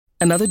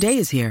Another day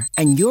is here,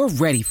 and you're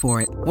ready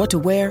for it. What to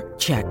wear?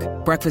 Check.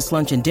 Breakfast,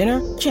 lunch, and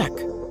dinner? Check.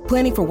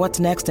 Planning for what's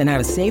next and how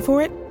to save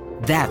for it?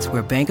 That's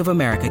where Bank of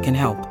America can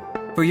help.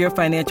 For your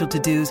financial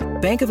to-dos,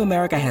 Bank of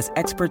America has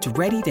experts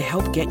ready to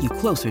help get you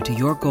closer to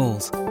your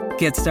goals.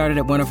 Get started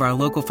at one of our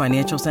local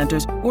financial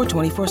centers or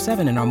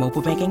 24/7 in our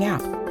mobile banking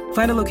app.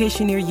 Find a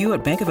location near you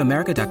at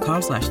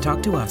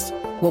bankofamerica.com/talktous.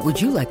 What would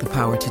you like the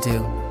power to do?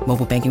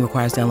 Mobile banking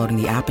requires downloading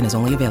the app and is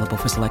only available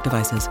for select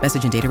devices.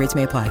 Message and data rates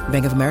may apply.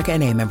 Bank of America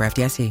N.A., member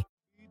FDIC.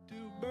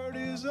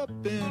 Birdies up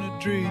in a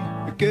tree,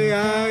 Kissing.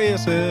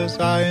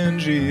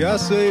 I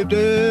saved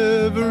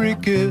every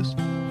kiss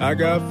I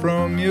got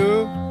from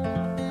you.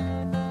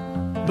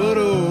 But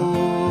oh,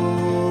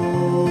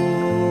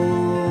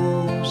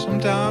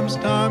 sometimes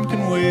time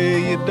can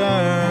weigh you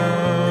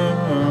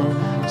down.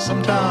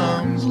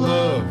 Sometimes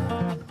love,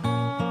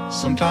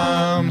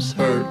 sometimes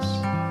hurts.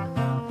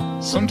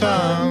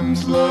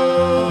 Sometimes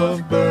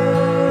love burns.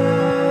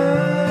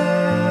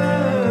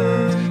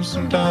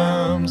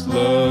 Sometimes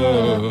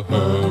love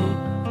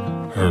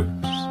hurts.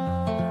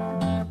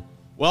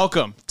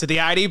 Welcome to the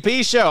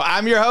IDP show.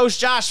 I'm your host,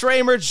 Josh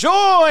Raymer,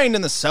 joined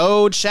in the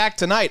Sode Shack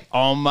tonight.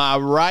 On my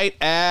right,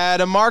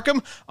 Adam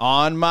Markham.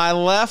 On my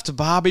left,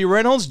 Bobby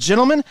Reynolds.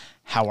 Gentlemen,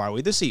 how are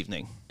we this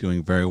evening?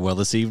 Doing very well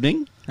this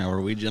evening. How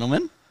are we,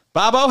 gentlemen?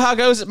 Bobo, how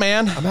goes it,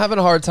 man? I'm having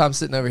a hard time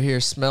sitting over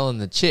here smelling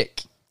the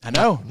chick. I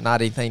know.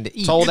 Not anything to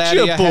eat. Told Get Addy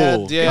you a I pool.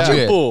 had, yeah. Get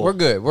you a pool. We're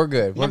good. We're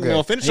good. We're I'm going to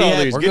good. finish all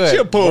these. We're Get good.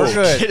 you a pool. We're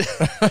good.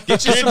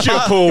 Get you Get you a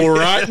pool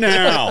right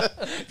now.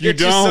 If you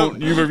don't,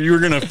 you're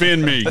going to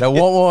offend me. Don't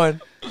want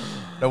one.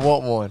 Don't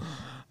want one.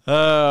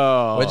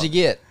 Oh. What'd you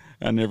get?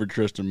 I never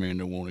trust a man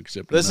that won't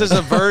accept This is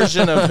a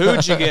version of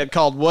Who'd You Get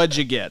called What'd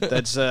You Get.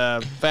 That's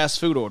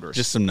fast food orders.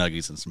 just some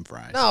nuggies and some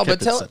fries. No,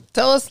 but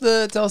tell us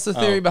the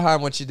theory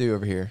behind what you do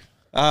over here.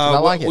 I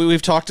like it.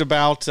 We've talked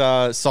about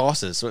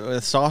sauces.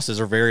 Sauces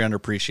are very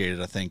underappreciated,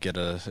 I think, at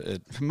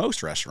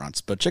most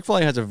restaurants. But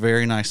Chick-fil-A has a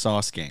very nice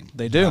sauce game.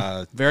 They do.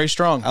 Very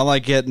strong. I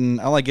like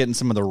getting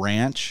some of the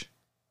ranch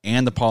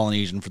and the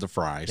Polynesian for the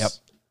fries. Yep.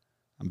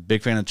 I'm a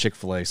big fan of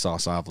Chick-fil-A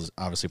sauce,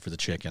 obviously for the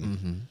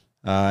chicken.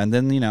 And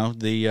then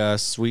the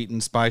sweet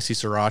and spicy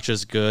sriracha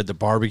is good. The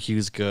barbecue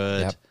is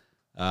good.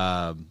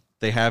 Yep.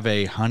 They have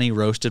a honey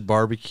roasted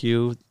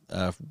barbecue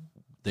that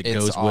It's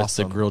goes awesome. with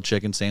the grilled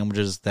chicken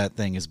sandwiches. That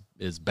thing is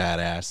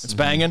badass. It's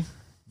banging.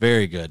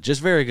 Very good. Just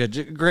very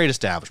good. Great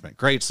establishment.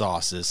 Great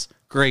sauces.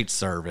 Great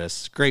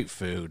service. Great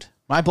food.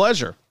 My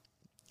pleasure.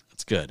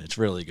 It's good. It's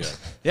really good.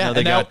 Yeah,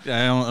 they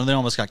and they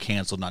almost got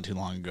canceled not too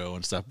long ago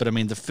and stuff. But I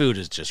mean, the food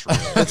is just really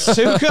good. It's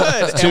too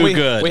good. It's too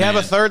good. We have a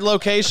man. third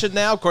location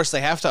now. Of course,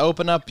 they have to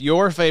open up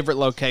your favorite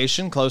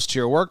location close to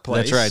your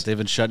workplace. That's right. They've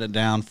been shutting it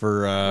down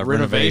for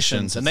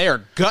Renovations, and they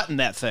are gutting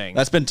that thing.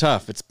 That's been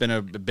tough. It's been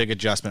a big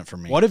adjustment for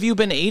me. What have you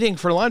been eating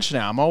for lunch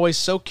now? I'm always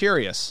so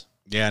curious.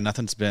 Yeah,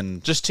 nothing's been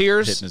Just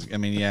tears?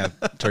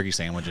 turkey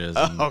sandwiches.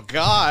 And, Oh,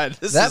 God.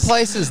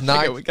 Place is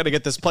not. We got to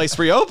get this place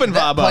reopened,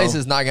 That Bobo. place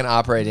is not going to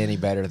operate any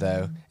better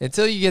though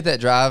until you get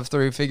that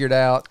drive-through figured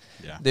out.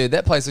 Yeah. Dude,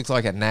 that place looks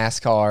like a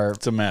NASCAR.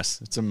 it's a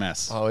mess. It's a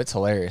mess. Oh, it's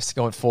hilarious.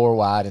 Going 4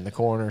 wide in the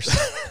corners.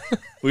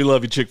 We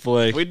love you,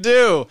 Chick-fil-A. We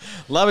do.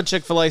 Love a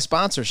Chick-fil-A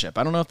sponsorship.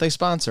 I don't know if they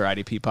sponsor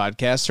IDP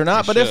podcasts or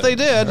not, They but if should. they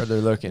did, Or they're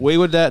looking. we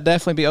would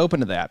definitely be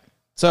open to that.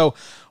 So,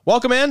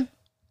 welcome in.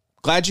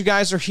 Glad you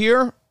guys are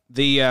here.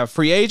 The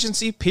free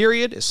agency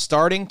period is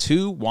starting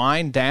to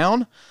wind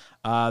down.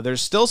 There's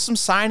still some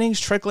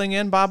signings trickling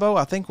in, Bobo.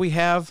 I think we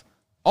have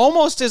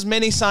almost as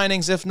many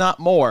signings, if not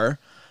more,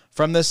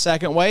 from this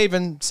second wave,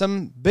 and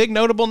some big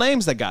notable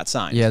names that got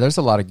signed. Yeah, there's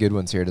a lot of good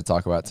ones here to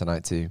talk about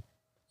tonight too.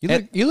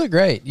 You look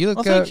great. You look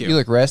Well, thank you. You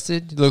look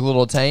rested. You look a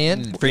little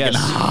tan. Freaking Yes.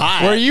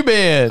 hot. Where you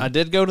been? I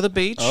did go to the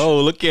beach.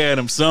 Oh, look at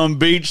him. Some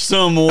beach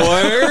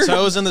somewhere.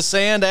 Toes in the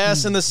sand,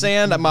 ass in the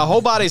sand. My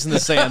whole body's in the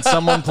sand.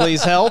 Someone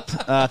please help.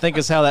 I think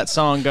is how that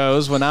song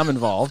goes when I'm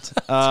involved.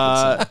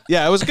 Yeah,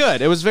 it was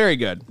good. It was very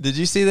good. Did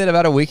you see that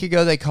about a week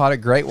ago they caught a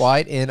great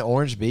white in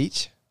Orange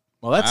Beach?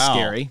 Well, that's Wow.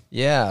 scary.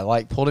 Yeah,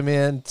 like pulled him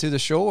in to the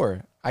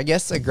shore. I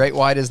guess a great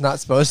white is not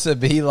supposed to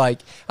be like.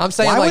 I'm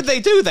saying. Why like, would they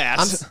do that?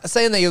 I'm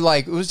saying that you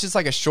like it was just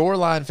like a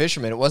shoreline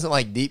fisherman. It wasn't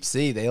like deep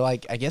sea. They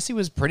like. I guess he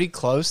was pretty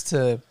close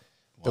to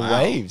the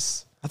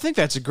waves. I think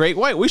that's a great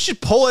white. We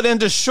should pull it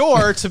into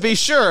shore to be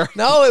sure.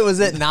 No, it was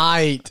at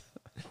night.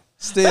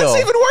 Still,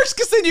 That's even worse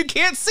because then you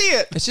can't see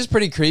it. it's just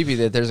pretty creepy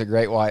that there's a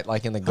great white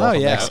like in the Gulf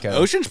of yeah. Mexico.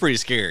 Ocean's pretty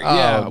scary.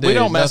 Yeah, we dude,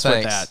 don't no mess with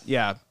thanks. that.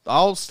 Yeah,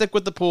 I'll stick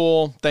with the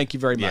pool. Thank you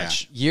very Yeah.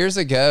 much. Years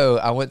ago,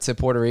 I went to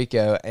Puerto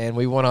Rico and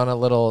we went on a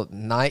little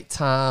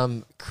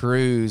nighttime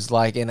cruise,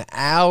 like an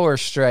hour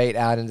straight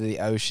out into the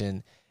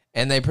ocean.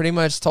 And they pretty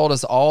much told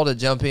us all to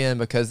jump in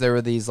because there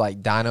were these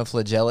like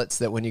dinoflagellates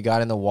that when you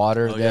got in the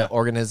water, the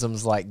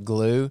organisms like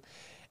glue.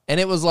 And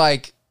it was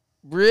like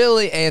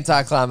really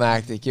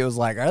anticlimactic. It was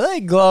like, are they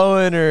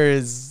glowing or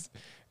is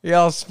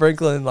y'all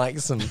sprinkling like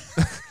some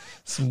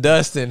some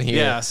dust in here?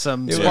 Yeah,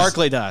 some It was-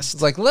 sparkly dust.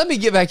 It's like, let me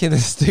get back in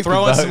this stupid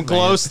Throwing boat, some man.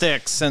 glow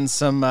sticks and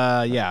some,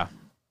 yeah.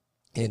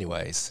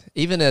 Anyways,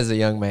 even as a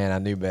young man, I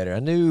knew better. I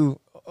knew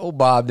Old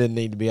Bob didn't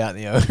need to be out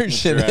in the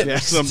ocean. Right.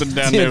 At Something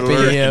down 10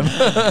 there. p.m.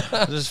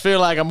 I just feel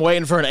like I'm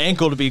waiting for an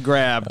ankle to be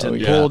grabbed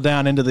and pulled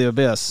down into the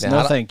abyss.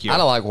 No, thank you. I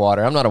don't like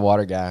water. I'm not a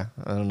water guy.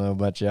 I don't know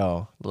about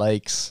y'all.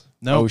 Lakes,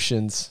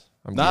 oceans.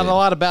 I'm Not good. a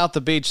lot about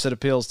the beach that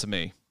appeals to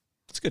me.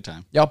 It's a good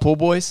time. Y'all pool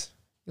boys?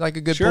 You like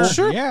a good pool?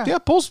 Sure. Yeah.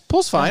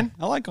 Pool's fine.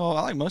 I like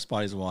most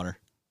bodies of water.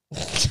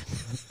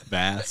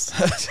 Baths,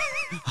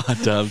 hot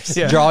tubs.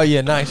 Yeah. Draw you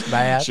a nice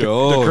bath.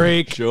 Sure. The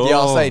creek. Sure.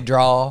 Y'all say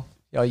draw.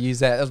 Y'all use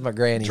that. That was my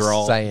granny's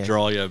saying.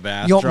 Draw you a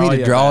bath. You want me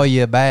to draw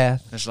you a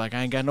bath? It's like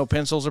I ain't got no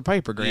pencils or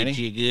paper, Granny.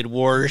 Get you a good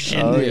wash.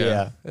 Oh,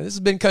 yeah. This has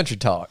been country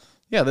talk.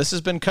 Yeah, this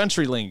has been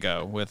Country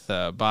Lingo with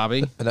Bobby,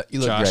 You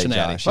look Josh, great, and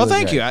Addie. Josh. You Well, look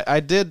thank great. you. I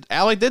did.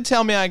 Allie did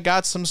tell me I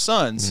got some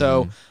sun,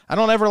 so I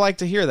don't ever like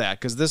to hear that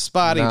because this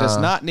body does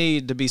Nah. not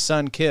need to be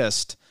sun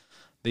kissed.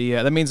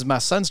 That means my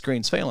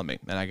sunscreen's failing me,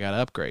 and I got to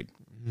upgrade.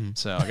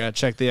 So I got to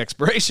check the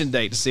expiration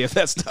date to see if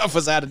that stuff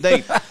was out of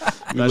date. I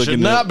should looking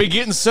not at- be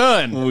getting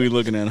sun. What are we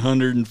looking at?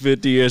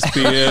 150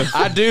 SPF.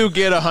 I do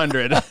get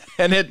 100,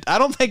 and I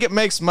don't think it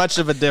makes much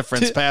of a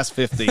difference past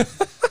 50.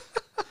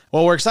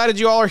 Well, we're excited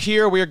you all are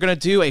here. We are going to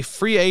do a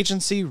free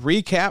agency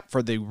recap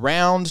for the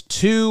round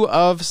 2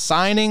 of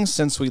signings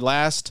since we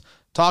last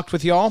talked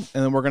with y'all,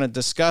 and then we're going to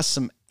discuss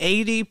some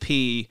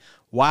ADP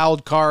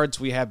wild cards.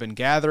 We have been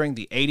gathering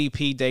the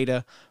ADP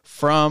data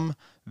from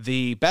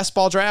the best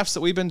ball drafts that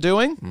we've been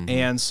doing,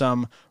 and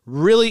some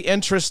really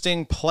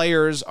interesting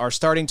players are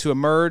starting to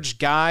emerge,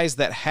 guys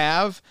that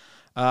have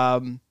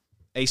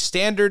a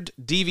standard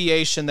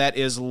deviation that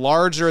is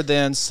larger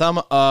than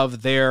some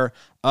of their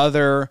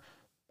other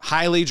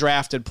highly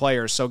drafted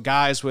players. So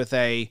guys with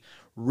a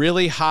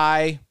really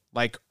high,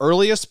 like,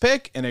 earliest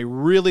pick and a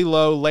really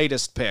low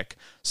latest pick.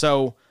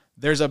 So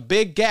there's a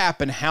big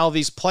gap in how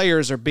these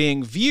players are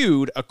being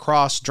viewed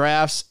across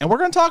drafts. And we're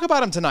going to talk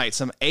about them tonight.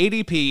 Some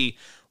ADP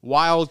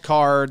wild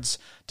cards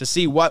to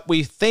see what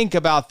we think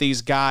about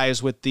these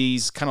guys with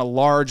these kind of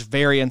large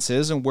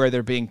variances and where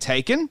they're being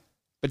taken.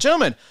 But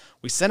gentlemen,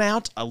 we sent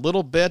out a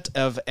little bit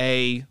of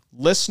a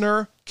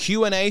listener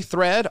Q&A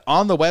thread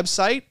on the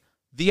website,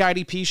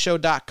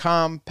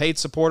 theidpshow.com. Paid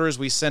supporters,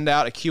 we send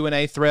out a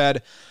Q&A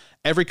thread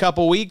every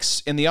couple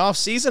weeks in the off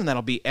season.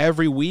 That'll be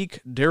every week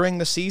during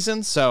the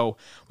season. So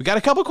we got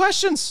a couple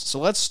questions. So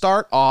let's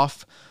start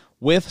off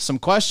with some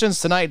questions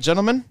tonight,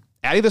 gentlemen.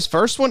 Addie, this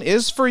first one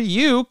is for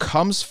you.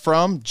 Comes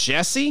from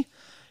Jesse.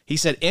 He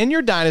said, in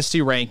your dynasty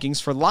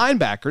rankings for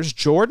linebackers,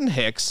 Jordan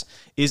Hicks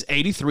is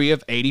 83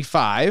 of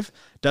 85.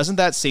 Doesn't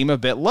that seem a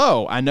bit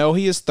low? I know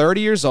he is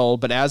 30 years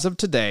old, but as of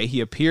today,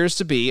 he appears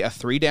to be a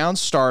 3-down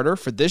starter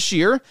for this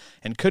year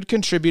and could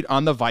contribute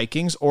on the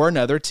Vikings or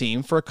another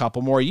team for a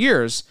couple more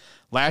years.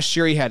 Last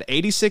year, he had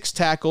 86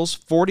 tackles,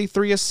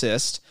 43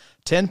 assists,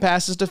 10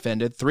 passes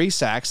defended, 3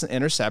 sacks, an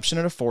interception,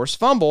 and a forced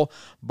fumble.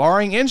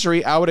 Barring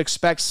injury, I would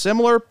expect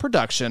similar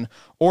production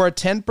or a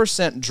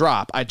 10%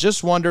 drop. I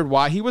just wondered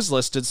why he was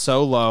listed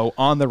so low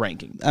on the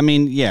ranking. I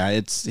mean,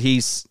 yeah,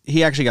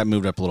 he actually got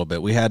moved up a little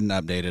bit. We hadn't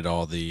updated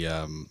all the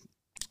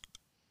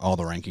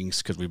rankings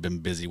because we've been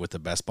busy with the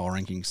best ball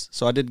rankings.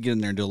 So I did get in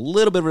there and do a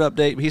little bit of an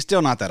update, but he's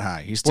still not that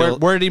high. He's still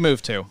Where did he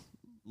move to?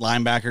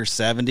 linebacker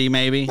 70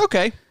 maybe.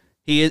 Okay.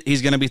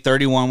 He's going to be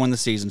 31 when the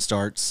season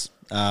starts.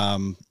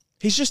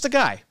 He's just a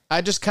guy.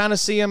 I just kind of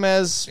see him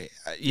as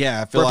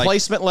Yeah, I feel like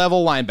replacement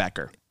level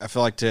linebacker.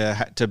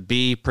 to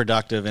be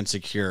productive and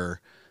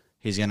secure,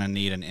 he's going to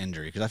need an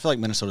injury because I feel like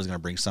Minnesota's going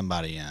to bring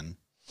somebody in,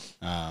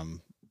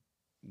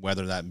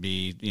 whether that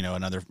be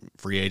another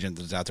free agent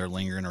that's out there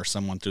lingering or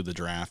someone through the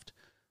draft.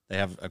 They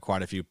have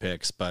quite a few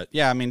picks, but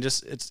yeah, I mean,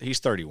 he's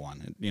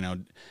 31.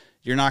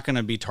 You're not going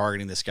to be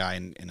targeting this guy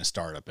in a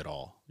startup at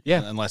all.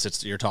 Yeah,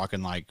 unless you're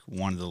talking like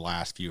one of the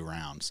last few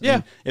rounds. Yeah, I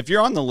mean, if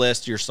you're on the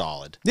list, you're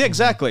solid. Yeah,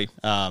 exactly.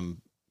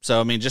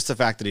 So I mean, just the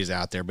fact that he's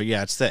out there, but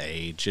yeah, it's the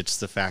age. It's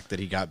the fact that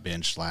he got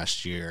benched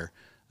last year,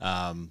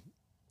 and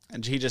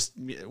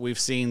we've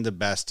seen the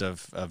best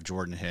of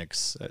Jordan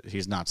Hicks.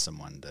 He's not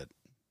someone that.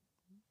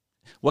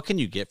 What can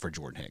you get for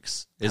Jordan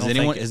Hicks? Is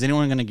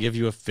anyone going to give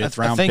you a 5th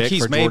round pick for Jordan Hicks?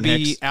 I think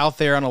he's maybe out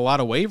there on a lot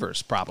of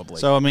waivers, probably.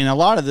 So I mean, a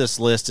lot of this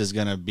list is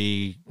going to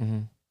be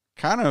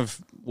kind of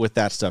with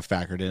that stuff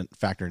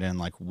factored in.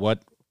 Like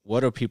what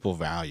do people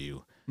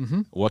value?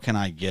 What can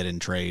I get in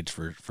trades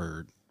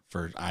for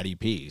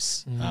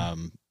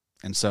IDPs?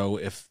 And so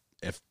if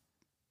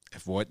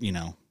what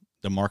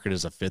the market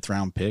is a 5th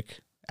round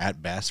pick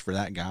at best for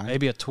that guy,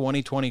 maybe a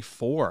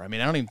 2024. I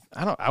mean,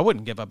 I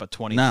wouldn't give up a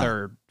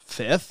 23rd,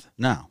 5th.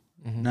 No.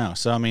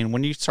 So I mean,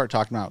 when you start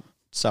talking about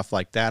stuff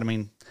like that, I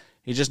mean,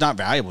 he's just not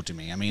valuable to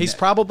me. I mean, he's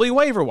probably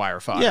waiver wire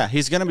fodder. Yeah,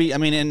 he's going to be. I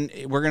mean,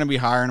 and we're going to be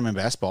hiring him in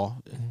best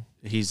ball.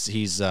 He's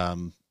he's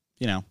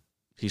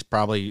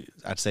probably,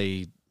 I'd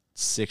say,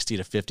 60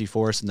 to 50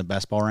 for us in the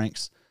best ball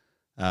ranks.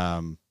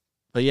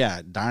 But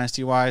yeah,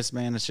 dynasty wise,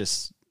 man, it's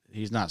just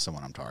he's not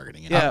someone I'm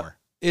targeting anymore.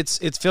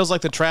 It feels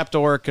like the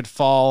trapdoor could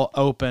fall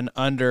open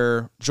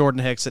under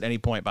Jordan Hicks at any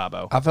point,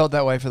 Bobo. I felt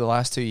that way for the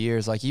last 2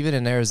 years. Like, even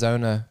in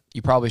Arizona,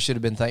 you probably should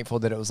have been thankful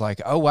that it was like,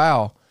 oh,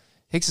 wow,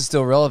 Hicks is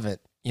still relevant,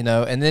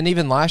 And then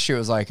even last year,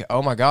 it was like,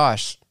 oh, my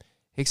gosh,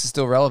 Hicks is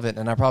still relevant,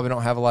 and I probably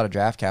don't have a lot of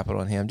draft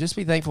capital in him. Just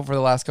be thankful for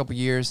the last couple of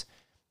years,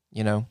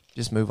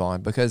 just move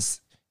on,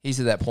 because he's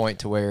at that point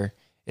to where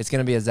it's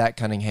going to be a Zach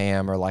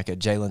Cunningham or like a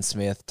Jalen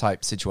Smith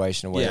type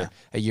situation where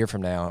a year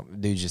from now,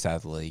 dude's just out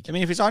of the league. I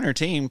mean, if he's on your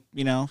team,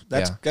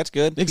 that's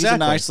good. Exactly. He's a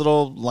nice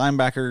little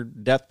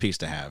linebacker depth piece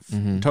to have.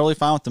 Mm-hmm. Totally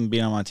fine with him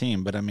being on my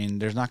team, but I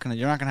mean, you're not gonna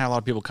have a lot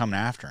of people coming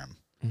after him.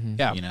 Mm-hmm.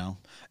 Yeah.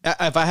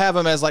 If I have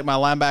him as like my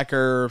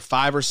linebacker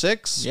 5 or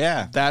 6,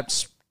 that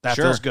Sure.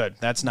 feels good.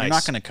 That's nice. You're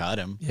not gonna cut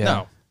him. Yeah.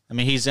 No. I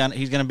mean, he's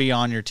gonna be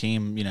on your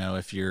team.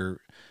 If you're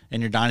in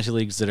your dynasty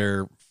leagues that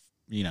are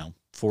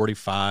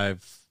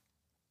 45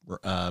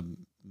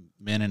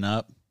 men and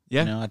up.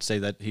 Yeah. I'd say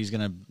that he's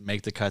going to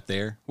make the cut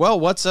there. Well,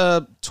 what's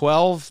a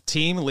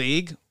 12-team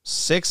league?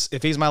 6,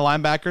 if he's my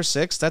linebacker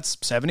 6, that's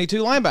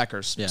 72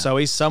 linebackers. Yeah. So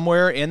he's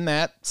somewhere in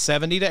that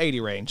 70 to 80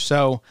 range.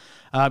 So,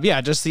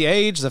 just the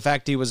age, the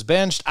fact he was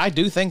benched. I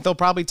do think they'll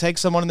probably take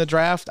someone in the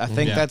draft. I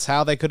think that's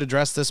how they could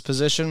address this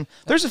position.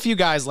 There's a few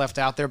guys left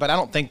out there, but I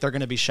don't think they're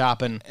going to be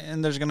shopping.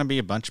 And there's going to be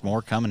a bunch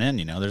more coming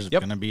in. There's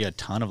going to be a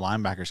ton of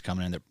linebackers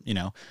coming in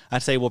that,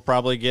 I'd say we'll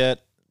probably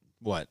get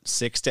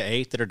 6 to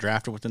 8 that are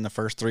drafted within the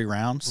first 3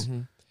 rounds.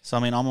 Mm-hmm. So, I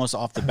mean, almost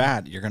off the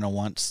bat, you're going to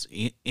want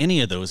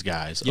any of those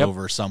guys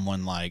over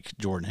someone like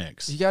Jordan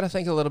Hicks. You got to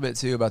think a little bit,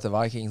 too, about the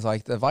Vikings.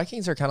 Like, the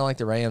Vikings are kind of like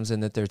the Rams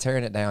in that they're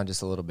tearing it down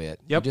just a little bit.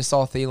 Yep. You just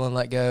saw Thielen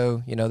let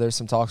go. There's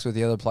some talks with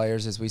the other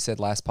players, as we said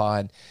last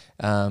pod.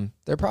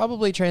 They're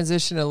probably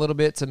transitioning a little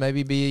bit to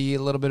maybe be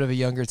a little bit of a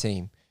younger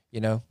team.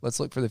 Let's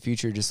look for the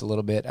future just a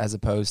little bit, as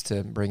opposed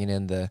to bringing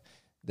in the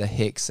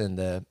Hicks and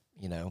the,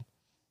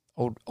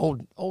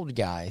 old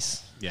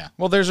guys. Yeah.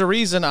 Well, there's a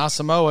reason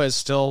Asamoah is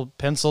still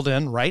penciled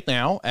in right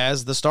now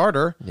as the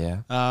starter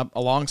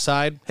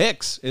alongside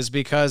Hicks, is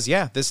because,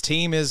 this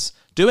team is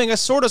doing a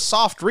sort of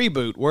soft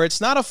reboot where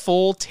it's not a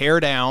full tear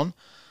down.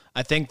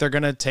 I think they're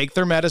going to take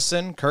their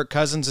medicine. Kirk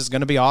Cousins is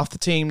going to be off the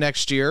team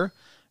next year,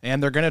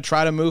 and they're going to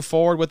try to move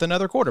forward with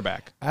another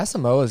quarterback.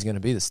 Asamoah is going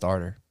to be the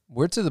starter.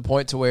 We're to the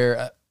point to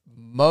where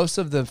most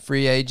of the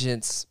free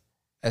agents,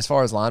 as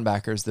far as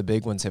linebackers, the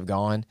big ones have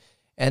gone.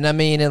 And, I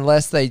mean,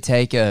 unless they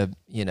take a,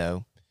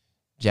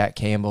 Jack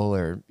Campbell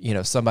or,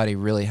 somebody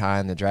really high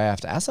in the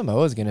draft,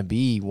 Asamoah is going to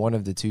be one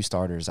of the 2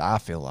 starters, I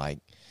feel like.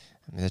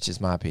 I mean, that's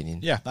just my opinion.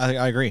 Yeah,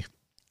 I agree.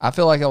 I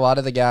feel like a lot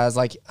of the guys,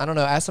 like, I don't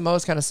know, Asamoah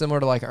is kind of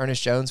similar to, like,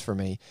 Ernest Jones for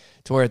me,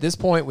 to where at this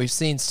point we've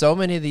seen so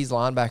many of these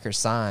linebackers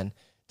sign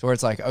to where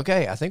it's like,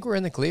 okay, I think we're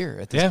in the clear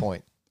at this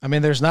point. I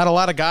mean, there's not a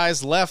lot of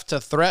guys left to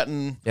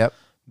threaten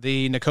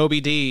the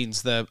Nakobe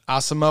Deans, the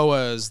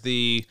Asamoahs,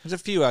 There's a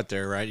few out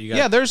there, right? You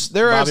got there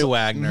Bobby is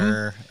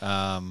Wagner.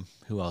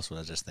 Who else was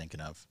I just thinking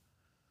of?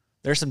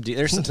 There's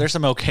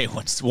some okay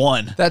ones.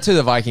 One. That's who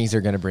the Vikings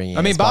are going to bring in.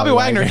 I mean, Bobby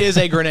Wagner is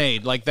a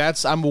grenade. Like,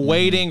 I'm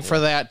waiting for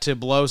that to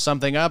blow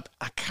something up.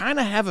 I kind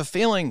of have a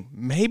feeling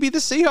maybe the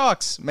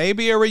Seahawks,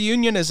 maybe a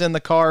reunion is in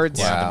the cards.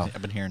 Wow.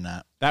 I've been hearing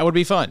that. That would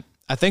be fun.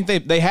 I think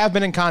they have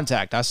been in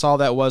contact. I saw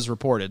that was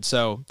reported.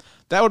 So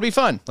that would be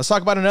fun. Let's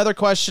talk about another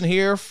question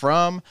here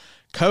from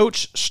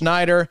Coach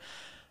Schneider.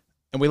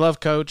 And we love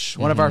Coach,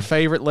 one of our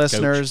favorite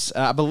listeners.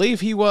 I believe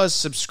he was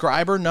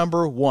subscriber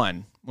number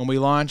 1 when we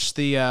launched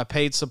the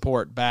paid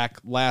support back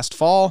last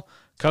fall.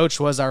 Coach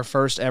was our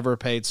first ever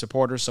paid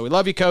supporter. So we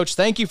love you, Coach.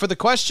 Thank you for the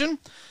question.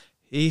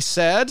 He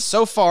said,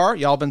 so far,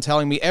 y'all been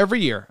telling me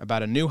every year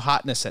about a new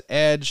hotness at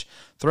edge,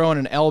 throwing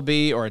an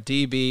LB or a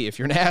DB if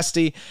you're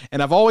nasty, and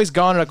I've always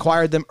gone and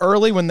acquired them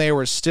early when they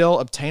were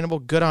still obtainable.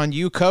 Good on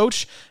you,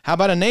 Coach. How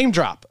about a name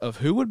drop of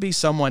who would be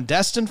someone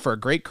destined for a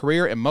great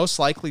career and most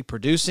likely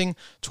producing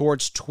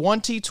towards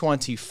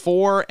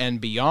 2024 and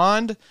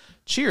beyond?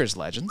 Cheers,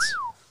 legends.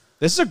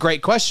 This is a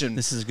great question.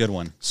 This is a good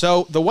one.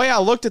 So the way I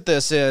looked at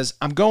this is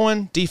I'm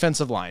going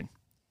defensive line,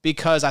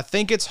 because I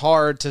think it's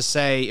hard to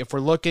say if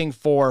we're looking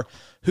for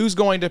who's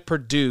going to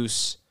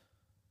produce,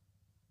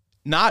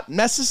 not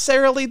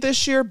necessarily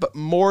this year, but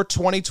more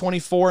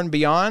 2024 and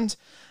beyond.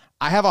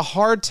 I have a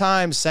hard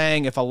time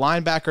saying if a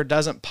linebacker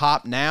doesn't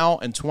pop now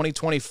and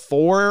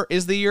 2024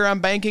 is the year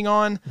I'm banking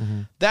on.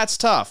 That's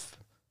tough,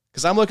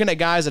 because I'm looking at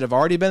guys that have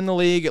already been in the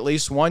league at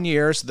least 1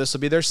 year, so this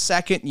will be their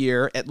second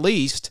year at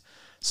least.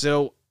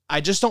 So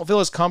I just don't feel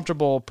as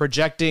comfortable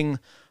projecting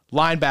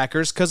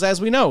linebackers, because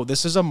as we know,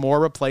 this is a more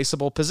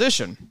replaceable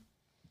position.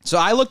 So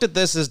I looked at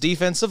this as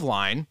defensive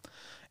line,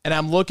 and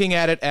I'm looking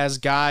at it as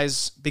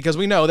guys, because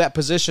we know that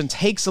position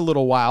takes a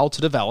little while to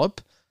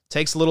develop,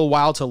 takes a little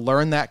while to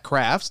learn that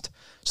craft.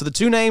 So the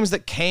 2 names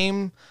that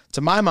came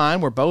to my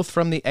mind were both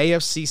from the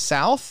AFC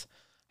South.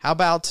 How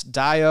about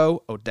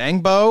Dayo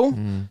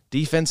Odangbo,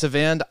 defensive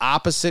end,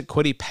 opposite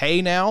Kwity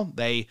Paye now.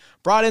 They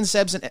brought in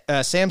Samson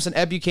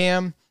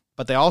Ebukam,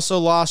 but they also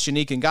lost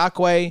Yannick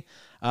Ngakoue.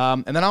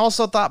 And then I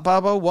also thought,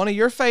 Bubba, one of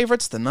your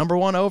favorites, the number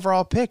 1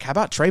 overall pick. How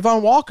about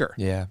Trayvon Walker?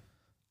 Yeah.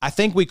 I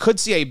think we could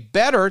see a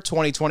better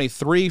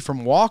 2023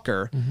 from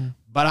Walker,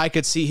 but I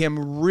could see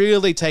him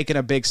really taking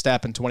a big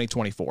step in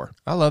 2024.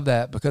 I love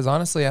that, because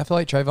honestly, I feel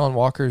like Trayvon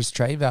Walker's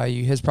trade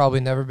value has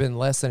probably never been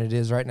less than it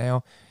is right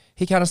now.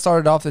 He kind of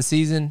started off the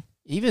season,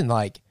 even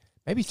like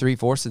maybe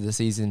 3/4 of the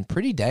season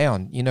pretty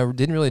down.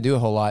 Didn't really do a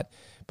whole lot.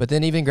 But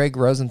then even Greg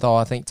Rosenthal,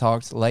 I think,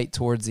 talked late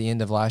towards the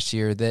end of last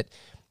year that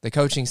the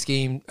coaching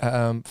scheme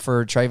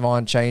for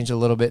Trayvon changed a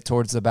little bit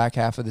towards the back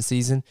half of the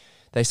season.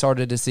 They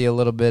started to see a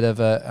little bit of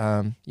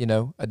a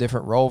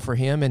different role for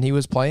him, and he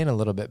was playing a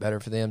little bit better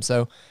for them.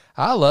 So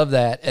I love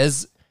that.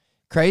 As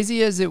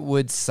crazy as it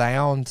would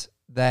sound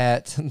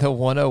that the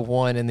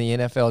 101 in the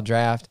NFL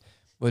draft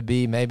would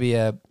be maybe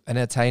an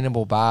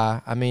attainable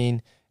buy. I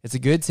mean, it's a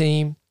good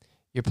team.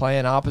 You're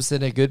playing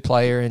opposite a good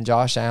player in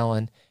Josh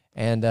Allen.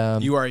 And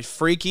you are a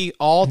freaky,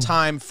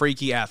 all-time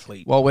freaky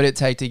athlete. What would it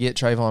take to get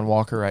Trayvon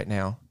Walker right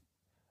now?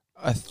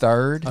 A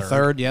third? A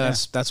third, yeah.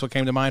 That's what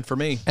came to mind for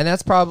me. And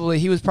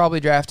he was probably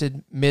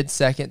drafted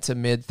mid-second to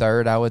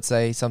mid-third, I would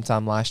say,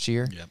 sometime last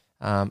year. Yep.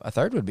 A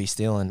third would be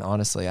stealing,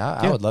 honestly.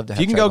 I would love to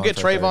have If you can Trayvon go get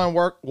for a third.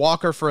 Trayvon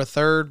Walker for a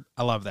third,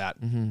 I love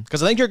that.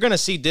 Because I think you're going to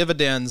see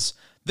dividends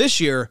this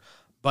year,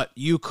 but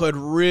you could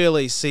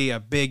really see a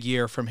big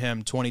year from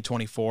him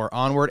 2024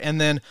 onward.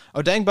 And then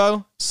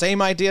Odengbo, same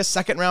idea,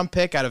 second-round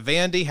pick out of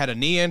Vandy, had a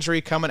knee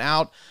injury coming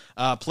out,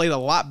 played a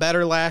lot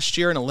better last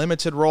year in a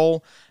limited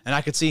role, and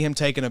I could see him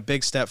taking a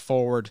big step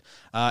forward.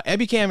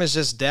 Ebukam is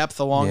just depth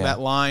along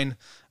that line,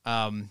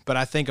 but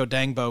I think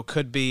Odengbo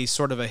could be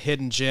sort of a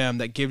hidden gem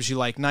that gives you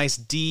like nice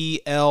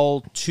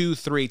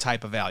DL2-3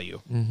 type of value.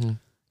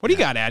 What do you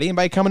got, Addy?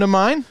 Anybody coming to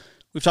mind?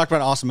 We've talked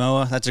about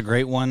Asamoah. That's a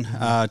great one.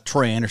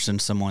 Troy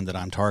Anderson's someone that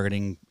I'm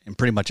targeting in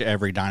pretty much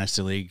every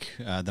dynasty league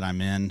that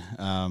I'm in.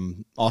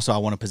 Also, I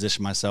want to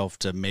position myself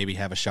to maybe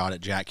have a shot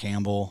at Jack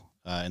Campbell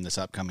in this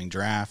upcoming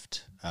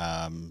draft.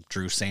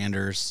 Drew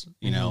Sanders.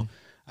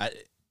 I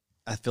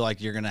feel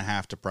like you're going to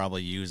have to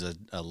probably use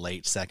a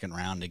late second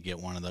round to get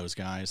one of those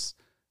guys.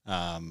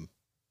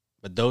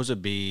 But those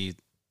would be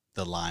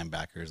the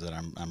linebackers that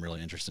I'm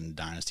really interested in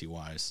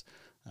dynasty-wise.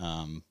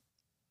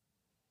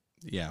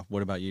 Yeah.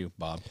 What about you,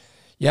 Bob?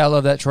 Yeah, I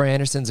love that. Troy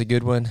Anderson's a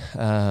good one.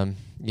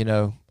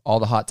 All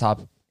the hot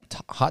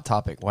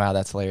topic. Wow,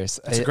 that's hilarious.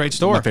 It's a great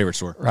story. My favorite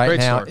story. Right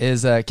now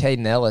is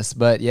Caden Ellis.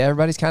 But, yeah,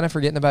 everybody's kind of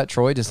forgetting about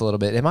Troy just a little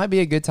bit. It might be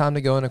a good time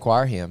to go and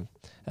acquire him.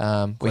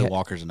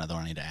 Walker's another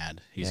one I need to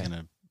add. He's going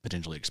to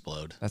potentially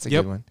explode. That's a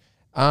good one.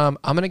 I'm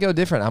going to go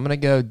different. I'm going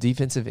to go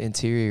defensive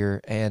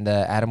interior, and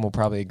Adam will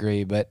probably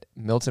agree, but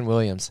Milton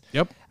Williams.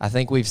 Yep. I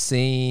think we've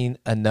seen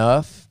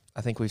enough.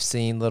 I think we've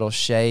seen little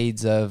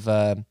shades of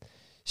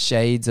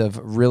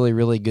really,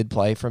 really good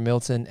play from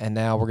Milton, and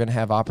now we're going to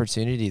have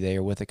opportunity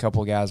there with a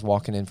couple guys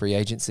walking in free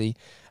agency.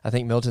 I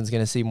think Milton's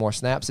going to see more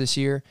snaps this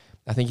year.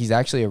 I think he's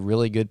actually a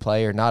really good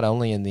player, not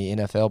only in the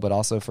NFL, but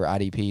also for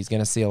IDP. He's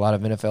going to see a lot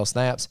of NFL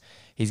snaps.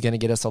 He's going to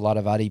get us a lot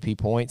of IDP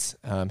points.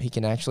 He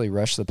can actually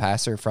rush the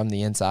passer from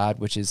the inside,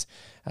 which is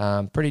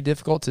pretty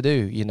difficult to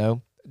do.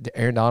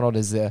 Aaron Donald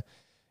is the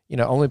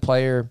only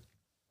player,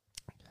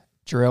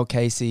 Jarrell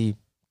Casey,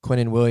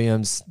 Quinnen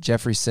Williams,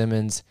 Jeffrey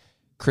Simmons,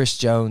 Chris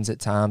Jones at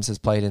times has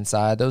played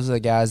inside. Those are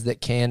the guys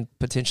that can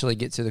potentially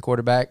get to the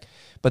quarterback.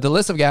 But the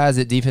list of guys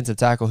at defensive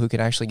tackle who can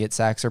actually get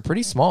sacks are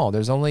pretty small.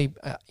 There's only,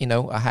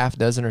 a half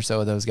dozen or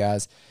so of those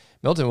guys.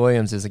 Milton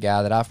Williams is a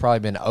guy that I've probably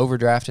been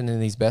overdrafting in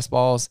these best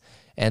balls,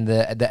 and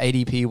the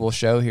ADP will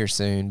show here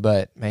soon.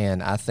 But,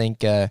 man, I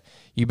think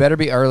you better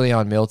be early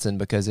on Milton,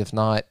 because if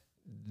not,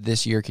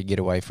 this year could get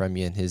away from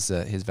you, and his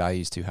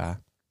value is too high.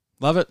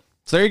 Love it.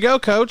 So there you go,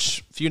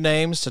 Coach. A few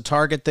names to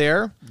target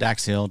there.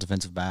 Dax Hill,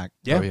 defensive back.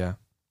 Yeah. Oh, yeah.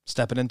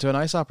 Stepping into a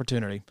nice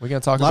opportunity. We're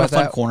going to talk a lot about of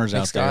fun that. corners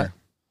Nick out Scott. there.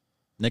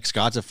 Nick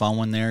Scott's a fun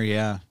one there,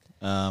 yeah.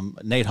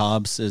 Nate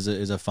Hobbs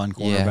is a fun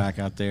cornerback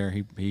out there.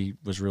 He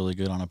was really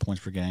good on a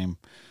points per game.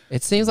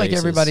 It seems like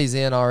basis. everybody's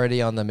in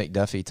already on the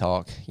McDuffie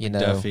talk,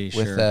 McDuffie,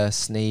 with sure.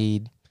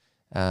 Snead.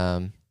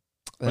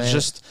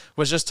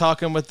 Was just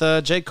talking with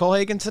Jake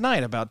Colhagen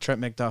tonight about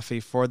Trent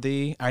McDuffie for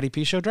the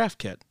IDP Show draft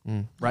kit.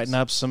 Writing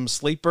up some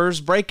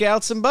sleepers,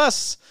 breakouts, and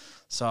busts.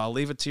 So I'll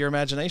leave it to your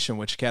imagination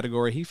which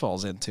category he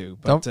falls into.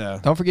 But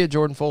don't forget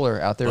Jordan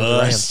Fuller out there with the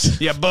Rams.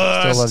 Yeah,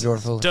 bust. Still love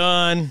Jordan Fuller.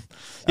 Done.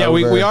 Yeah,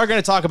 we are going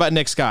to talk about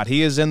Nick Scott.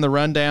 He is in the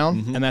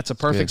rundown, and that's a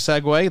perfect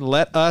segue.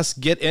 Let us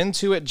get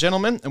into it,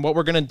 gentlemen. And what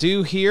we're going to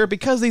do here,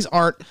 because these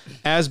aren't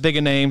as big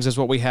of names as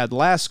what we had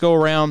last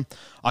go-around,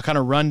 I'll kind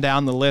of run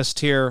down the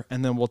list here,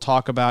 and then we'll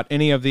talk about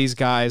any of these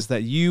guys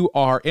that you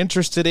are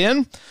interested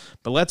in.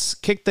 But let's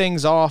kick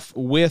things off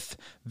with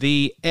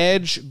the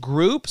edge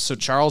group. So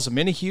Charles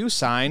Omenihu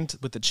signed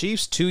with the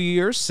Chiefs, 2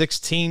 years,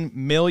 $16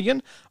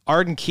 million.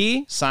 Arden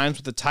Key signs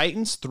with the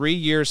Titans, 3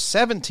 years,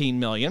 $17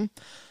 million.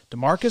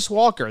 DeMarcus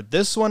Walker,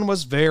 this one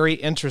was very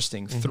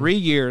interesting. 3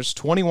 years,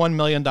 $21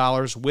 million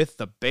with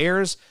the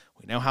Bears.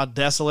 We know how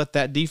desolate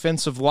that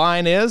defensive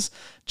line is.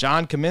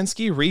 John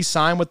Kaminsky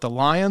re-signed with the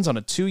Lions on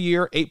a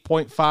 2-year,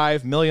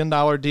 $8.5 million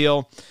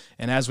deal.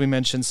 And as we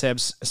mentioned,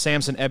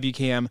 Samson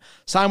Ebukam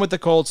signed with the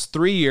Colts,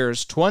 3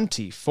 years,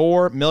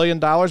 $24 million.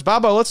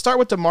 Bobo, let's start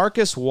with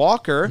DeMarcus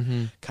Walker.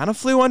 Kind of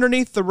flew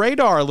underneath the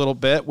radar a little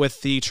bit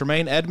with the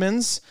Tremaine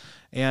Edmonds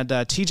and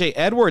TJ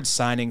Edwards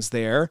signings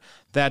there.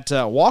 that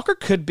Walker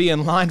could be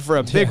in line for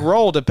a big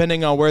role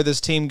depending on where this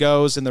team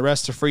goes in the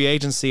rest of free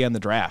agency and the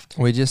draft.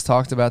 We just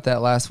talked about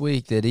that last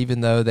week, that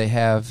even though they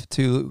have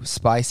two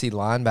spicy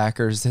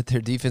linebackers, that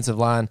their defensive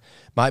line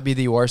might be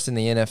the worst in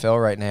the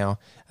NFL right now.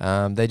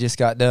 They just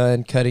got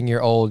done cutting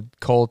your old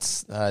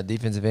Colts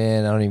defensive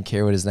end. I don't even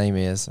care what his name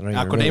is.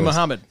 Akode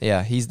Muhammad.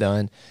 Yeah, he's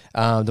done.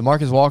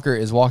 DeMarcus Walker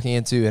is walking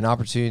into an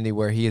opportunity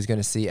where he is going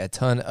to see a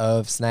ton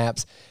of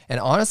snaps. And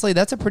honestly,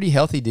 that's a pretty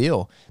healthy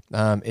deal.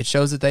 It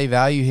shows that they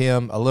value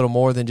him a little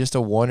more than just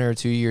a 1 or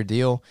 2 year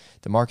deal.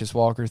 DeMarcus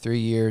Walker, 3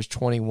 years,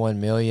 $21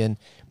 million.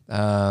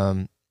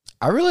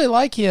 I really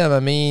like him. I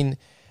mean,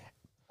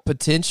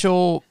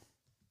 potential,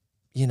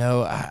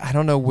 I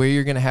don't know where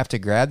you're going to have to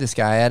grab this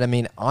guy at. I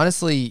mean,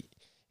 honestly,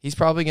 he's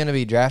probably going to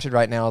be drafted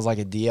right now as like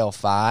a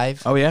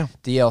DL5. Oh, yeah.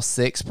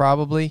 DL6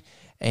 probably.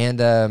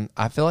 And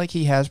I feel like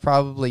he has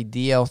probably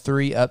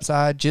DL3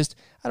 upside. Just,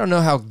 I don't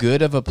know how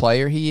good of a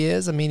player he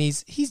is. I mean,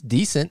 he's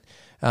decent,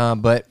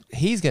 but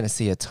he's going to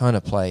see a ton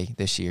of play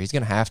this year. He's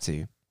going to have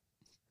to.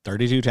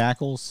 32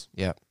 tackles.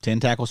 Yep. 10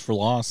 tackles for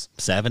loss.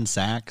 7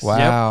 sacks.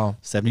 Wow.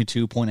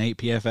 72.8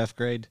 PFF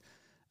grade.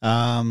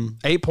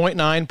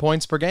 8.9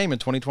 points per game in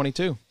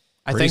 2022.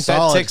 I think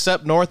solid. that ticks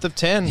up north of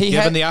 10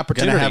 given the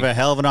opportunity. Going to have a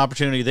hell of an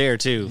opportunity there,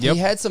 too. He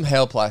had some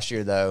help last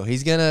year, though.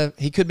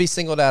 He could be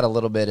singled out a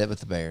little bit with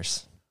the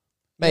Bears.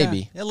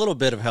 Maybe. Yeah, a little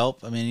bit of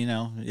help. I mean, he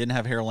didn't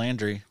have Harold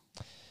Landry.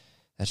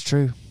 That's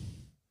true.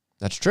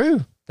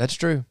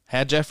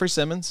 Had Jeffrey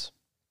Simmons.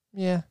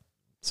 Yeah.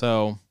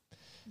 So.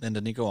 And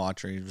Danico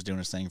Autry was doing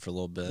his thing for a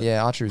little bit.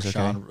 Yeah, Autry's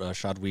okay.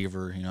 Shad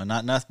Weaver,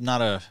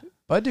 not a.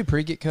 Bud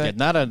Dupree get cut. Yeah,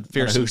 not a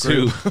fearsome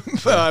group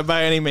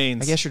by any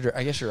means. I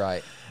guess you're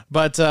right.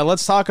 But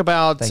let's talk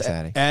about Thanks,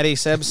 Addy.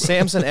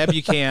 Samson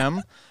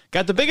Ebukam.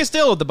 Got the biggest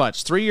deal with the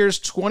bunch. 3 years,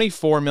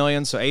 $24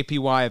 million, so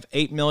APY of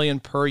 $8 million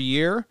per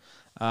year.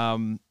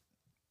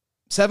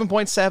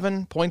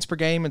 7.7 points per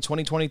game in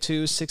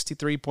 2022,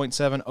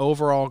 63.7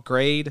 overall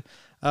grade.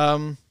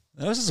 That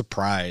was a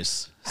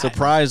surprise.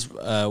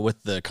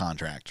 With the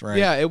contract, right?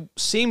 Yeah, it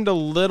seemed a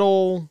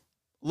little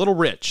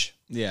rich.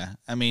 Yeah,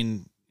 I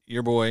mean,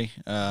 your boy,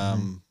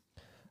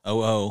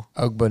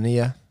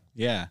 Ogbonnia.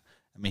 Yeah,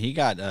 I mean, he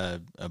got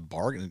a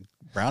bargain.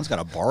 Brown's got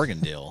a bargain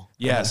deal.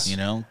 Yes.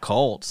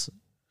 Colts.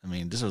 I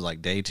mean, this was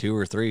like day 2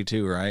 or 3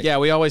 too, right? Yeah,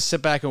 we always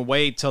sit back and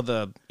wait till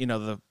the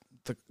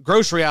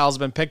grocery aisle's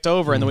been picked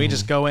over, and then we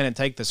just go in and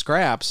take the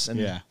scraps.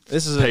 And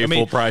this is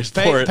full price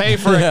for it. Pay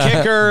for a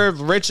kicker,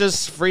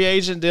 richest free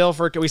agent deal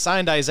we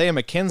signed Isaiah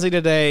McKenzie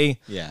today.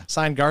 Yeah,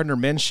 signed Gardner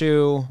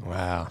Minshew.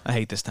 Wow, I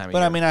hate this time of year.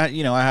 But I mean,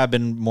 I have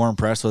been more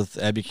impressed with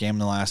Ebukam in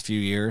the last few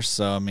years.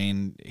 So I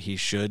mean, he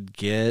should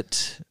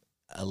get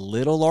a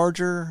little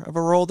larger of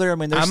a role there. I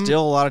mean, there's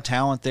still a lot of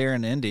talent there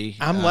in Indy.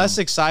 I'm less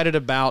excited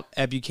about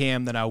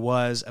Ebukam than I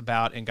was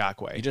about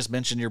Ngakoue. You just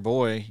mentioned your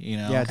boy,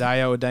 Yeah,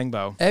 Dayo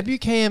Odengbo.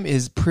 Ebukam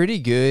is pretty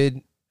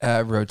good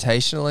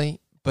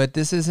rotationally, but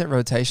this isn't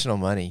rotational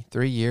money.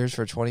 3 years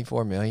for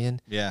 $24 million.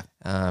 Yeah.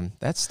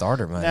 That's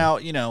starter money. Now,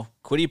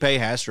 Kwity Paye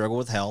has struggled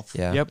with health.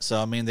 Yeah. Yep. So,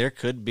 I mean, there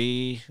could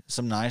be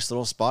some nice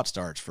little spot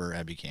starts for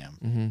Ebukam.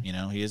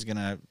 Mm-hmm. He is going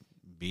to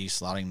be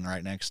slotting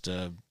right next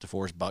to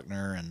DeForest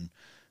Buckner, and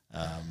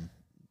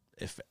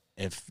if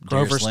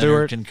Grover Darius Stewart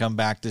Leonard can come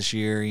back this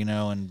year,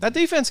 and that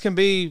defense can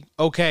be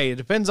okay. It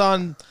depends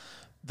on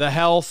the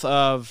health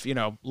of,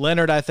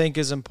 Leonard, I think,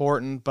 is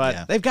important,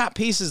 but they've got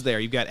pieces there.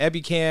 You've got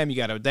Ebukam, you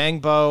got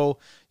Odengbo,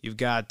 you've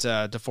got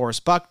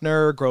DeForest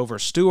Buckner, Grover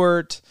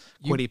Stewart,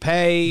 Kwity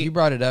Paye. You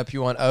brought it up.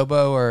 You want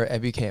Obo or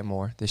Ebukam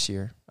more this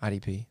year,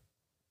 IDP?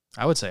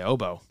 I would say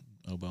Obo.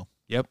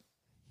 Yep.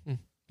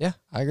 Yeah,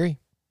 I agree.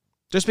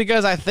 Just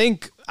because I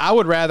think I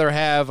would rather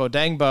have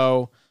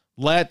Odengbo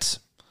let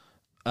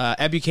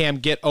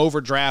Ebukam get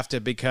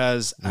overdrafted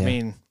because, I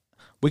mean,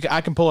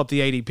 I can pull up the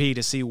ADP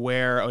to see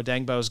where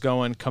Odengbo's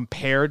going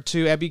compared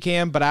to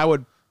Ebukam, but I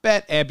would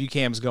bet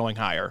Ebukam's going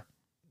higher.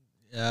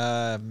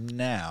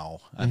 Now,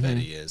 I bet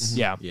he is.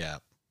 Yeah. Yeah.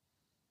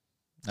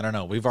 I don't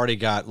know. We've already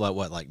got,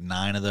 like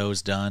 9 of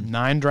those done?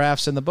 9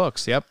 drafts in the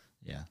books, yep.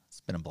 Yeah.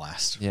 It's been a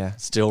blast. Yeah.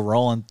 Still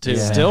rolling, too.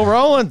 Yeah. Still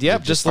rolling.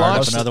 Yep. Just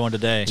launched another one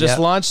today. Just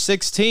launched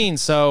 16.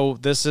 So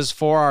this is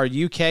for our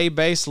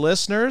UK-based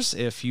listeners.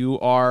 If you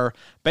are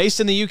based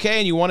in the UK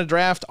and you want to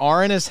draft,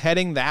 Aaron is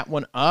heading that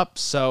one up.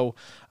 So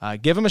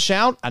give him a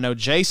shout. I know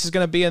Jace is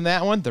going to be in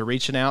that one. They're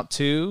reaching out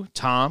to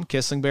Tom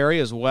Kissingberry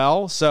as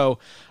well. So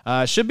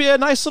should be a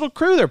nice little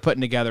crew they're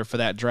putting together for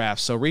that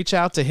draft. So reach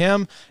out to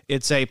him.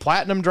 It's a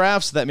platinum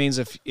draft, so that means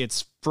if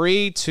it's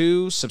free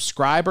to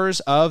subscribers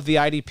of the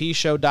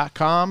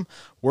IDPshow.com.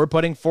 We're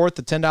putting forth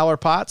the $10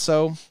 pot,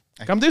 so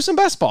come do some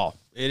best ball.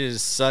 It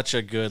is such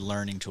a good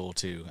learning tool,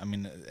 too. I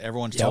mean,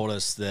 everyone's told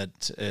us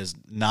that is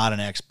not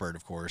an expert,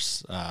 of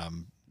course,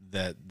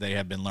 that they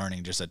have been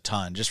learning just a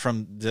ton, just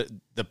from the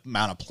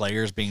amount of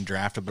players being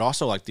drafted, but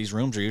also, like, these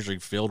rooms are usually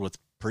filled with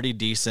pretty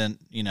decent,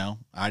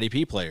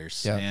 IDP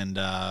players. Yep.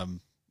 And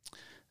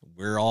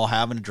we're all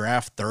having to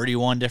draft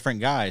 31 different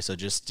guys, so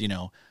just,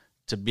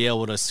 to be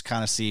able to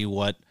kind of see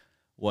what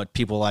what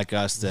people like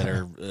us that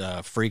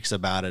are freaks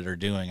about it are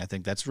doing. I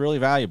think that's really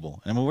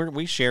valuable. I mean,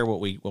 we share what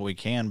we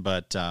can,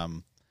 but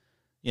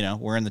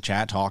we're in the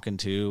chat talking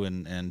too,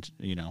 and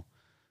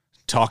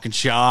talking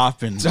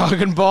shop and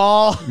talking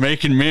ball,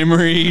 making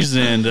memories,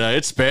 and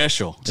it's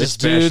special.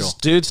 Just it's special.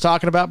 dudes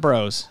talking about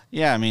bros.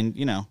 Yeah, I mean,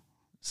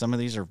 some of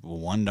these are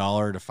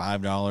 $1 to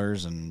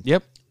 $5, and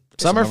yep.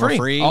 Some are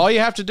free. All you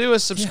have to do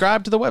is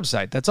subscribe to the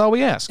website. That's all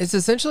we ask. It's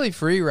essentially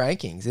free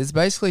rankings. It's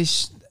basically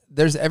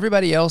there's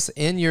everybody else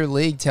in your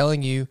league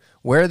telling you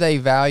where they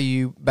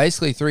value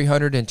basically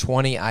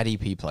 320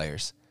 IDP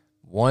players,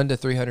 1 to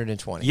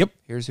 320. Yep.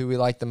 Here's who we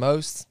like the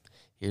most.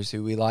 Here's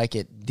who we like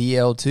at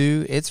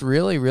DL2. It's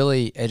really,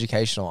 really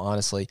educational,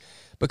 honestly.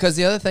 Because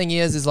the other thing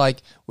is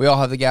like we all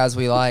have the guys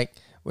we like.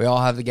 We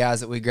all have the guys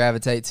that we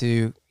gravitate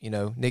to.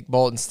 Nick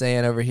Bolton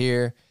Stan over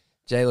here,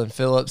 Jalen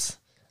Phillips.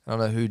 I don't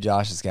know who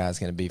Josh's guy is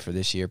going to be for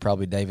this year.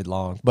 Probably David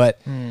Long.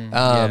 But,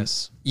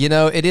 yes.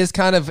 It is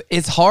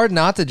it's hard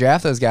not to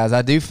draft those guys.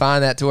 I do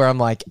find that to where I'm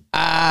like,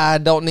 I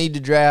don't need to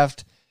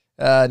draft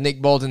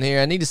Nick Bolton here.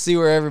 I need to see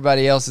where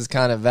everybody else is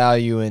kind of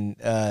valuing,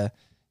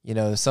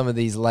 some of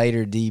these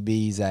later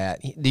DBs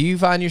at. Do you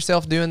find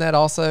yourself doing that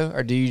also?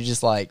 Or do you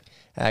just like,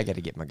 I got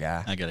to get my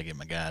guy? I got to get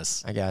my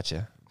guys. I got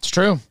you. It's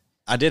true.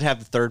 I did have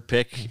the third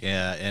pick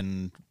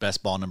in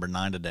best ball number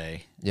 9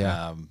 today.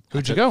 Yeah.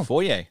 Who'd you go?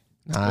 Foye.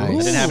 Nice. I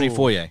didn't have any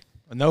Foye.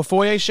 No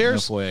Foye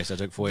shares? No Foye, so I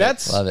took Foye.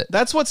 Love it.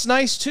 That's what's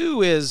nice,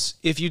 too, is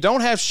if you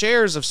don't have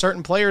shares of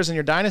certain players in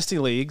your dynasty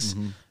leagues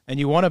and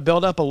you want to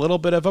build up a little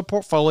bit of a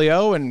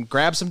portfolio and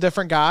grab some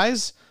different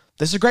guys,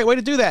 this is a great way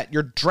to do that.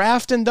 You're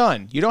draft and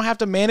done. You don't have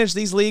to manage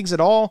these leagues at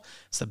all.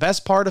 It's the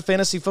best part of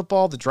fantasy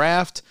football, the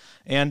draft.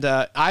 And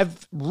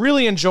I've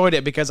really enjoyed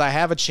it because I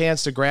have a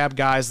chance to grab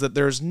guys that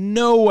there's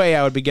no way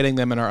I would be getting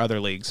them in our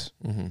other leagues.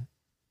 Mm-hmm.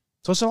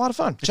 So it's a lot of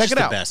fun. Check it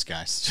out. The best,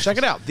 guys. Check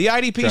it out.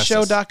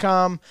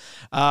 TheIDPshow.com.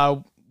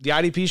 The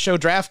IDP Show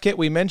draft kit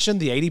we mentioned,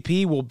 the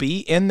ADP will be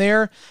in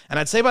there. And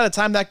I'd say by the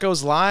time that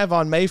goes live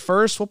on May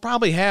 1st, we'll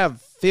probably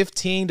have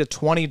 15 to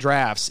 20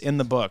 drafts in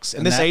the books.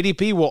 And this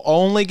ADP will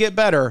only get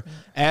better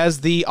as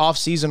the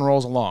offseason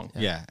rolls along.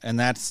 Yeah, and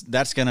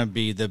that's going to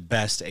be the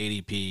best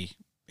ADP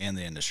in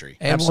the industry.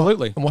 And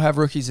absolutely. We'll have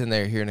rookies in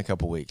there here in a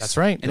couple weeks. That's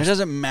right. And it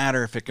doesn't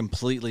matter if it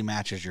completely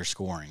matches your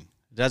scoring.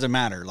 It doesn't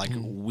matter. Like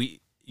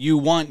you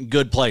want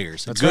good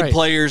players. That's good right.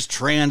 players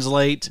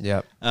translate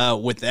Yep.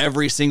 with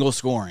every single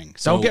scoring.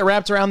 So don't get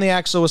wrapped around the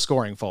axle with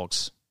scoring,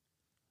 folks.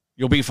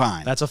 You'll be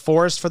fine. That's a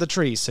forest for the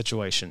trees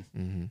situation.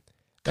 Mm-hmm.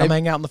 Come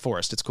hang out in the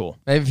forest. It's cool.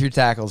 Maybe if your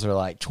tackles are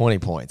like 20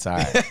 points. All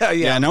right.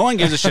 yeah, no one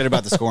gives a shit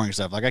about the scoring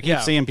stuff. Like I keep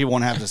seeing people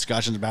want to have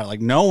discussions about it.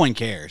 Like no one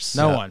cares.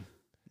 No one.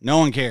 No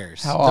one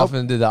cares. How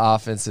often do the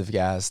offensive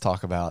guys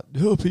talk about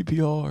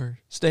PPR,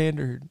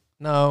 standard?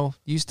 No,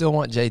 you still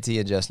want JT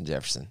and Justin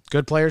Jefferson.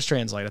 Good players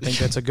translate. I think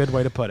that's a good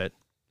way to put it.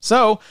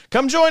 So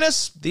come join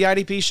us,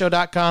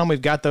 theidpshow.com.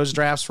 We've got those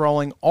drafts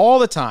rolling all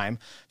the time.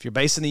 If you're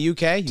based in the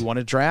UK, you want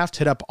to draft,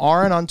 hit up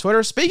Aaron on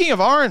Twitter. Speaking of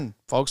Aaron,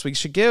 folks, we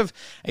should give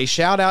a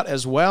shout out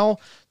as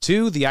well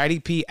to the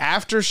IDP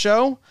After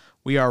Show.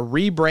 We are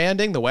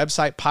rebranding the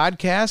website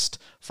podcast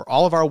for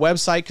all of our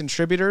website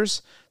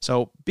contributors.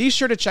 So be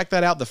sure to check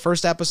that out. The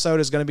first episode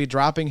is going to be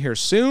dropping here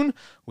soon.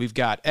 We've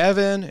got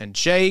Evan and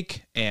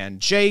Jake and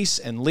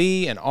Jace and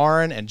Lee and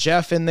Aaron and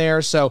Jeff in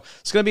there. So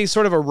it's going to be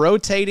sort of a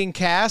rotating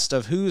cast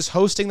of who's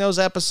hosting those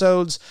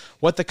episodes,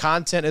 what the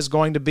content is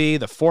going to be,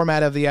 the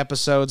format of the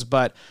episodes,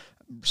 but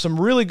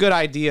some really good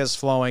ideas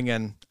flowing,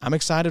 and I'm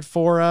excited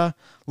for a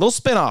little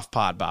spinoff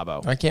pod,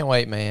 Bobo. I can't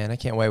wait, man. I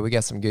can't wait. We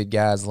got some good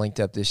guys linked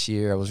up this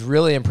year. I was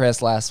really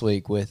impressed last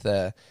week with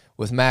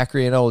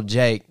Macri and old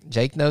Jake.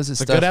 Jake knows his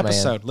stuff, man. It's a good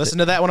episode. Listen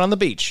to that one on the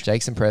beach.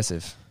 Jake's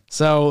impressive.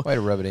 So way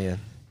to rub it in.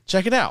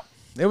 Check it out.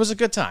 It was a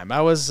good time.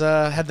 I was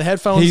had the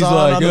headphones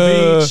on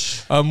the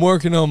beach. I'm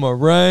working on my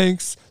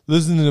ranks,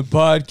 listening to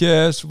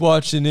podcasts,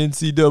 watching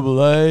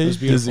NCAA. It was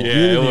beautiful.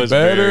 It was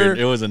better.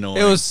 It was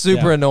annoying. It was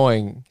super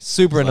annoying.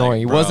 Super annoying.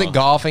 He wasn't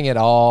golfing at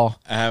all.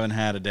 I haven't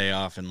had a day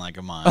off in like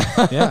a month.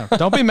 Yeah.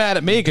 Don't be mad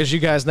at me because you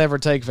guys never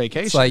take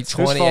vacation. It's like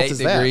 28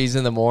 degrees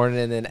in the morning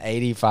and then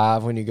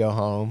 85 when you go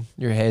home.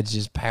 Your head's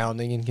just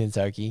pounding in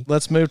Kentucky.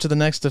 Let's move to the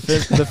next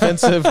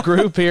defensive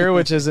group here,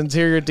 which is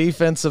interior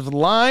defensive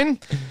line.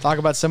 Talk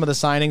about some of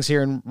the signings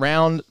here in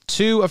round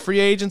 2 of free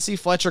agency.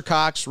 Fletcher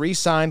Cox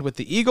re-signed with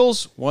the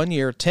Eagles, 1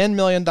 year, $10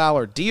 million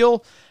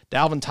deal.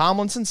 Dalvin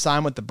Tomlinson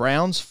signed with the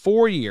Browns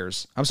 4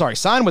 years.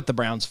 Signed with the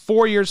Browns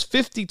 4 years,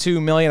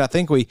 $52 million. I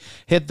think we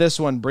hit this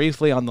one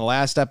briefly on the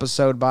last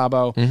episode,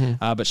 Bobo.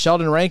 But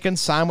Sheldon Rankin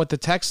signed with the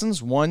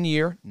Texans 1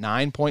 year,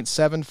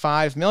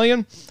 $9.75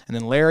 million. And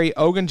then Larry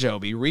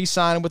Ogunjobi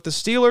re-signed with the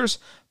Steelers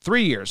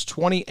 3 years,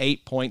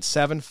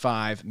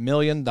 $28.75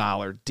 million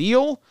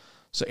deal.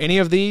 So any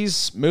of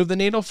these move the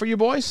needle for you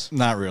boys?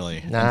 Not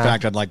really. Nah. In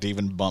fact, I'd like to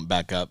even bump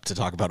back up to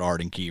talk about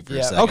Arden Key for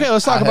a second. Okay,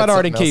 let's talk about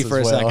Arden Key for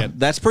a second.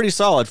 That's pretty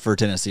solid for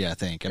Tennessee, I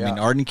think. I mean,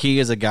 Arden Key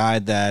is a guy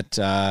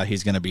that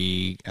he's going to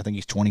be, I think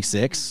he's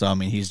 26. So, I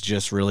mean, he's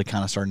just really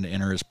kind of starting to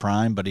enter his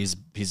prime, but he's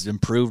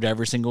improved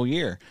every single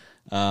year.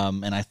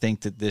 And I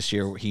think that this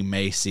year he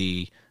may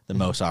see the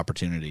most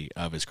opportunity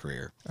of his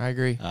career. I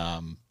agree.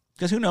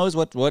 Because who knows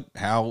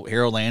how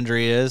Harold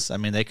Landry is. I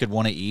mean, they could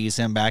want to ease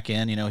him back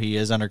in. He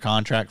is under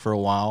contract for a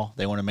while.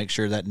 They want to make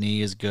sure that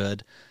knee is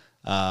good.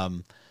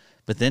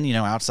 But then,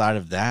 outside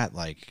of that,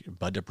 like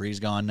Bud Dupree's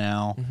gone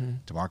now.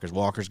 DeMarcus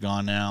Walker's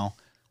gone now.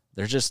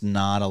 There's just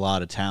not a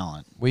lot of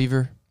talent.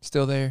 Weaver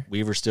still there.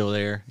 Weaver's still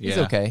there. Yeah. He's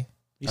okay.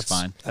 He's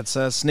fine. That's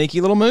a sneaky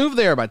little move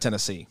there by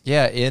Tennessee.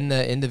 Yeah, in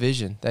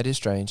division. That is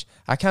strange.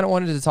 I kind of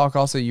wanted to talk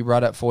also, you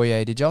brought up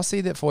Foye. Did y'all see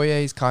that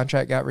Foye's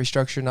contract got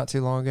restructured not too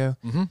long ago?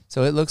 Mm-hmm.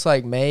 So it looks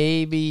like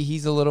maybe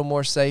he's a little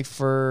more safe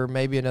for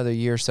maybe another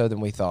year or so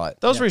than we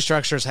thought. Those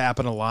restructures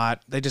happen a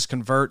lot. They just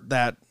convert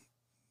that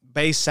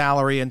base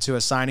salary into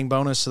a signing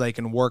bonus so they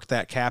can work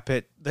that cap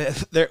hit.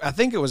 I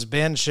think it was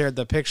Ben shared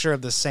the picture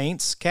of the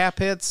Saints cap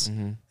hits,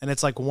 and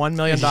it's like $1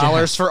 million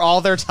for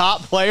all their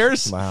top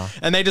players. Wow.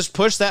 And they just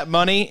push that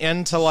money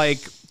into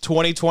like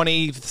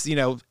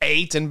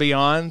 2028 and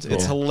beyond. Cool.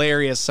 It's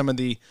hilarious, some of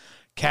the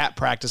cap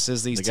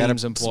practices these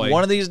teams employ.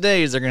 One of these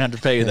days, they're going to have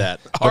to pay you that.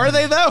 Are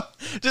they, though?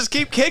 Just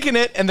keep kicking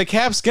it, and the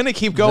cap's going to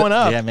keep going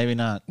up. Yeah, maybe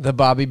not. The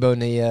Bobby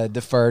Bonilla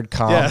deferred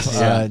comp. Yes.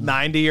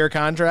 90-year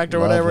contract or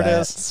whatever it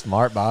is.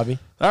 Smart, Bobby.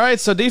 All right,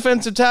 so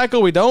defensive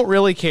tackle, we don't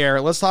really care.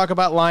 Let's talk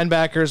about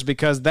linebackers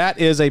because that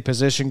is a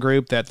position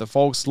group that the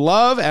folks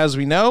love, as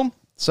we know.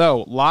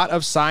 So, a lot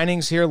of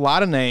signings here, a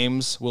lot of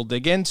names we'll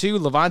dig into.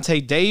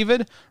 Levante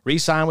David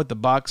re-signed with the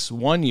Bucs,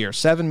 1 year,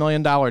 $7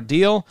 million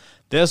deal.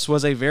 This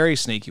was a very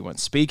sneaky one.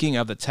 Speaking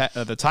of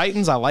the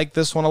Titans, I like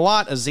this one a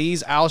lot.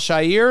 Aziz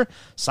Al-Shaair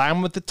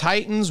signed with the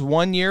Titans,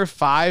 1 year,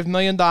 $5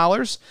 million.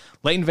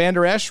 Leighton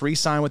Vander Esch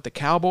re-signed with the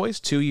Cowboys,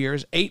 2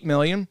 years, $8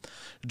 million.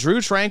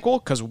 Drew Tranquil,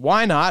 because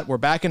why not? We're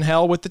back in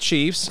hell with the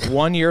Chiefs,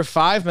 1 year,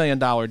 $5 million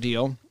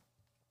deal.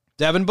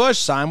 Devin Bush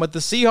signed with the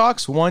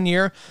Seahawks, 1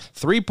 year,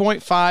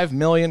 $3.5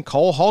 million.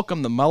 Cole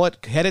Holcomb, the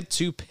mullet, headed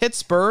to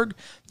Pittsburgh,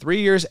 3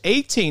 years,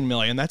 $18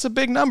 million. That's a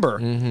big number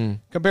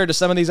compared to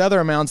some of these other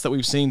amounts that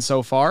we've seen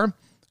so far.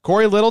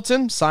 Corey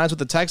Littleton signs with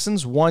the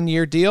Texans, 1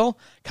 year deal.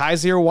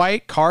 Kaiser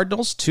White,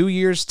 Cardinals, 2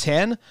 years,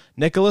 $10.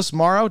 Nicholas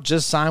Morrow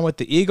just signed with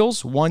the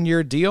Eagles, 1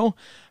 year deal.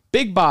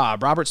 Big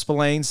Bob, Robert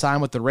Spillane,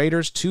 signed with the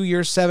Raiders, 2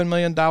 year, $7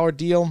 million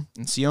deal.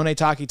 And Sione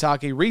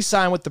Takitaki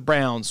re-signed with the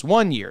Browns,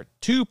 1 year,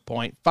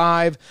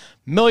 $2.5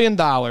 million.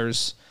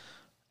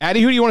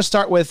 Addy, who do you want to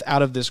start with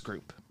out of this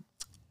group?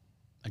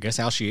 I guess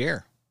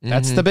Al-Shaair.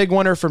 That's the big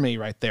winner for me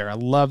right there. I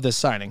love this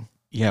signing.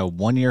 Yeah,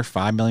 1 year,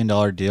 $5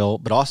 million deal.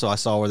 But also I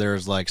saw where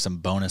there's like some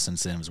bonus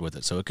incentives with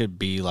it. So it could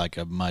be like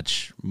a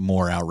much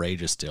more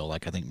outrageous deal.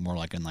 Like I think more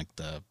like in like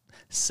the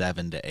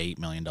 $7 to $8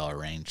 million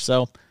range.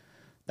 So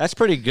that's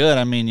pretty good.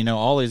 I mean,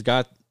 all he's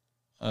got,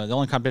 the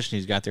only competition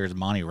he's got there is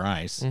Monty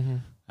Rice, who,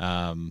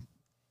 I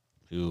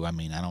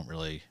mean, I don't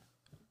really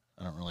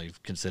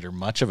consider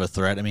much of a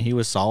threat. I mean, he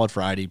was solid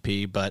for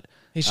IDP, but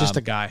he's just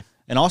a guy.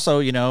 And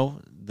also,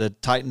 the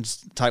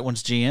Titans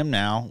GM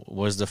now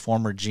was the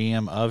former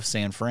GM of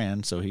San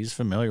Fran, so he's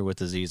familiar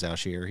with Aziz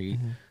Al-Shaair. He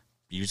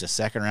used a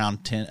second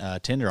round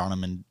tender on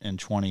him in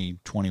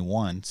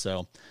 2021.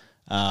 So,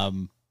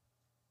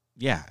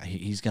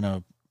 he's going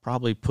to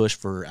probably push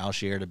for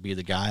Al-Shaair to be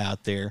the guy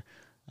out there.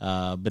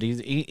 But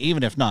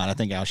even if not, I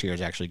think Al-Shaair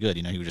is actually good.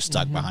 He was just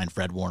stuck behind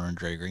Fred Warner and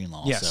Dre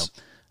Greenlaw. Yes.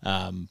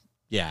 So,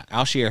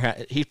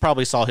 Al-Shaair, he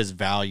probably saw his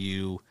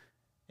value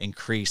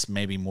increase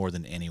maybe more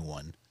than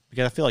anyone.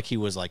 Because I feel like he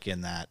was like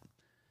in that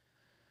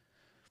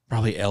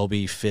probably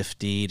LB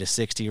 50 to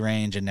 60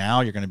 range, and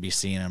now you're going to be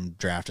seeing him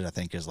drafted, I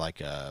think, as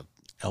like a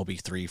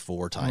LB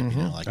 3-4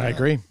 type. I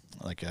agree.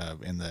 Like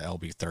in the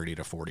LB 30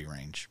 to 40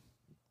 range.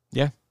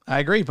 Yeah, I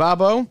agree.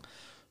 Bobo,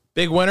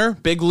 big winner,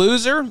 big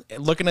loser.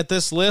 Looking at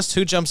this list,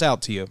 who jumps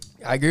out to you?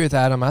 I agree with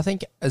Adam. I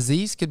think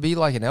Aziz could be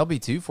like an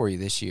LB2 for you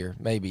this year,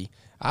 maybe.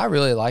 I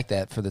really like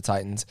that for the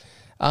Titans.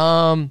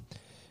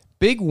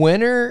 Big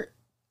winner,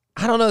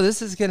 I don't know,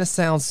 this is going to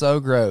sound so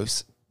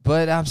gross,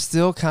 but I'm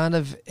still kind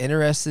of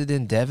interested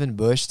in Devin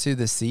Bush to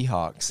the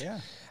Seahawks. Yeah.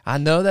 I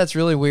know that's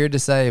really weird to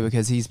say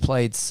because he's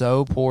played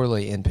so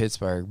poorly in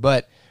Pittsburgh,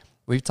 but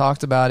we've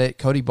talked about it.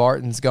 Cody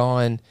Barton's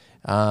gone.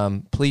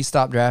 Please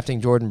stop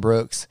drafting Jordan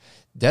Brooks.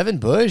 Devin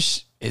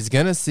Bush is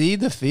going to see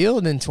the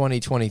field in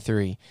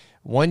 2023.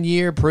 1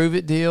 year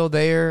prove-it deal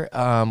there.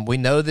 We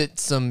know that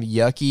some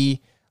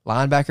yucky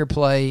linebacker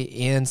play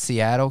in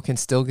Seattle can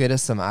still get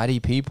us some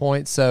IDP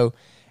points, so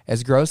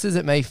as gross as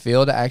it may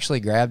feel to actually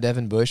grab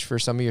Devin Bush for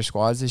some of your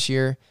squads this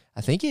year,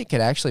 I think it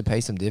could actually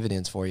pay some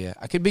dividends for you.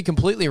 I could be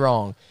completely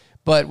wrong,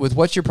 but with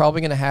what you're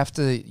probably going to have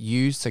to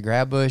use to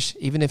grab Bush,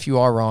 even if you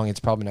are wrong, it's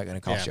probably not going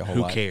to cost you a whole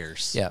lot. Who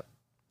cares? Yeah.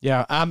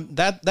 Yeah,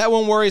 that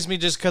one worries me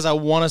just because I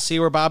want to see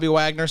where Bobby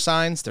Wagner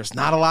signs. There's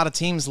not a lot of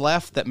teams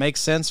left that make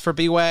sense for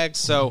B-Wags,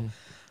 so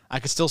I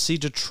could still see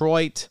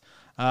Detroit,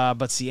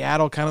 but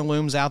Seattle kind of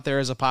looms out there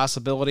as a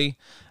possibility.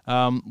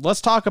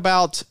 Let's talk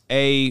about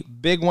a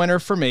big winner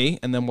for me,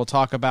 and then we'll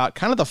talk about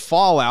kind of the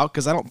fallout,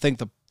 because I don't think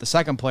the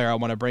second player I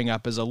want to bring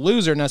up is a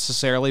loser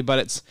necessarily, but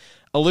it's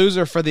a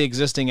loser for the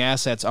existing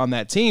assets on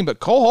that team. But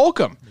Cole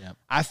Holcomb,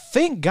 I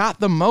think, got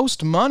the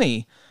most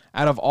money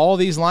out of all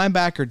these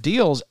linebacker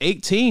deals,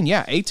 18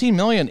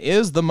 million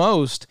is the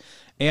most.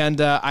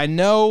 And I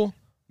know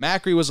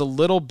Macri was a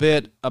little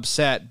bit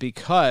upset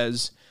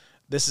because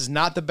this is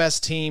not the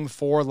best team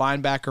for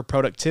linebacker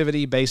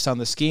productivity based on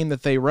the scheme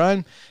that they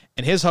run.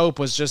 And his hope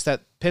was just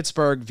that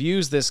Pittsburgh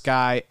views this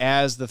guy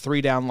as the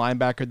 3-down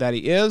linebacker that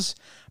he is.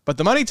 But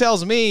the money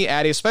tells me,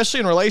 Addy,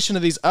 especially in relation to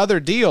these other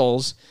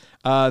deals,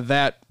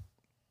 that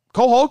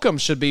Cole Holcomb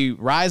should be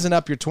rising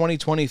up your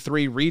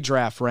 2023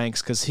 redraft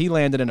ranks because he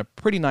landed in a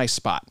pretty nice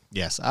spot.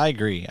 Yes, I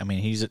agree. I mean,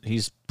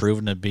 he's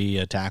proven to be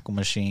a tackle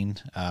machine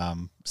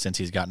since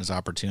he's gotten his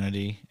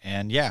opportunity.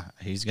 And, yeah,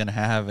 he's going to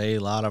have a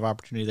lot of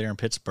opportunity there in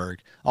Pittsburgh.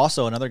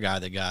 Also, another guy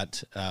that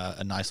got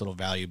a nice little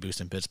value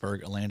boost in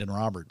Pittsburgh, Landon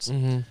Roberts.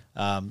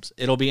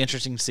 It'll be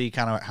interesting to see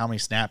kind of how many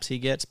snaps he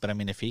gets. But, I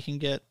mean, if he can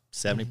get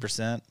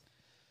 70%,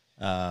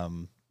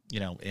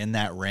 in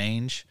that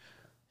range,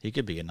 he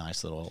could be a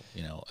nice little,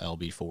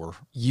 LB4.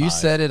 You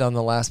said it on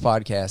the last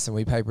podcast, and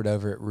we papered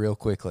over it real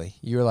quickly.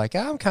 You were like,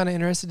 I'm kind of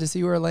interested to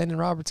see where Landon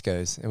Roberts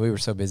goes. And we were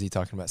so busy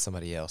talking about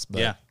somebody else.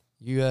 But yeah.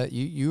 You were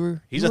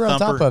He's you were a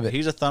thumper. on top of it.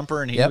 He's a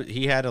thumper, and Yep.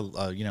 he had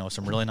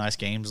some really nice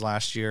games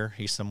last year.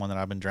 He's someone that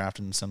I've been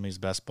drafting in some of these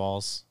best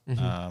balls.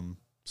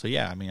 So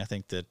yeah, I mean, I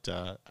think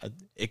that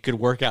it could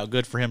work out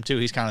good for him too.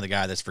 He's kind of the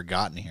guy that's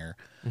forgotten here,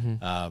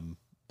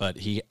 but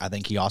I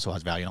think he also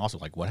has value. And also,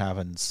 like, what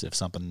happens if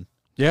something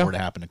were to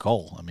happen to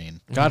Cole? I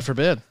mean, God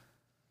forbid.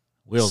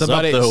 Wheels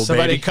up, though,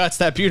 somebody baby. cuts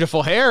that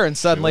beautiful hair and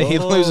suddenly he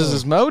loses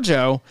his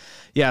mojo.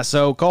 Yeah,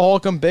 so Cole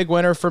Holcomb, big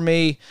winner for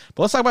me.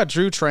 But let's talk about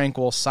Drew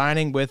Tranquill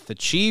signing with the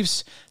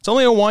Chiefs. It's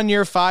only a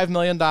 1-year, $5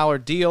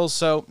 million deal,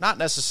 so not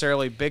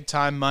necessarily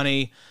big-time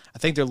money. I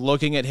think they're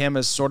looking at him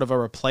as sort of a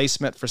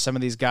replacement for some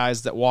of these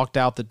guys that walked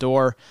out the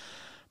door.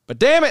 But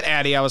damn it,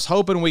 Addy, I was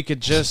hoping we could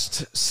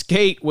just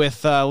skate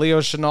with Leo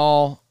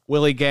Chenal,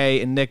 Willie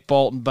Gay, and Nick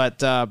Bolton,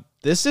 but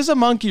this is a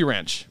monkey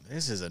wrench.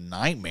 This is a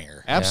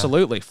nightmare.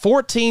 Absolutely.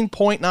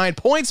 14.9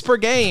 points per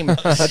game.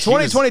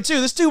 2022.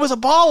 This dude was a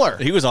baller.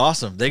 He was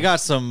awesome. They got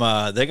some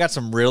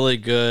really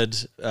good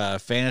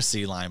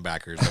fantasy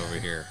linebackers over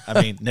here. I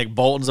mean, Nick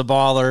Bolton's a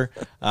baller.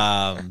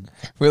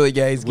 Willie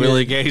Gay's good.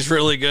 Willie Gay's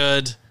really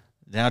good.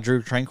 Now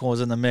Drew Tranquill was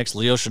in the mix.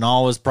 Leo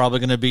Chenal was probably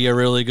going to be a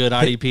really good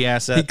IDP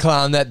asset. He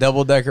climbed that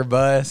double-decker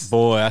bus.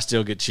 Boy, I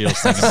still get chills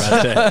thinking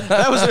about that.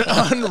 That was an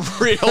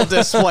unreal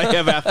display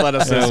of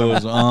athleticism. It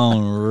was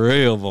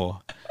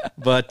unreal.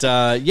 But,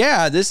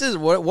 this is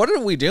what are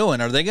we doing?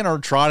 Are they going to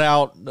trot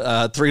out 3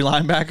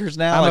 linebackers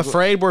now? I'm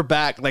afraid we're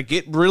back. Like,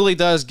 it really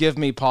does give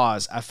me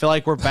pause. I feel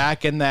like we're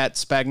back in that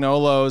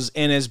Spagnuolo's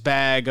in his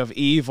bag of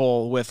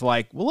evil with,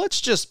 like, well,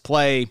 let's just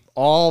play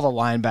all the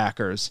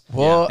linebackers.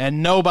 Well,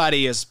 and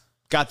nobody is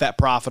got that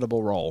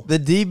profitable role. The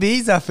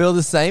DBs I feel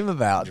the same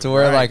about, to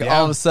where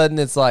all of a sudden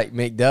it's like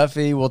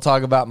McDuffie. We'll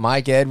talk about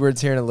Mike Edwards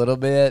here in a little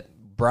bit.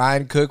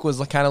 Brian Cook was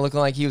kind of looking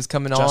like he was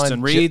coming Justin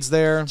on. Reed's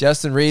there.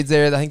 Justin Reed's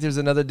there. I think there's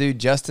another dude,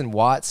 Justin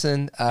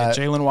Watson.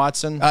 Jalen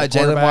Watson.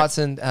 Jalen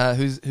Watson,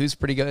 who's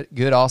pretty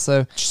good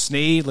also.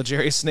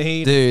 L'Jarius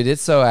Sneed. Dude,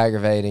 it's so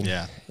aggravating.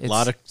 Yeah, a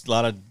lot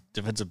of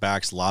defensive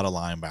backs, a lot of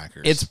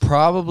linebackers. It's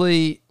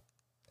probably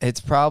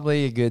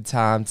a good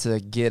time to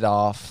get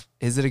off.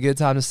 Is it a good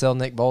time to sell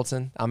Nick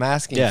Bolton? I'm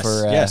asking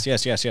for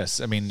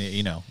yes. I mean,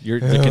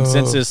 the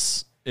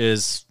consensus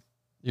is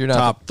you're not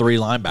top 3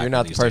 linebackers. You're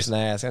not the person to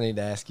ask. I need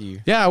to ask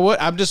you. Yeah,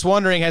 I'm just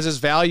wondering, has his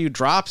value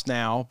dropped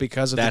now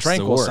because of the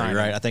Tranquill signing?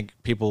 Right? I think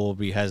people will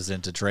be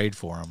hesitant to trade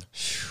for him.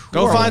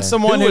 Go find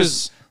someone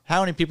who's. How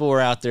many people were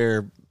out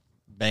there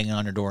banging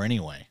on your door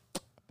anyway?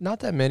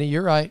 Not that many.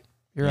 You're right.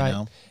 You're right.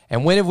 Know?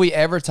 And when have we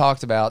ever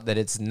talked about that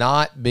it's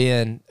not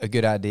been a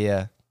good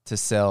idea to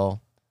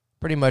sell?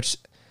 Pretty much,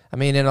 I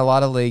mean, in a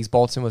lot of leagues,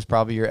 Bolton was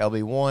probably your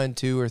LB1,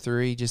 2, or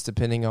 3, just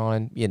depending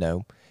on,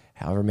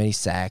 however many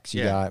sacks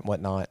you got and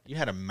whatnot. You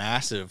had a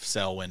massive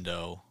sell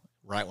window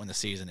right when the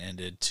season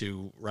ended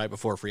to right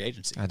before free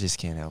agency. I just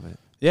can't help it.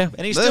 Yeah,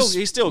 and he's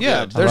still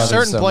good. There's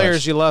certain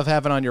players you love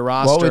having on your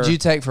roster. What would you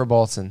take for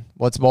Bolton?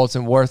 What's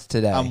Bolton worth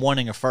today? I'm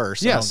wanting a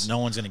first. Yes. No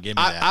one's going to give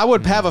me that. I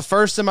would have a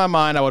first in my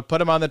mind. I would put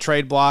him on the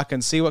trade block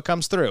and see what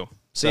comes through.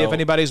 See if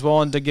anybody's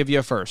willing to give you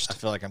a first. I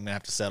feel like I'm going to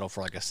have to settle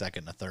for like a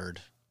second and a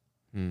third.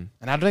 And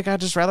I think I'd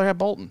just rather have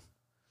Bolton.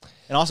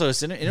 And also,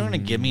 is anyone going to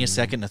give me a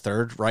second and a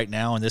third right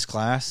now in this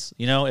class?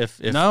 If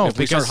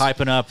we start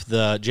hyping up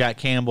the Jack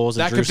Campbells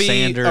and that Drew could be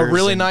Sanders, a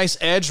really nice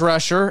edge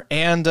rusher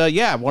and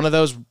one of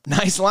those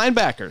nice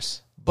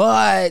linebackers.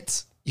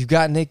 But you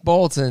got Nick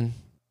Bolton.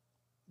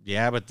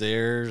 Yeah, but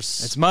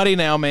it's muddy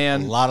now,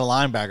 man. A lot of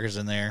linebackers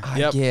in there.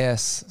 I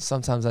guess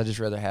sometimes I just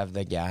rather have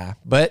the guy.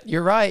 But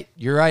you're right.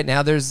 You're right.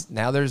 Now there's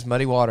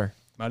muddy water.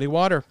 Muddy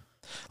water.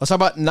 Let's talk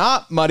about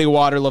not muddy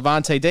water.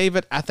 Levante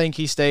David, I think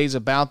he stays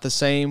about the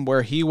same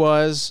where he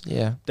was.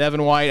 Yeah.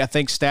 Devin White, I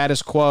think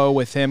status quo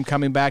with him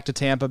coming back to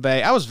Tampa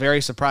Bay. I was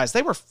very surprised.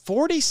 They were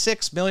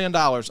 $46 million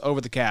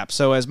over the cap.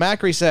 So as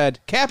Macri said,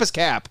 cap is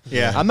cap.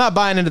 Yeah. I'm not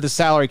buying into the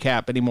salary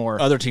cap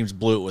anymore. Other teams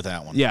blew it with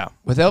that one. Yeah.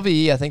 With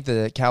LVE, I think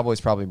the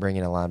Cowboys probably bring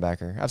in a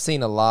linebacker. I've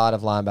seen a lot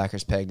of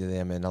linebackers pegged to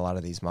them in a lot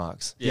of these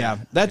mocks. Yeah,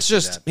 that's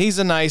just he's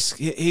a nice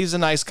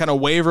kind of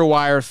waiver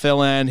wire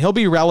fill in. He'll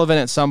be relevant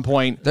at some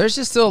point. There's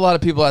just still a lot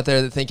of people out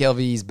there that think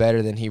LVE is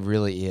better than he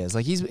really is.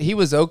 Like he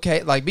was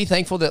okay. Like be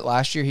thankful that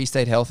last year he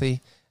stayed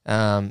healthy.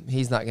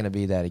 He's not going to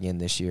be that again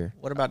this year.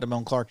 What about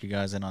Damone Clark? You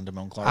guys in on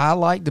Damone Clark? I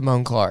like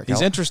Damone Clark.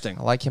 He's interesting.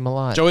 I like him a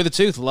lot. Joey the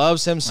Tooth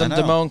loves him some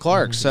Damone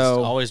Clark,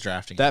 so always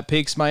drafting. that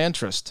piques my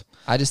interest.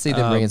 I just see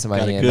them bringing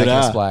somebody in, good making a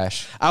eye.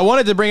 splash. I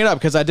wanted to bring it up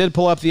because I did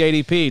pull up the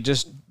ADP.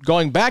 Just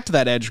going back to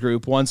that edge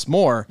group once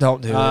more.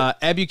 Don't do it.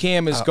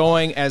 Ebucam is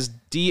going as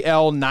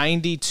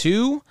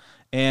DL92,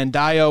 and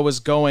Dio was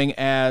going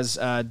as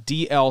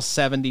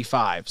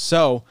DL75.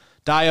 So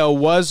Dio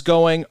was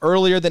going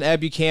earlier than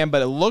Ebucam,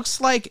 but it looks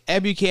like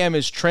Ebucam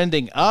is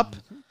trending up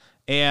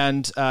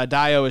and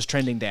Dio is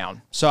trending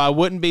down. So I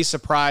wouldn't be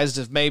surprised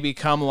if maybe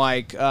come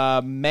like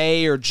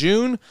May or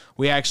June,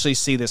 we actually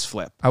see this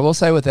flip. I will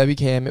say with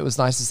Ebucam, it was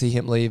nice to see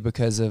him leave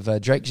because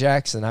of Drake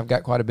Jackson. I've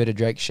got quite a bit of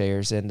Drake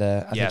shares, and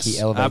I think he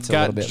elevates I've a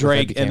little got bit.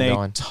 Drake with in a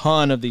going.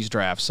 ton of these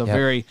drafts. So Yep.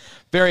 very,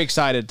 very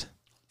excited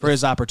for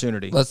his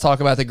opportunity. Let's talk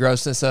about the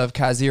grossness of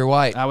Kaiser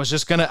White. I was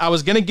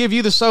gonna give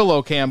you the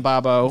solo cam,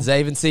 Bobo.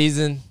 Zaven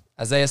season,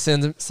 Isaiah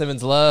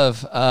Simmons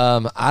love.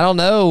 I don't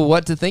know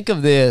what to think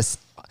of this.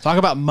 Talk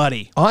about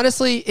muddy.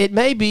 Honestly, it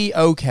may be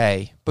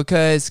okay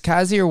because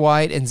Kaiser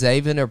White and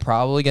Zaven are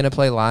probably going to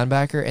play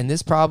linebacker, and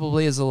this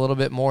probably is a little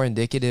bit more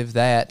indicative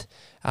that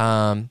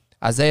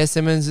Isaiah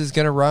Simmons is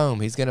going to roam.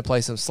 He's going to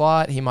play some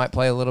slot. He might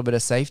play a little bit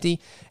of safety.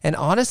 And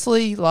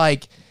honestly,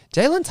 like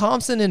Jalen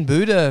Thompson and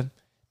Buddha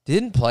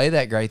didn't play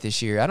that great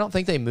this year. I don't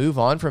think they move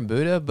on from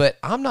Buddha, but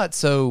I'm not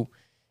so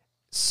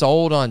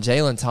sold on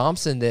Jalen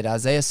Thompson that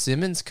Isaiah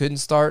Simmons couldn't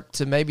start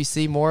to maybe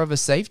see more of a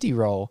safety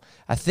role.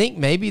 I think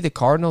maybe the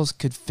Cardinals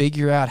could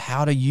figure out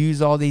how to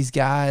use all these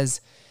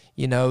guys,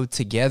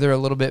 together a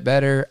little bit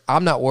better.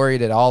 I'm not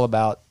worried at all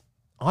about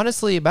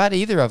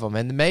either of them.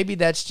 And maybe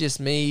that's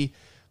just me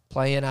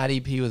playing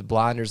IDP with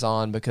blinders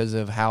on because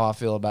of how I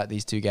feel about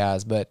these two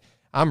guys. But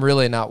I'm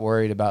really not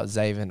worried about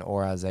Zaven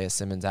or Isaiah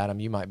Simmons.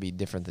 Adam, you might be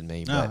different than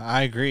me. No, But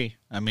I agree.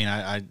 I mean,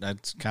 I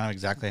that's kind of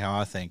exactly how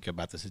I think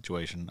about the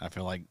situation. I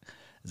feel like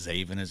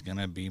Zaven is going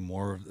to be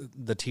more of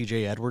the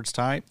TJ Edwards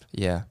type.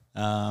 yeah.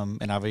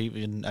 And I've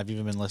even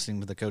been listening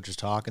to the coaches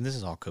talk, and this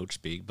is all coach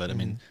speak, but I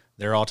mean,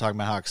 they're all talking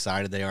about how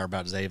excited they are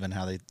about Zaven,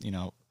 how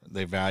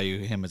they value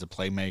him as a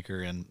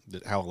playmaker and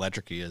how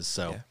electric he is.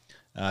 So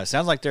it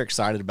sounds like they're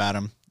excited about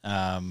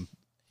him.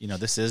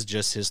 This is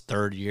just his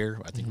third year.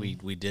 I think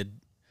we did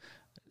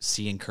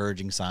see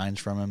encouraging signs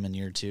from him in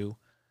year 2.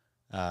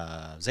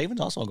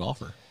 Zaven's also a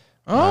golfer.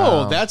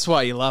 Oh, that's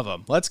why you love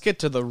him. Let's get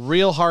to the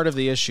real heart of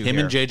the issue Him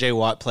here. and J.J.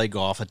 Watt play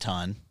golf a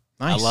ton.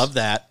 Nice. I love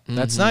that.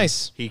 That's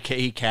nice. He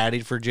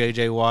caddied for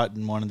J.J. Watt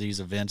in one of these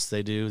events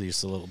they do,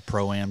 these little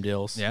pro-am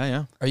deals.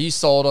 Yeah. Are you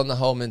sold on the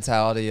whole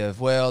mentality of,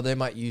 well, they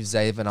might use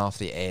Zaven off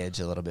the edge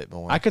a little bit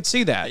more? I could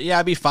see that. Yeah,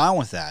 I'd be fine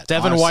with that.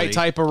 Devin honestly. White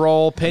type of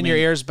role, pin your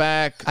ears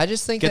back. I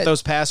just think get that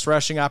those pass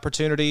rushing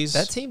opportunities.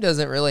 that team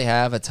doesn't really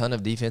have a ton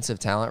of defensive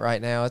talent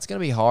right now. It's going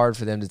to be hard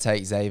for them to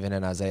take Zaven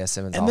and Isaiah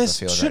Simmons and off this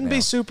the field shouldn't right now.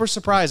 be super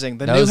surprising.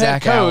 The No new head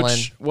Zach coach Allen.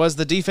 was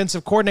the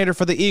defensive coordinator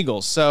for the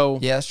Eagles, so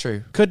Yeah, that's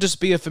true. could just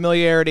be a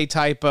familiarity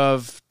type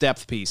of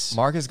depth piece.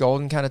 Marcus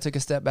Golden kind of took a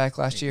step back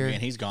last year.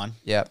 And he's gone.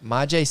 Yeah,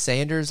 Myjai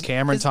Sanders.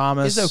 Cameron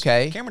Thomas. is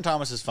okay. Cameron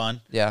Thomas is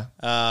fun. Yeah.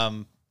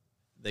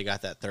 They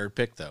got that third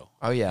pick, though.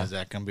 Oh, yeah. Is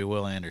that going to be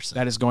Will Anderson?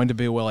 That is going to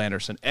be Will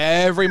Anderson.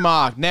 Every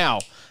mock. Now,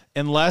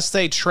 unless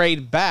they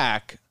trade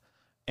back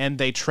and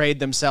they trade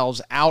themselves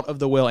out of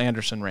the Will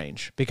Anderson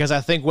range, because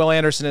I think Will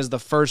Anderson is the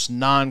first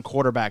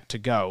non-quarterback to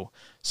go.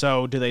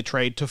 So do they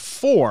trade to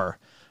 4?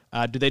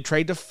 Do they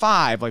trade to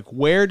 5? Like,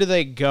 where do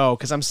they go?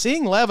 Because I'm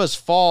seeing Levis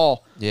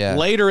fall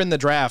later in the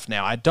draft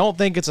now. I don't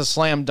think it's a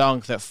slam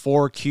dunk that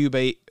 4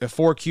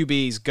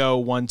 QBs go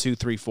 1, 2,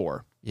 3,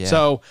 4. Yeah.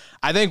 So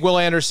I think Will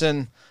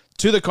Anderson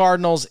to the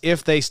Cardinals,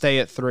 if they stay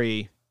at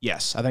 3,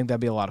 yes, I think that'd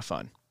be a lot of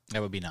fun.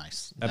 That would be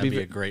nice. That'd That'd be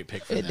be a great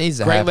pick for It them. needs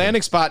to Great happen.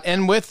 landing spot.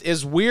 And with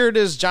as weird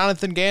as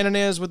Jonathan Gannon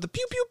is with the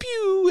pew, pew,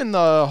 pew and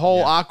the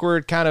whole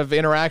awkward kind of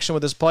interaction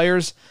with his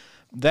players,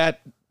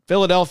 that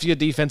Philadelphia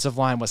defensive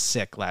line was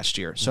sick last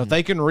year. So if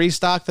they can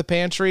restock the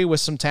pantry with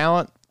some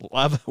talent,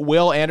 love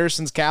Will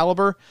Anderson's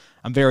caliber,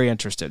 I'm very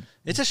interested.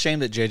 It's a shame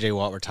that J.J.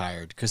 Watt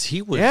retired because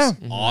he was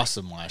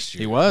awesome last year.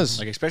 He was.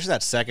 Like, especially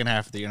that second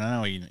half of the year. And I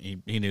know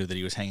he knew that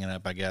he was hanging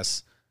up, I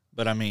guess.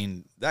 But, I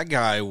mean, that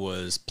guy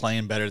was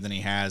playing better than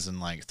he has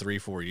in like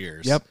 3-4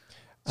 years. Yep.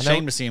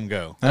 Shame to see him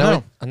go.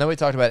 I know we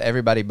talked about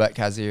everybody but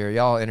Kaiser. Are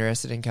y'all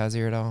interested in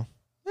Kaiser at all?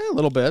 A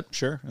little bit.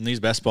 Sure. And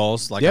these best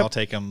balls, like, Yep. I'll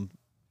take him,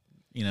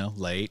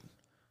 late.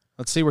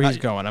 Let's see where he's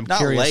going. I'm Not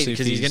curious late if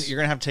because he's you're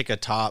going to have to take a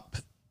top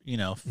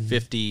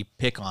 50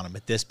 pick on him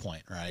at this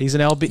point, right? He's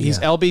an LB. He's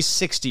LB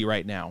 60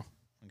 right now.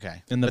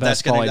 Okay, In the but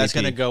best that's ball going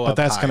to ADP. go up. But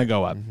that's higher. going to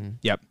go up.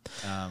 Yep.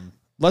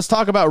 Let's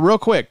talk about real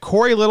quick.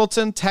 Corey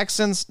Littleton,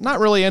 Texans. Not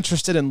really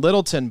interested in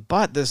Littleton,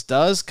 but this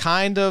does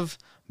kind of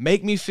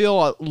make me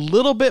feel a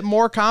little bit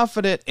more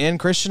confident in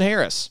Christian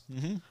Harris.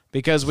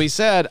 Because we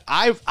said,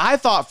 I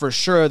thought for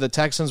sure the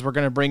Texans were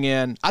going to bring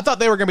in, I thought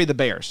they were going to be the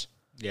Bears.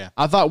 Yeah.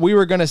 I thought we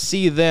were going to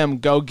see them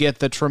go get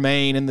the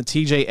Tremaine and the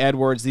TJ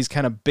Edwards, these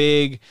kind of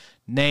big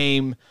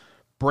name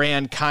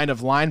brand kind of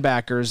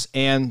linebackers,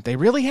 and they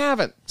really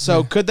haven't.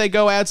 So could they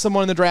go add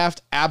someone in the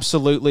draft?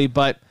 Absolutely.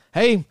 But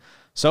hey,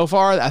 so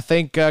far, I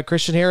think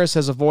Christian Harris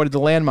has avoided the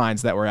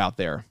landmines that were out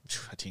there.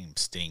 That team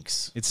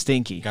stinks. It's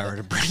stinky. Got rid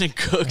of Brandon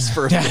Cooks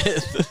for a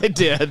bit. They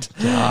did.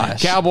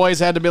 Gosh. Cowboys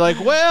had to be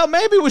like, well,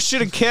 maybe we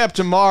should have kept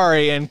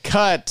Amari and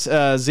cut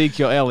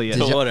Ezekiel Elliott.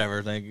 So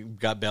whatever. They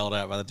got bailed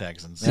out by the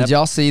Texans. Did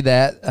y'all see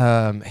that?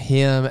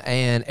 Him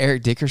and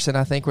Eric Dickerson,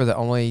 I think, were the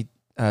only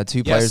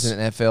two players in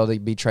the NFL to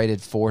be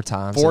traded 4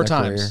 times. Four in their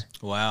times.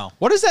 career. Wow.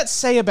 What does that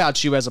say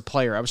about you as a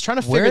player? I was trying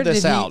to figure Where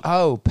this did he? out.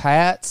 Oh,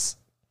 Pats,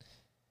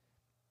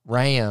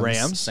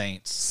 Rams,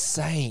 Saints.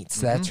 Saints.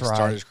 That's right.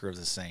 Started his career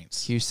with the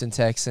Saints. Houston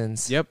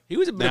Texans. Yep. He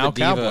was a bit Now of a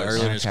diva Cowboys. early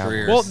in Now his Cowboys.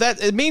 career. Well,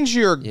 that it means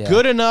you're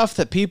good enough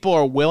that people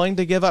are willing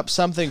to give up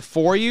something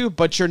for you,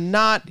 but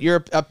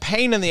you're a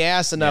pain in the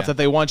ass enough that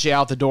they want you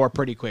out the door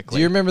pretty quickly.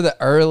 Do you remember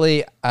the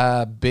early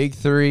Big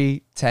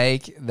Three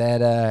take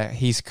that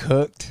he's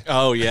cooked?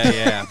 oh,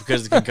 yeah,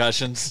 because of the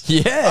concussions.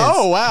 Yes.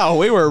 Oh, wow.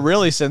 We were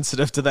really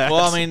sensitive to that.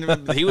 Well, I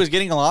mean, he was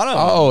getting a lot of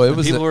them. Oh, it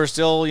was People were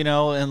still,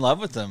 in love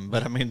with him.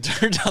 But, I mean,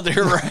 turned out they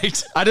were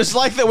right. I just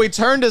like that we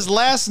turned his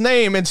last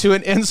name into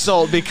an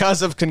insult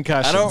because of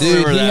concussions. I don't Dude,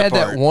 remember he that had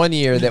part. that one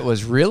year that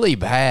was really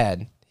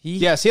bad.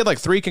 Yes, he had like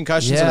 3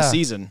 concussions in a Yeah.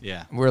 season.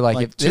 Yeah. We're like,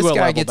 Like if this Tua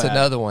guy level gets bad.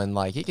 another one,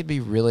 like it could be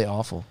really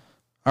awful.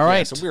 All right.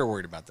 Yeah, so we were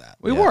worried about that.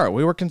 We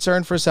were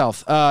concerned for his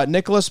health.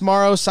 Nicholas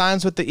Morrow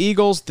signs with the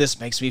Eagles. This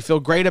makes me feel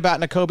great about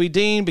Nakobe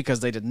Dean because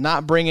they did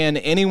not bring in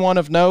anyone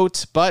of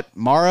note. But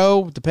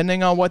Morrow,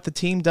 depending on what the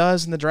team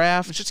does in the It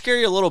draft, should scare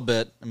you a little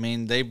bit. I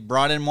mean, they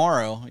brought in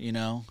Morrow,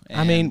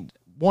 I mean,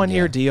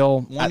 1-year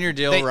deal. 1-year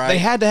deal, they, right. They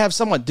had to have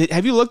someone.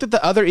 Have you looked at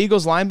the other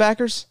Eagles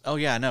linebackers? oh,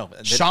 yeah, no.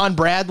 Sean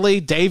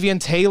Bradley, Davian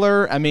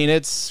Taylor. I mean,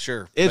 it's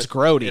But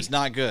grody. It's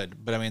not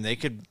good. But, I mean,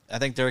 I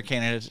think they're a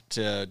candidate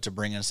to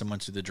bring in someone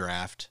to the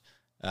draft.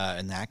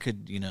 And that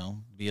could,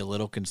 be a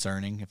little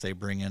concerning if they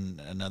bring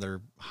in another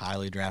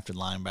highly drafted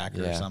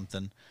linebacker or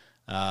something.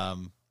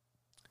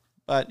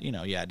 But,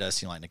 it does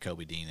seem like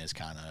Nakobe Dean is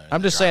kind of.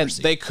 I'm just saying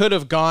they could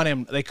have gone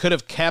and they could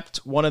have kept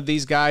one of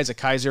these guys, a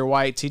Kaiser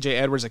White, TJ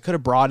Edwards. They could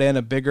have brought in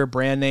a bigger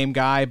brand name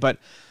guy, but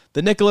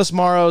the Nicholas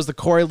Morrows, the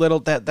Corey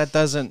Little, that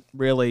doesn't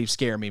really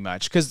scare me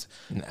much because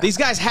these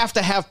guys have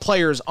to have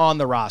players on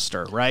the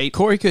roster, right?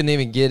 Corey couldn't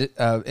even get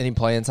any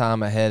playing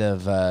time ahead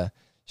of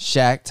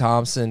Shaq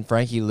Thompson,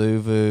 Frankie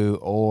Louvu,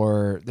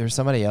 or there's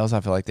somebody else I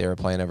feel like they were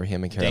playing over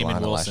him in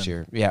Carolina last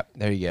year. Yeah,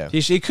 there you go.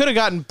 He could have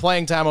gotten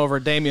playing time over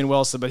Damian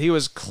Wilson, but he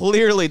was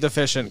clearly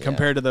deficient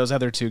compared to those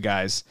other 2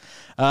 guys.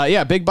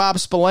 Big Bob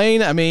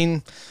Spillane, I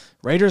mean,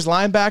 Raiders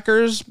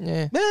linebackers,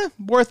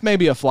 worth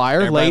maybe a flyer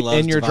Everybody late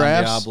in your loves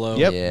Devon drafts.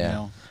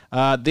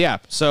 Diablo,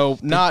 Yep. So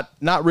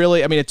not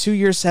really. I mean, a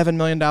 2-year, $7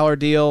 million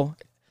deal.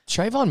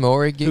 Trayvon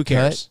Moore get Who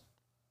cares?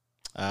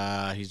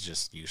 He's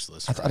just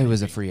useless. cut? I thought he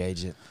was a free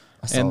agent.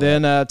 And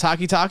then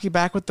Taki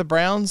back with the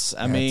Browns.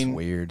 I mean,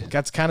 weird.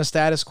 That's kind of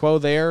status quo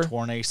there.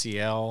 Torn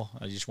ACL.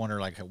 I just wonder,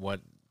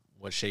 what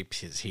shape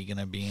is he going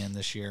to be in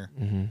this year?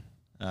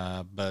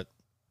 But,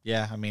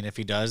 yeah, I mean, if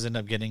he does end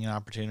up getting an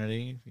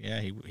opportunity,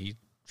 he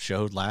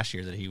showed last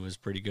year that he was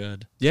pretty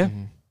good. Yeah.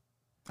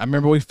 I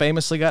remember we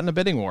famously got in a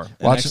bidding war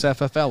in Watch-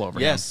 XFFL over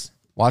him. Yes.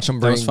 Watch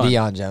them That bring was fun.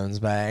 Deion Jones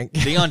back.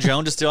 Deion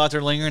Jones is still out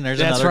there lingering. There's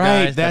That's another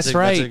right, guy. that's That's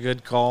right. a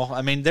good call.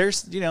 I mean,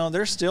 there's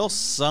still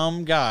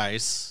some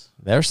guys.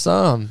 There's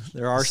some.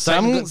 There are There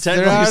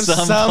technically are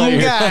some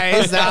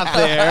guys players. out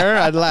there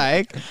I'd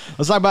like.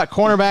 Let's talk about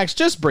cornerbacks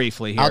just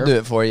briefly here. I'll do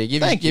it for you.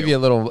 Give Thank you you. a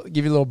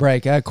little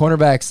break.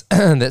 Cornerbacks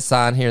that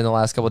signed here in the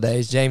last couple of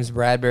days. James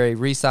Bradbury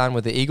re-signed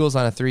with the Eagles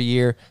on a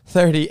 3-year,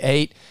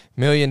 $38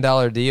 million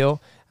deal,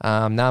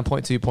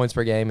 9.2 points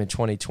per game in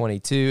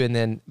 2022, and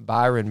then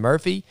Byron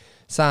Murphy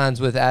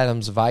signs with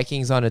Adams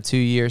Vikings on a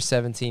 2-year,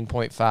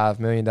 $17.5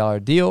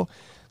 million deal.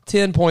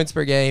 10 points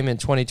per game in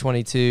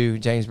 2022.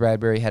 James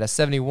Bradbury had a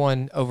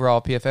 71 overall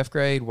PFF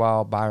grade,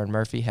 while Byron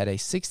Murphy had a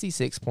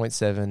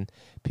 66.7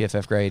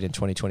 PFF grade in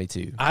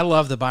 2022. I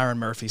love the Byron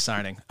Murphy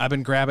signing. I've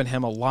been grabbing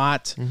him a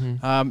lot.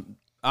 I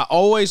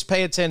always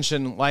pay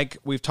attention, like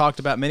we've talked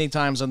about many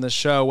times on this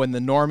show, when the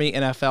Normie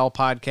NFL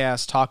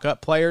podcast talk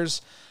up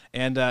players.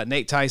 And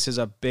Nate Tice is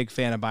a big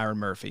fan of Byron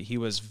Murphy. He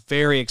was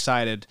very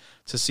excited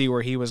to see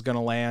where he was going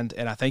to land,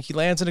 and I think he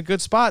lands in a good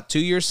spot. 2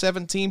 years,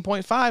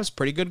 17.5 is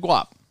pretty good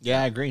guap.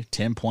 Yeah, I agree.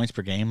 10 points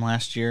per game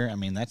last year. I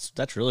mean,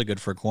 that's really good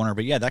for a corner.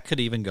 But, yeah, that could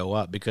even go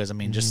up because, I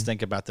mean, just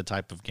think about the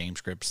type of game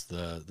scripts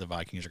the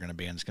Vikings are going to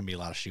be in. It's going to be a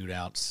lot of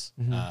shootouts.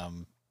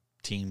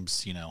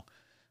 Teams,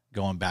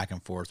 going back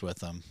and forth with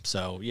them.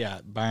 So yeah,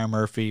 Byron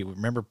Murphy.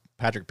 Remember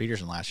Patrick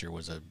Peterson last year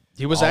was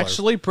he was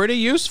actually pretty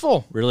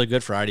useful, really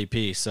good for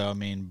IDP. So I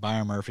mean,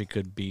 Byron Murphy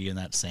could be in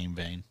that same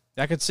vein.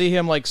 I could see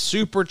him like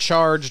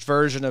supercharged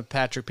version of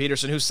Patrick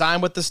Peterson, who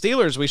signed with the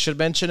Steelers. We should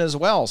mention as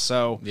well.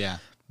 So yeah,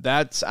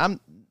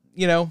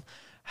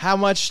 how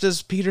much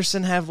does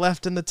Peterson have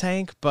left in the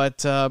tank?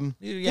 But I'll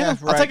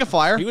take a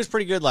flyer. He was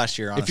pretty good last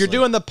year, honestly. If you're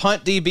doing the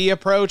punt DB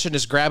approach and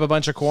just grab a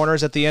bunch of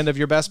corners at the end of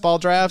your best ball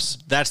drafts,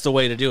 that's the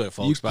way to do it,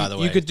 folks. By the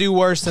way, you could do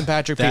worse than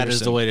Patrick Peterson. That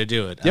is the way to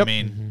do it. Yep. I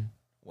mean,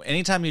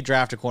 anytime you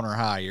draft a corner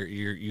high,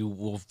 you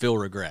will feel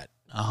regret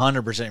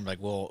 100%. You're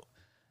like, well,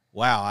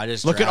 wow, I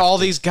just look at all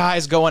these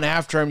guys going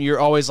after him. You're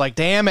always like,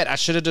 damn it, I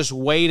should have just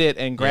waited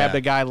and grabbed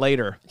a guy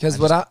later. Because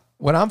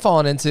what I'm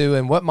falling into,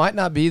 and what might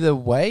not be the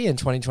way in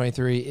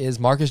 2023, is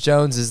Marcus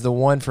Jones is the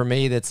one for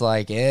me that's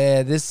like,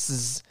 this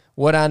is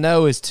what I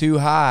know is too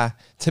high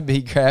to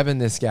be grabbing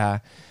this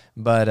guy.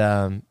 But,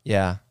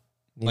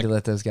 need to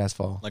let those guys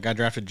fall. Like I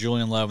drafted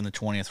Julian Love in the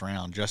 20th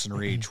round, Justin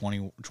Reed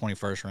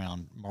 21st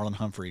round, Marlon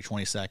Humphrey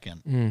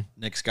 22nd,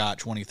 Nick Scott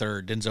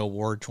 23rd, Denzel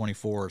Ward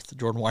 24th,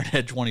 Jordan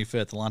Whitehead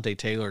 25th, Alontae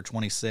Taylor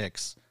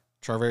 26th,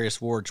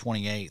 Charvarius Ward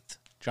 28th,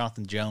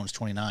 Jonathan Jones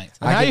 29th.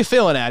 How you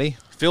feeling, Addy?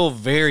 Feel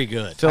very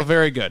good.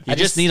 Very good. You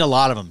just need a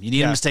lot of them. You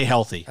need them to stay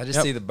healthy. I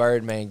just see the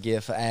Birdman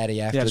gif of Addy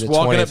after the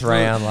walking 20th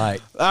round.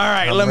 Like, all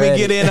right, I'm let ready. me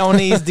get in on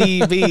these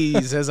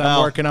DBs as I'm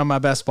working on my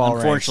best ball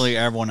race. Unfortunately,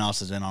 everyone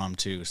else is in on them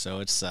too. So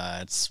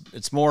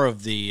it's more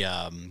of the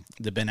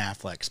Ben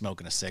Affleck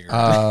smoking a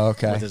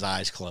cigarette with his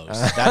eyes closed.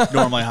 That's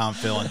normally how I'm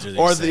feeling through these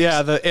Or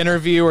things. the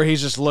interview where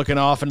he's just looking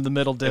off into the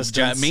middle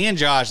distance. Me and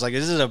Josh, like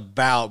this is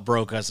about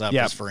broke us up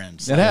as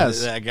friends. It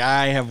has. That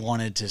guy have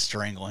wanted to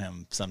strangle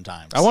him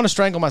sometimes. I want to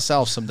strangle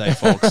myself someday,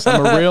 folks.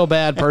 I'm a real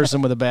bad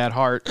person with a bad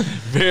heart.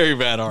 Very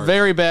bad heart.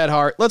 Very bad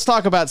heart. Let's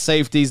talk about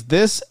safeties.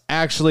 This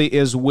actually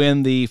is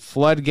when the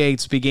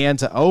floodgates began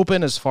to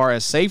open as far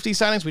as safety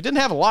signings. We didn't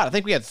have a lot. I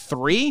think we had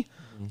 3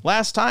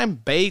 last time.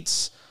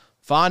 Bates,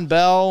 Von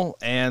Bell,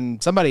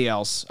 and somebody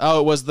else. Oh,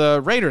 it was the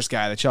Raiders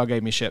guy that y'all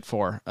gave me shit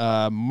for.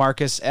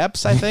 Marcus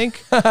Epps, I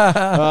think.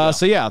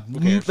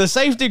 The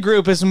safety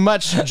group is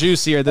much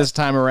juicier this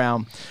time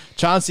around.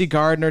 Chauncey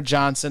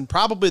Gardner-Johnson,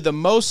 probably the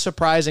most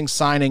surprising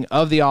signing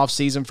of the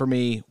offseason for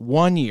me.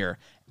 1 year,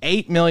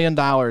 $8 million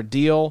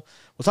deal.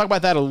 We'll talk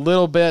about that a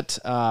little bit.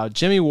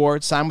 Jimmy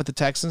Ward signed with the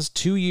Texans,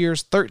 2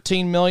 years,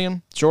 $13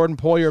 million. Jordan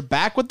Poyer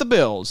back with the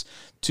Bills,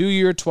 2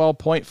 year,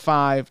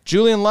 $12.5.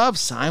 Julian Love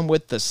signed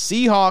with the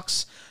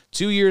Seahawks,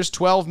 2 years,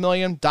 $12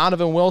 million.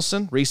 Donovan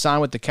Wilson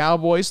re-signed with the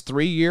Cowboys,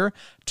 3 year,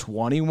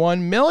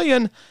 $21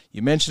 million.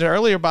 You mentioned it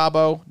earlier,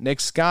 Bobo. Nick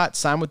Scott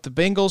signed with the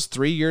Bengals,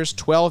 3 years,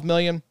 $12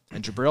 million.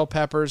 And Jabril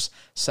Peppers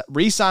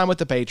re-signed with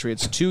the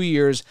Patriots, 2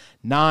 years,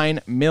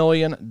 $9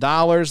 million.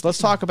 Let's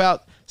talk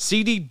about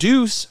CD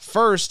Deuce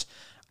first.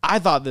 I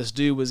thought this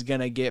dude was going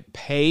to get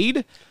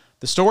paid.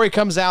 The story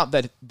comes out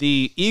that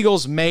the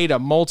Eagles made a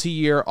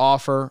multi-year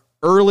offer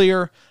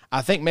earlier,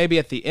 I think maybe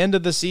at the end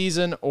of the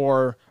season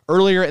or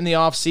earlier in the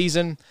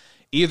offseason.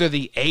 Either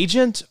the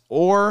agent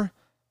or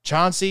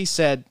Chauncey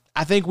said,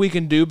 I think we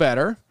can do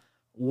better.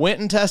 Went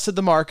and tested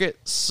the market,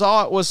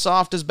 saw it was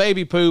soft as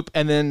baby poop,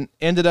 and then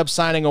ended up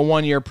signing a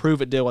 1 year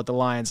prove-it deal with the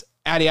Lions.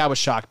 Addy, I was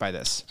shocked by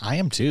this. I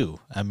am too.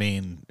 I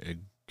mean,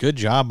 good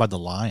job by the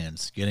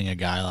Lions getting a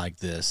guy like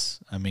this.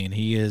 I mean,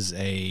 he is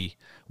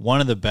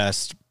one of the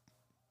best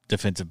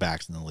defensive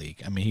backs in the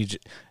league. I mean,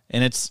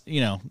 it's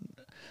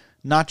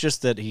not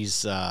just that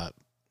he's a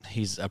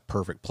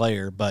perfect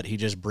player, but he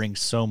just brings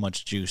so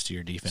much juice to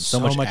your defense, so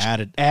much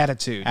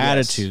attitude,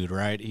 yes.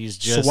 Right? He's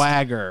just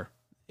swagger.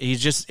 He's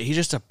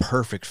just a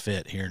perfect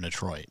fit here in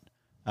Detroit.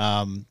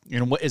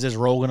 What is his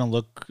role going to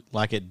look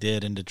like it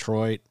did in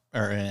Detroit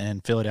or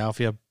in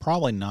Philadelphia?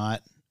 Probably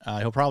not.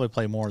 He'll probably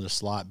play more of the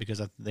slot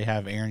because they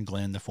have Aaron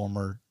Glenn, the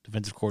former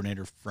defensive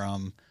coordinator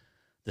from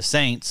the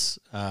Saints.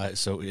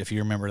 So if you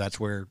remember, that's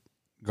where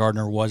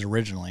Gardner was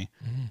originally,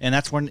 and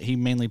that's when he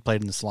mainly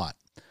played in the slot.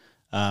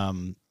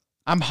 I'm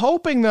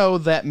hoping, though,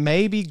 that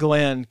maybe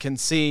Glenn can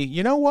see,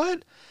 you know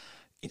what?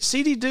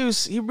 CD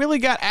Deuce, he really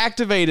got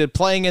activated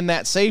playing in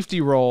that safety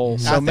role,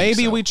 so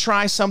maybe we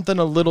try something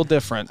a little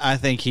different. I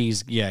think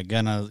he's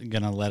gonna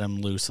let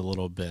him loose a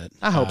little bit.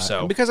 I hope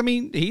so, because I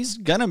mean he's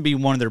gonna be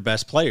one of their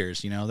best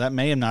players. That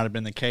may have not have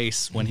been the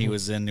case when he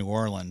was in New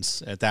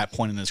Orleans at that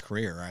point in his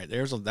career. Right,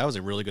 that was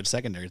a really good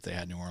secondary that they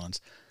had in New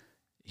Orleans.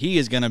 He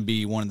is going to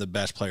be one of the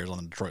best players on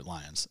the Detroit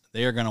Lions.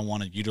 They are going to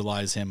want to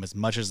utilize him as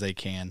much as they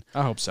can.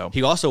 I hope so.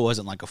 He also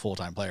wasn't like a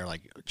full-time player.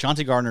 Like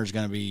Chauncey Gardner is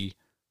going to be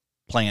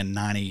playing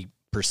 90%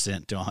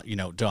 to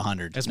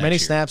 100 as many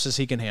snaps as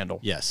he can handle.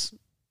 Yes.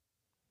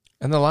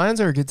 And the Lions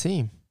are a good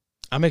team.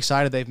 I'm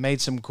excited. They've made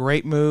some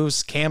great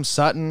moves. Cam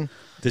Sutton.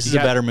 This is a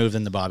better move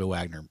than the Bobby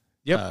Wagner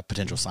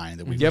potential signing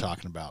that we were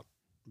talking about.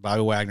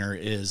 Bobby Wagner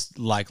is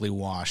likely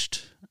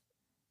washed.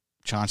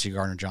 Chauncey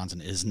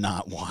Gardner-Johnson is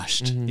not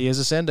washed. He is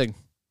ascending.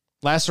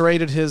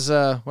 Lacerated his,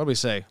 what do we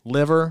say,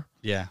 liver?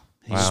 Yeah.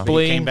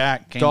 Spleen, came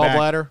back.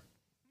 Gallbladder.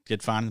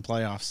 Did fine in the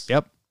playoffs.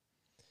 Yep.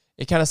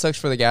 It kind of sucks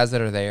for the guys that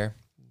are there.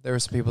 there were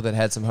some people that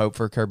had some hope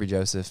for Kirby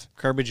Joseph.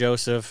 Kirby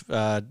Joseph,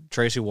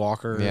 Tracy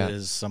Walker Yeah.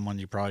 is someone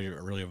you probably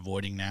are really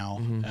avoiding now.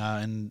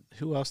 And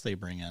who else they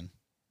bring in?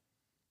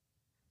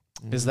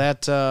 Is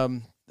that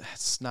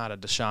that's not a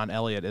Deshaun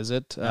Elliott, is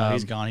it? No,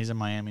 he's gone. He's in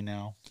Miami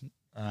now.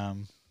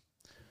 We'll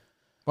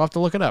have to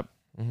look it up.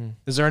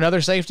 Is there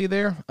another safety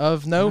there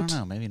of note? I don't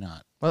know. Maybe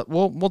not.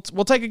 Well,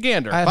 we'll take a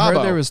gander. I Bobo.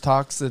 heard there was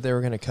talks that they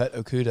were going to cut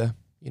Okuda.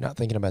 You're not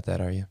thinking about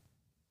that, are you?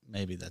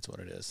 Maybe that's what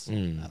it is. I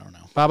don't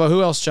know. Bobo,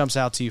 who else jumps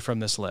out to you from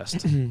this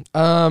list?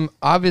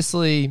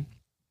 Obviously,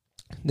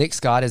 Nick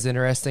Scott is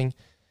interesting.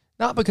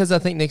 Not because I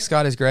think Nick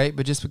Scott is great,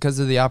 but just because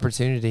of the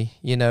opportunity.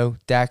 You know,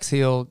 Dax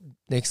Hill,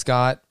 Nick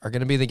Scott are going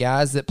to be the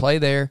guys that play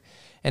there.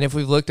 And if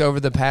we've looked over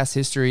the past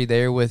history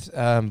there with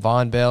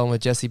Von Bell and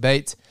with Jesse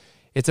Bates,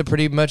 it's a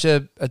pretty much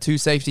a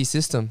two-safety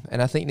system.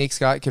 And I think Nick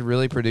Scott could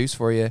really produce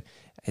for you.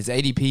 His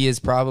ADP is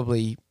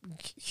probably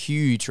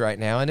huge right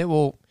now, and it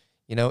will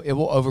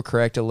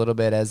overcorrect a little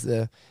bit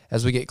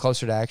as we get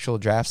closer to actual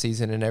draft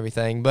season and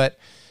everything. But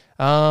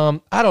I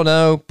don't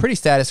know. Pretty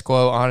status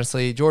quo,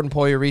 honestly. Jordan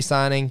Poyer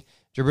re-signing.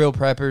 Jabril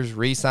Peppers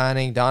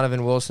re-signing.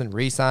 Donovan Wilson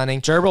re-signing.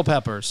 Gerbil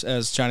Peppers,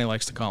 as Johnny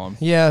likes to call him.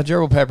 Yeah,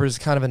 Gerbil Peppers is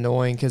kind of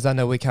annoying because I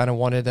know we kind of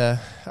wanted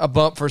a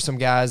bump for some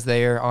guys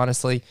there,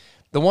 honestly.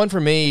 The one for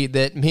me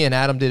that me and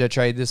Adam did a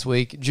trade this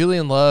week,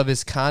 Julian Love,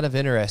 is kind of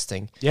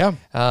interesting. Yeah.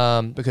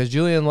 Because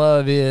Julian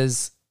Love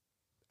is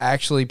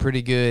actually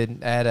pretty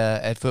good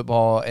at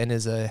football and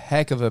is a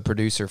heck of a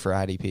producer for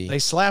IDP. They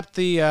slapped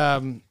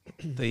the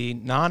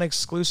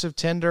non-exclusive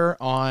tender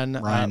on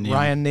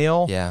Ryan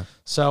Neal. Yeah.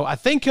 So I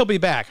think he'll be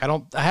back.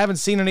 I haven't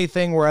seen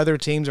anything where other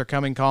teams are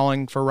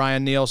calling for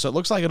Ryan Neal. So it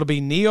looks like it'll be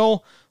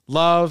Neal,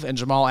 Love, and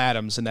Jamal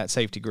Adams in that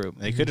safety group.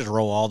 They could just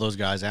roll all those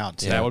guys out,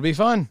 too. That would be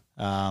fun.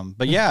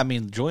 But yeah, I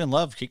mean, Julian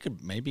Love,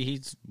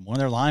 he's one of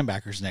their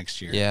linebackers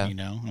next year. Yeah. You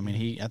know, I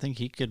mean, I think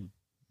he could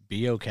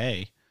be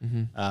okay.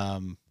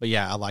 But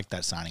yeah, I like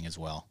that signing as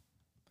well.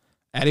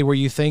 Addie, were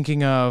you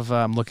thinking of,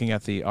 I'm looking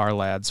at the R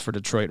lads for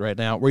Detroit right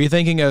now, were you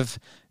thinking of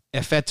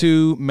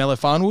Efetu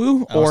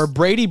Melifonwu or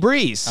Brady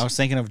Breeze? I was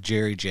thinking of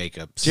Jerry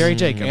Jacobs.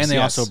 And they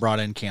also brought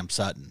in Cam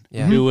Sutton,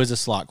 Yeah. who is a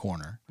slot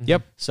corner.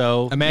 Yep.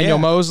 So Emmanuel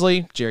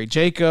Mosley, Jerry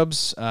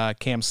Jacobs,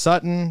 Cam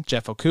Sutton,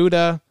 Jeff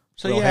Okuda,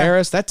 Will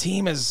Harris. That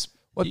team is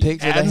What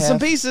picks do they adding some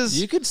have? pieces.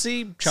 You could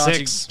see Chauncey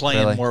 6. playing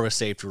Really? more of a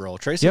safety role.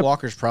 Tracy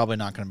Walker's probably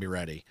not going to be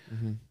ready.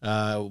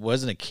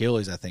 Wasn't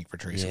Achilles, I think, for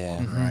Tracy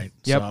Walker, right?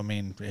 Yep. So, I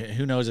mean,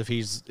 who knows if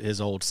he's his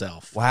old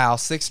self. Wow,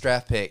 6th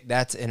draft pick.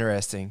 That's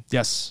interesting.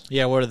 Yes.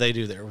 Yeah, what do they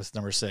do there with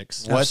number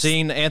 6? I've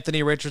seen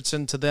Anthony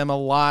Richardson to them a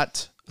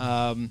lot,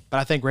 but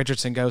I think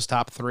Richardson goes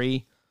top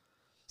 3.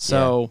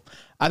 So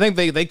I think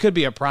they could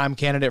be a prime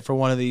candidate for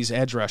one of these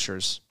edge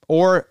rushers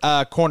or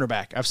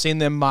cornerback. I've seen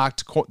them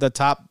mocked the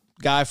top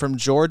guy from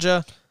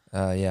Georgia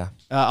a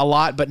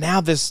lot, but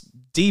now this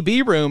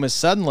DB room is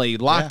suddenly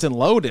locked and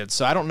loaded,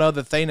 so I don't know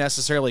that they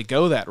necessarily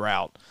go that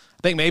route.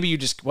 I think maybe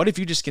what if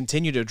you just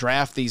continue to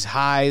draft these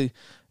high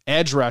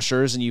edge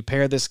rushers and you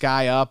pair this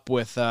guy up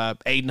with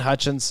Aiden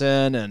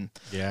Hutchinson and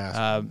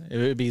it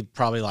would be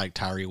probably like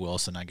Tyree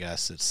Wilson, I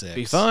guess, at 6.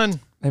 be fun.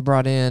 They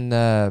brought in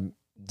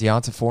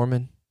Deonta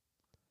Foreman.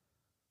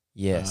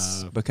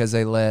 Yes, because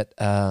they let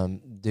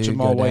dude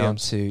Jamal go down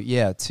Williams.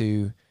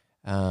 to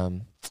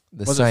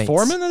the Was Saints. it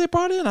Foreman that they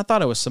brought in? I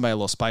thought it was somebody a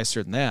little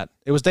spicier than that.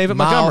 It was David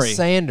Miles Montgomery.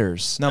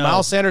 Sanders. No,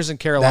 Miles Sanders in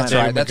Carolina. That's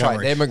right. That's right.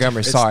 Dave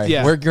Montgomery. Sorry,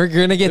 yeah. we're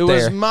gonna get It there.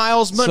 was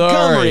Miles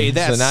Montgomery,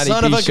 that So an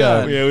son of IDP a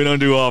show. gun. Yeah, we don't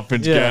do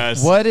offense,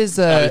 guys. What is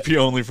IDP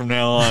only from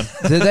now on.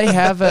 do they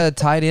have a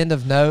tight end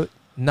of note?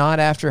 Not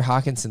after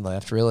Hawkinson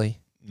left, really.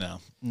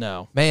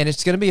 No. Man,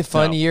 it's going to be a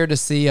fun No. year to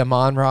see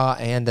Amon-Ra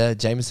and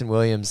Jameson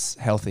Williams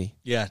healthy.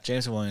 Yeah,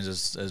 Jameson Williams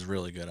is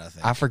really good, I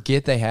think. I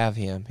forget they have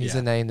him. He's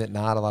Yeah. a name that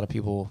not a lot of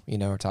people,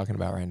 are talking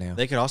about right now.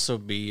 They could also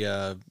be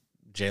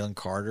Jalen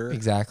Carter.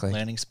 Exactly.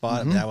 Landing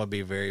spot. That would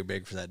be very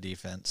big for that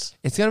defense.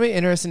 It's going to be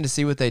interesting to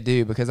see what they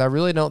do because I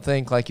really don't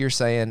think, like you're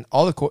saying,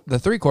 all the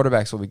 3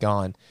 quarterbacks will be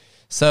gone.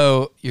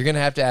 So you're going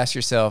to have to ask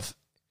yourself,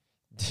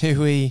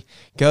 do we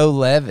go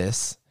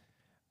Levis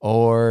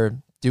or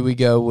do we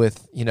go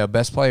with,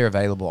 best player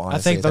available, honestly,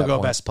 I think at they'll that go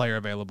point? best player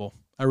available.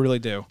 I really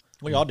do.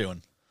 What y'all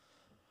doing?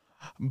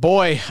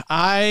 Boy,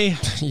 I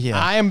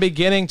Yeah. am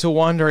beginning to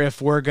wonder if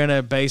we're going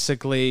to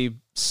basically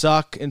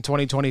suck in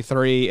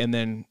 2023 and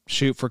then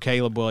shoot for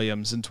Caleb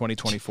Williams in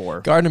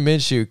 2024. Gardner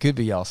Minshew could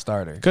be y'all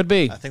starter. Could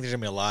be. I think there's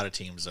going to be a lot of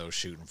teams, though,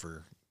 shooting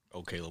for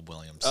Caleb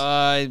Williams.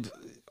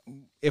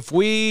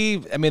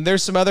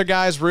 There's some other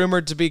guys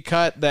rumored to be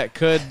cut that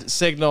could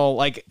signal,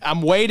 like,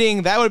 I'm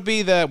waiting. That would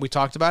be we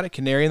talked about it,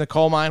 canary in the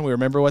coal mine. We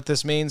remember what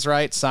this means,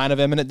 right? Sign of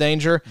imminent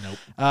danger.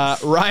 Nope.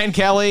 Ryan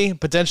Kelly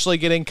potentially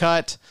getting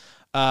cut.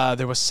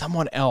 There was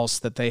someone else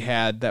that they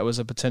had that was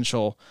a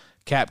potential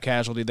cap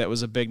casualty that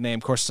was a big name.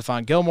 Of course,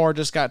 Stephon Gilmore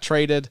just got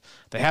traded.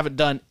 They haven't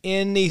done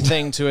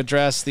anything to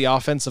address the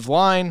offensive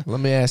line.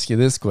 Let me ask you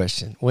this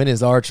question. When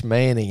is Arch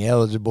Manning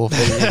eligible for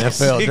the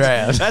NFL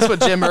draft? That's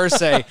what Jim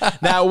Irsay.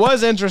 Now, it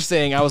was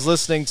interesting. I was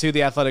listening to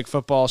the Athletic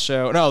Football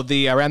Show. No, around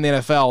the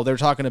NFL. They were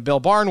talking to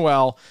Bill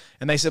Barnwell,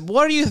 And they said,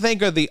 what do you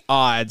think are the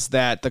odds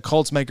that the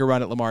Colts make a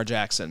run at Lamar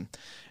Jackson?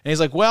 And he's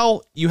like,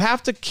 well, you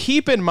have to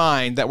keep in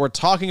mind that we're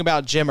talking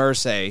about Jim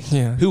Irsay,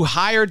 who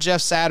hired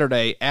Jeff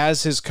Saturday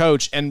as his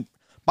coach and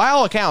by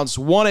all accounts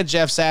wanted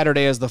Jeff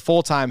Saturday as the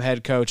full-time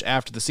head coach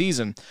after the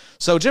season.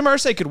 So Jim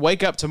Irsay could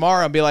wake up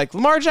tomorrow and be like,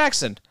 Lamar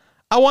Jackson,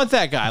 I want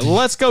that guy.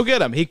 Let's go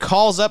get him. He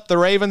calls up the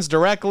Ravens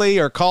directly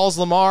or calls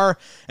Lamar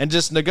and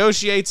just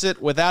negotiates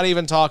it without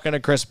even talking to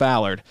Chris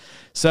Ballard.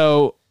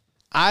 So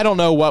I don't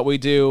know what we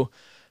do.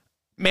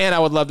 Man, I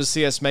would love to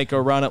see us make a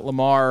run at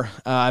Lamar.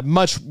 I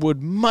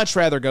would much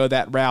rather go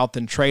that route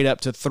than trade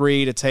up to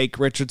 3 to take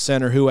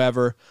Richardson or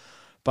whoever.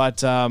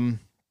 But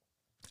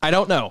I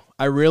don't know.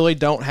 I really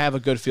don't have a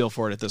good feel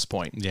for it at this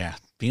point. Yeah,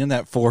 being in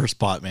that 4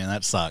 spot, man,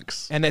 that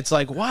sucks. And it's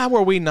like, why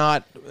were we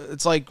not?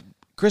 It's like,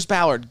 Chris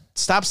Ballard,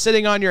 stop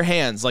sitting on your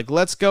hands. Like,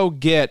 let's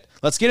get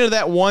into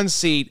that 1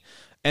 seat,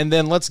 and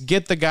then let's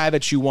get the guy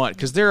that you want,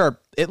 because there are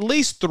at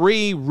least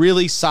 3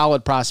 really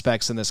solid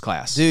prospects in this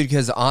class. Dude,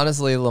 because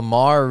honestly,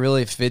 Lamar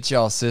really fits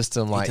y'all's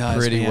system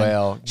pretty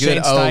well. Good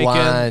Shane Steichen,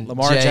 O-line,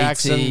 Lamar JT.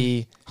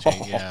 Jackson.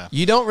 Yeah.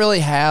 You don't really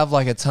have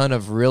like a ton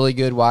of really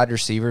good wide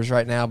receivers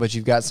right now, but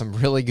you've got some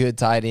really good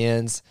tight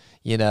ends.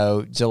 You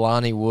know,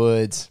 Jelani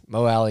Woods,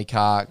 Mo Alley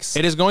Cox.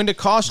 It is going to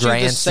cost you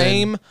the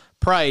same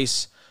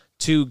price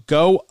to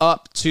go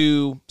up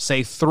to,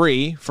 say,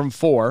 3 from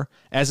 4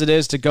 as it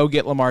is to go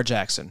get Lamar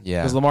Jackson.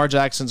 Yeah. Because Lamar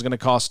Jackson's going to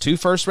cost 2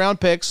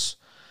 first-round picks,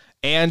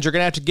 and you're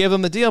going to have to give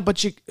them the deal.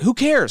 But who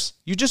cares?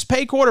 You just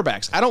pay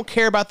quarterbacks. I don't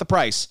care about the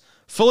price.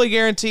 Fully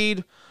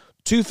guaranteed,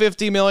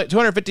 $250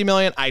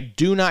 million. I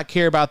do not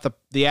care about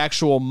the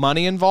actual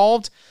money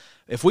involved.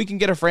 If we can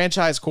get a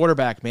franchise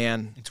quarterback,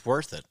 man, it's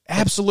worth it.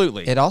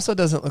 Absolutely. It also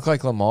doesn't look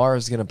like Lamar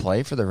is going to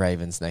play for the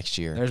Ravens next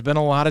year. There's been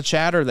a lot of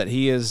chatter that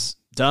he is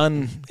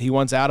done. He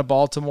wants out of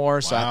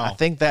Baltimore. So I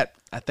think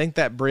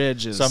that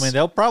bridge is. So I mean,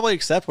 they'll probably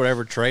accept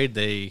whatever trade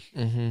they.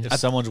 If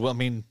someone's will, I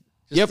mean,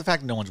 just the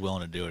fact that no one's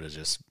willing to do it is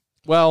just.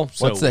 Well,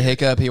 what's the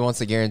hiccup? He wants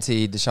to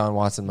guarantee Deshaun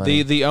Watson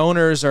money. The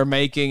owners are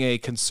making a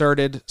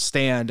concerted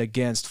stand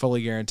against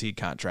fully guaranteed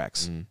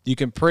contracts. You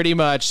can pretty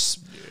much.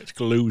 It's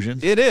collusion.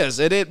 It is.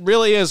 It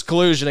really is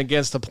collusion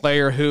against a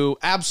player who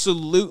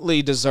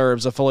absolutely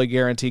deserves a fully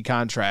guaranteed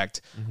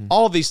contract.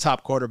 All of these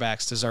top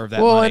quarterbacks deserve that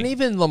money. Well, and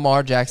even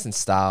Lamar Jackson's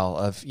style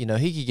of, he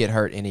could get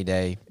hurt any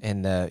day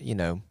and,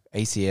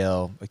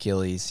 ACL,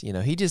 Achilles,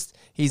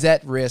 he's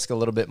at risk a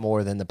little bit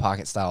more than the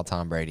pocket style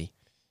Tom Brady.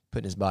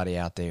 Putting his body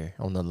out there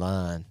on the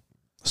line.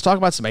 Let's talk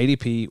about some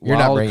ADP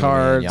wild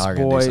cards,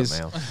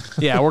 boys.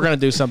 Yeah, we're going to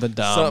do something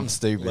dumb. Something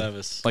stupid.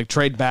 Levis. Like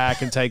trade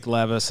back and take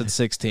Levis at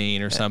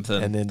 16 or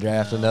something. And then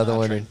draft another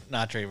one.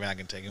 Not trade back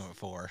and take him at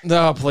 4.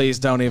 No, please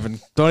don't even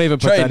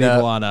put that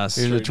evil on us.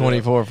 Here's a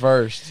 24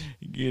 first.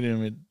 Get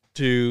him at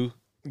 2.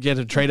 Get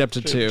him trade up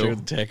to 2.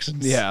 The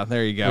Texans. Yeah,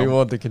 there you go. We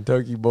want the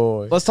Kentucky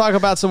boy. Let's talk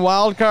about some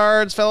wild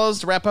cards,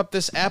 fellas, to wrap up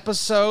this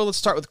episode. Let's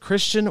start with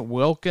Christian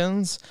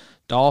Wilkins,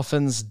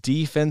 Dolphins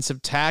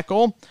defensive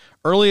tackle.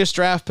 Earliest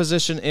draft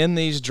position in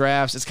these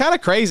drafts. It's kind of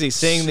crazy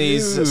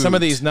seeing some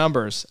of these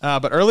numbers.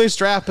 But earliest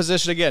draft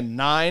position, again,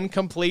 9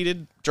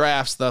 completed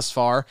drafts thus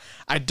far.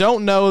 I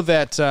don't know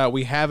that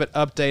we have it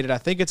updated. I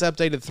think it's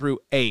updated through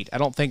 8. I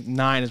don't think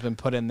 9 has been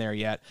put in there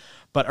yet.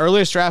 But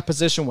earliest draft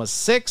position was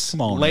 6.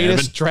 Come on,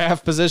 latest Evan.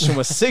 draft position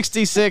was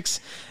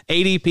 66.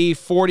 ADP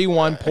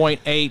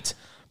 41.8.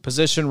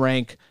 Position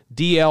rank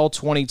DL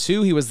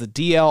 22. He was the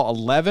DL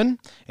 11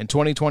 in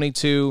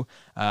 2022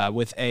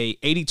 with a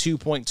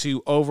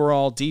 82.2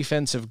 overall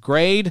defensive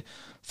grade.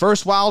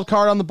 First wild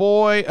card on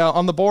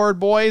the board,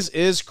 boys,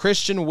 is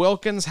Christian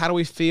Wilkins. How do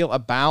we feel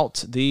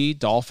about the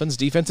Dolphins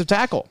defensive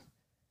tackle?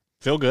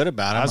 Feel good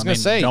about him. I was going to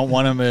say. Don't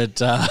want him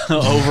at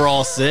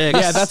overall 6.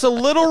 Yeah, that's a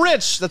little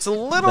rich. Rich.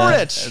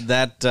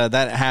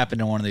 That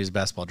happened in one of these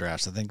best ball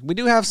drafts. I think we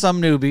do have some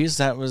newbies.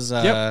 That was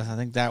I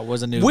think that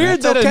was a newbie.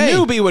 Weird that a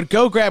newbie would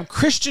go grab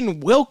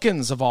Christian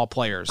Wilkins of all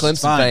players.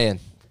 Clemson fan.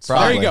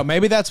 There you go.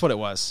 Maybe that's what it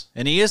was.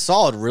 And he is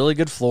solid. Really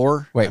good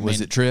floor. Wait,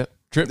 was it Trip?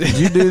 Trip, did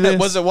you do this?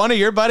 Was it one of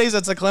your buddies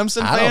that's a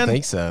Clemson fan? I don't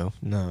think so.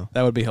 No.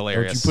 That would be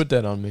hilarious. Don't you put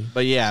that on me.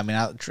 But yeah, I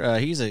mean,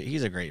 he's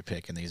a great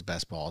pick in these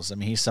best balls. I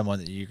mean, he's someone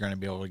that you're going to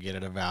be able to get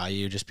at a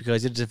value just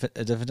because he's a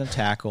defensive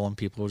tackle and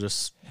people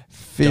just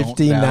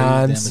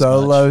 59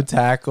 solo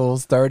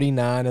tackles,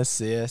 39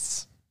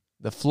 assists.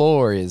 The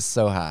floor is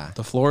so high.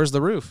 The floor is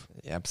the roof.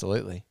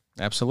 Absolutely.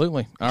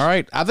 Absolutely. All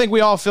right. I think we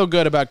all feel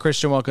good about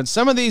Christian Wilkins.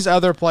 Some of these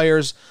other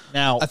players,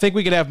 now I think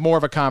we could have more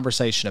of a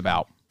conversation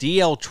about.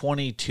 DL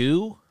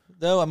 22.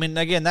 Though, I mean,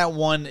 again, that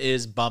one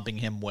is bumping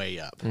him way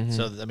up.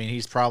 So, I mean,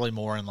 he's probably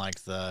more in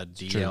like the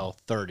DL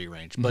 30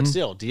 range. But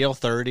still, DL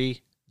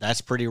 30,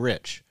 that's pretty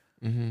rich.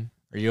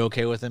 Are you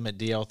okay with him at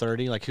DL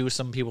 30? Like, who's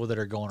some people that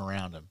are going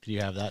around him? Do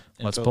you have that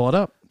info? Let's pull it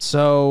up.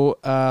 So,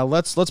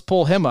 let's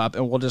pull him up,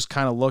 and we'll just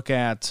kind of look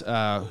at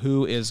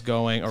who is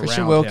going around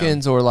Christian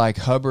Wilkins or like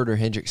Hubbard or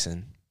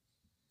Hendrickson.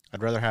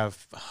 I'd rather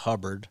have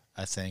Hubbard,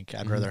 I think.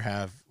 I'd rather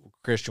have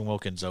Christian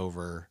Wilkins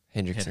over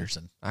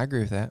Henderson. I agree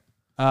with that.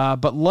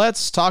 But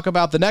let's talk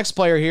about the next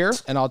player here,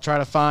 and I'll try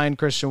to find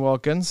Christian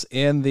Wilkins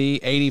in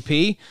the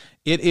ADP.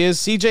 It is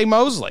CJ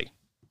Mosley.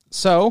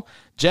 So,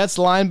 Jets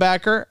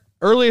linebacker,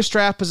 earliest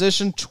draft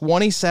position,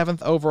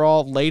 27th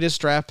overall,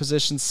 latest draft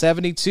position,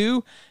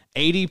 72,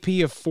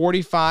 ADP of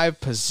 45,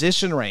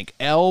 position rank,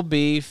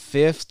 LB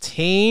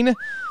 15,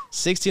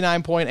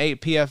 69.8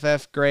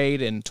 PFF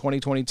grade in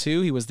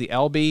 2022. He was the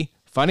LB,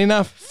 funny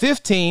enough,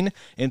 15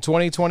 in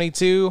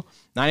 2022,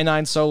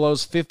 99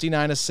 solos,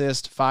 59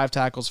 assists, 5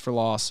 tackles for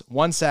loss,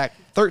 1 sack,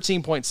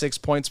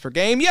 13.6 points per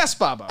game. Yes,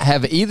 Baba.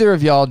 Have either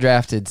of y'all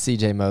drafted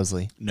CJ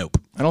Mosley? Nope.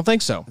 I don't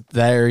think so.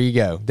 There you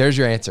go. There's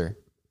your answer.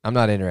 I'm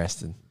not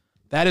interested.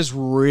 That is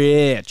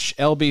rich.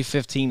 LB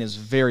 15 is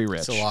very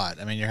rich. It's a lot.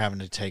 I mean, you're having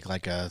to take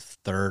like a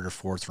 3rd or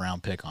 4th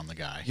round pick on the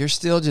guy. You're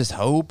still just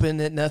hoping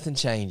that nothing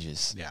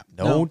changes. Yeah.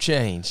 Don't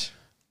change.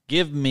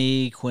 Give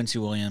me Quincy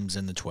Williams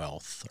in the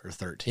 12th or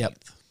 13th. Yep.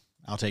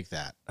 I'll take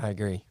that. I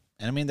agree.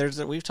 And I mean,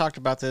 we've talked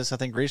about this, I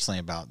think, recently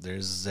about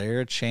is there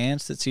a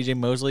chance that CJ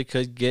Mosley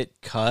could get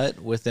cut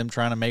with them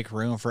trying to make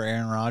room for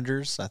Aaron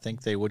Rodgers? I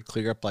think they would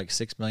clear up like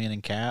 $6 million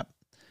in cap.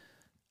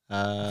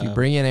 If you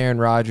bring in Aaron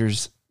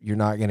Rodgers, you're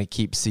not going to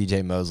keep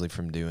CJ Mosley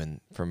from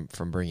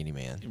bringing him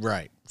in.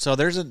 Right. So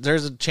there's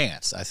a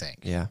chance, I think.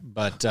 Yeah.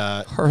 But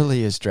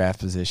earliest draft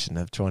position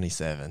of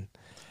 27.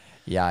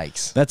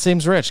 Yikes. That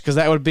seems rich because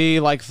that would be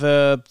like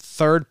the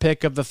 3rd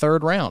pick of the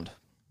 3rd round.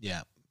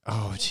 Yeah.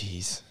 Oh,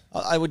 jeez.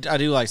 I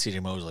do like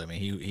CJ Mosley. I mean,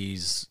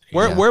 he's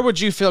Where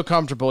would you feel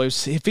comfortable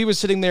if he was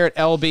sitting there at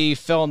LB,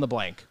 fill in the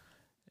blank?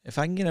 If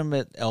I can get him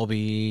at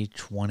LB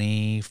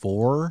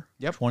 24,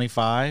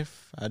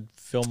 25, I'd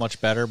feel much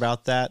better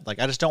about that. Like,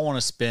 I just don't want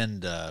to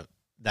spend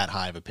that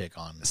high of a pick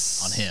on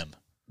him.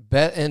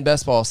 Bet in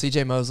best ball,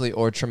 CJ Mosley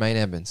or Tremaine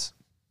Edmonds?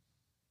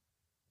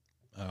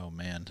 Oh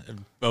man,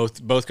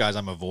 both guys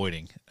I'm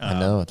avoiding. I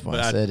know, that's why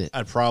I said it.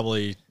 I'd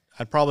probably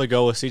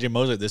go with CJ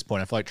Mosley at this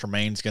point. I feel like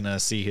Tremaine's gonna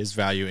see his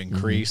value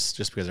increase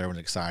just because everyone's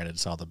excited.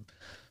 Saw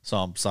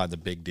him sign the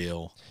big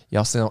deal.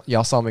 Y'all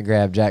saw me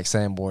grab Jack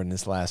Sanborn in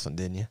this last one,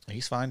 didn't you?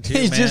 He's fine too.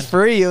 He's man. just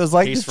free. It was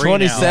like He's the free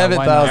now. 27th. Yeah,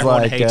 I was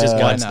Everyone like, hates his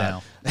guts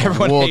now.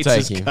 Everyone We'll hates take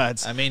his him.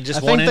 guts. I mean,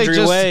 just I one think they injury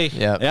just- away.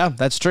 Yep. Yeah,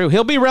 that's true.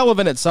 He'll be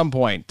relevant at some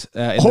point.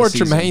 In Or the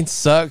season. Tremaine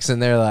sucks,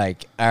 and they're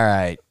like, all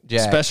right,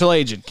 Jack. Special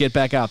agent, get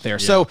back out there.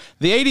 So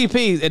the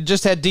ADP, it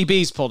just had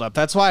DBs pulled up.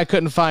 That's why I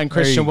couldn't find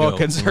Christian you go.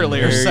 Wilkins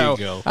earlier. There you So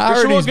go. I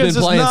Christian heard he's been Wilkins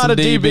is playing not some a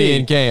DB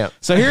in camp.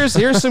 So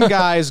here's some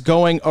guys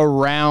going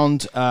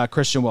around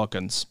Christian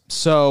Wilkins.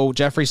 So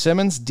Jeffrey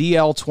Simmons,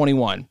 DL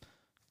 21,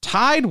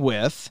 tied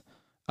with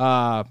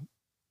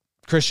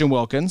Christian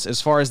Wilkins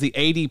as far as the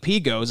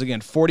ADP goes.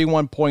 Again,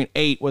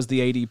 41.8 was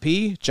the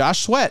ADP. Josh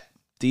Sweat,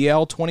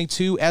 DL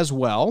 22 as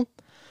well.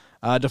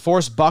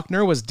 DeForest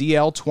Buckner was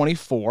DL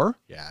 24.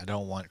 Yeah, I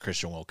don't want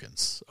Christian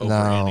Wilkins over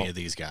No. any of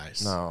these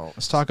guys. No.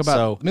 Let's talk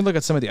about. Let me look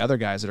at some of the other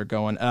guys that are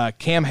going.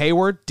 Cam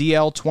Hayward,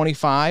 DL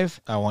 25.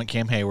 I want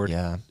Cam Hayward.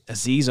 Yeah.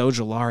 Azeez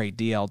Ojulari,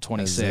 DL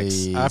 26.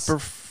 Azeez. I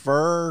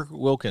prefer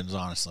Wilkins,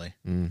 honestly.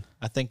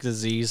 I think the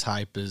Z's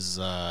hype is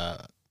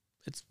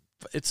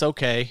it's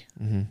okay.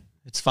 Mm-hmm.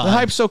 It's fine. The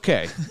hype's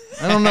okay.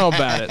 I don't know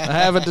about it. I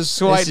haven't quite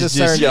This is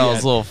discerned just it y'all's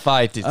yet. little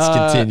fight that's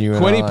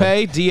continuing Quiddy on.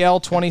 Pay,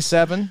 DL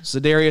 27.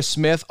 Zadarius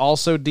Smith,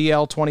 also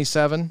DL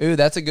 27. Ooh,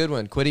 that's a good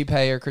one. Quiddy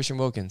Pay or Christian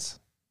Wilkins?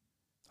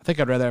 I think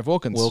I'd rather have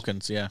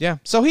Wilkins. Yeah. Yeah.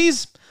 So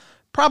he's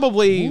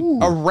probably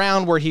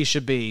around where he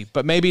should be,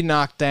 but maybe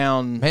knocked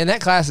down. Man,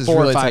 that class is 4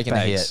 or really 5 taking a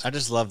pegs. hit. I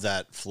just love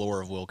that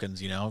floor of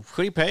Wilkins, you know.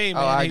 Quiddy Pay,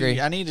 man. I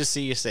agree. I need to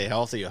see you stay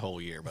healthy a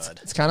whole year, bud.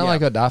 It's kind of like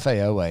Odafe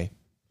Owe.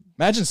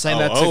 Imagine saying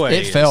that Owe to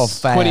It fell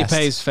fast. Quiddy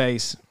Pay's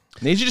face.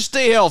 Need you to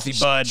stay healthy,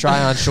 bud.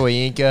 Tryon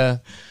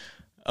Shoyinka.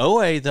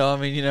 Owe, though, I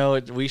mean, you know,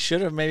 we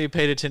should have maybe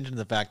paid attention to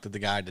the fact that the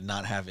guy did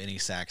not have any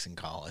sacks in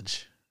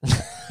college.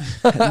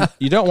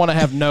 You don't want to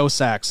have no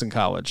sacks in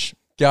college.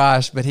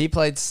 Gosh, but he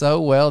played so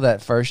well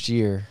that first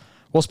year.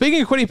 Well,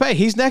 speaking of Quiddy Pay,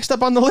 he's next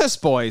up on the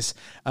list, boys.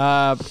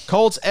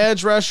 Colts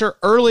edge rusher,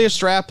 earliest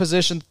draft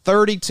position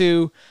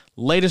 32,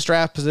 latest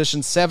draft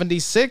position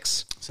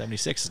 76.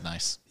 76 is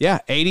nice. Yeah,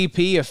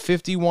 ADP of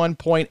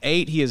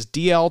 51.8. He is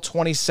DL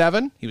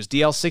 27. He was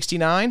DL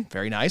 69.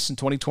 Very nice in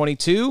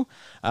 2022.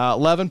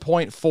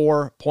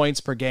 11.4 points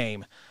per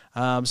game.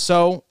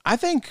 So I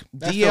think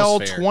That DL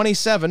feels fair.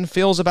 27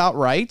 feels about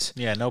right.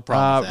 Yeah, no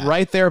problem with that.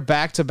 Right there,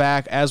 back to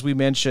back, as we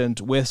mentioned,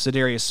 with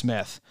Zadarius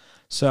Smith.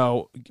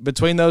 So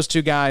between those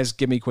two guys,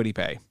 give me Quiddy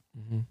Pay.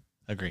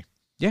 Agree.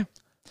 Yeah.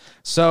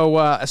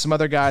 So some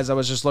other guys I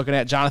was just looking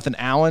at: Jonathan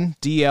Allen,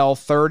 DL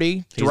 30;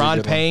 He's a Deron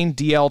good Payne,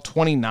 DL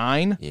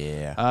 29;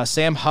 Yeah.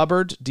 Sam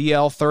Hubbard,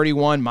 DL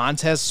 31;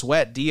 Montez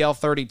Sweat, DL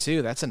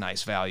 32. That's a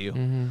nice value.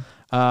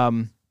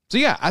 So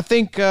yeah, I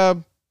think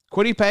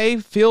Quiddy Pay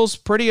feels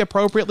pretty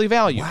appropriately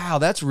valued. Wow,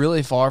 that's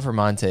really far for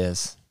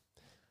Montez.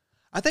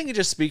 I think it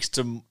just speaks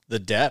to the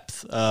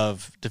depth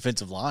of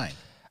defensive line.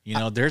 You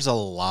know, there's a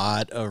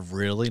lot of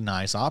really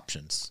nice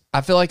options.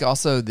 I feel like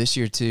also this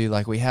year too,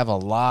 like we have a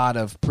lot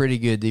of pretty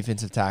good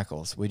defensive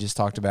tackles. We just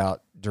talked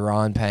about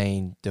Deron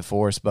Payne,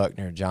 DeForest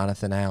Buckner,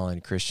 Jonathan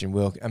Allen, Christian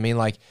Wilk. I mean,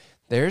 like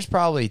there's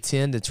probably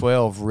 10 to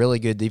 12 really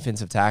good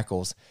defensive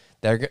tackles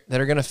that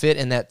are going to fit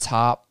in that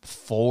top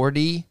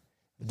 40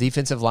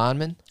 defensive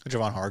lineman.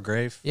 Javon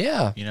Hargrave.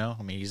 Yeah.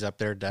 He's up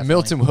there definitely.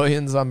 Milton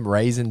Williams, I'm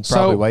raising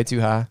probably way too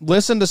high.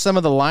 Listen to some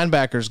of the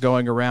linebackers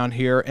going around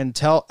here and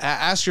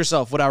ask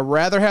yourself, would I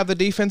rather have the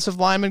defensive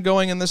lineman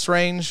going in this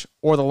range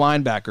or the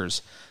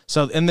linebackers?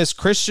 So in this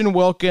Christian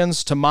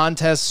Wilkins to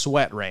Montez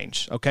Sweat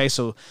range, okay,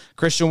 so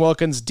Christian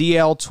Wilkins,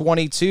 DL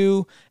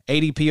 22,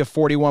 ADP of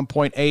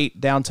 41.8,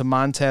 down to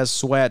Montez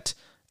Sweat,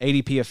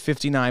 ADP of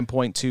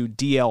 59.2,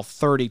 DL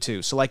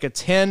 32. So like a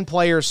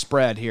 10-player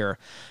spread here.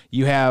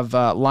 You have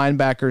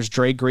linebackers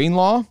Dre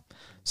Greenlaw,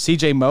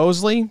 CJ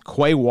Mosley,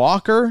 Quay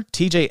Walker,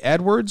 TJ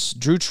Edwards,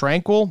 Drew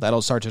Tranquil.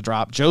 That'll start to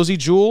drop. Josie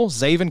Jewell,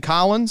 Zaven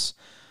Collins.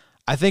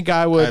 I think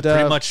I would...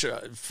 pretty much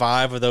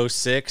 5 of those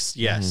 6,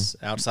 yes,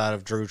 outside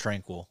of Drew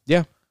Tranquil.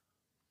 Yeah.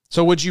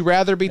 So would you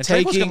rather be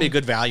taking... Tranquil's going to be a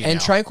good value And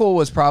now. Tranquil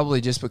was probably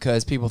just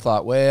because people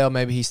thought, well,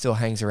 maybe he still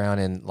hangs around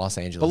in Los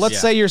Angeles. But let's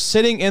say you're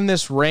sitting in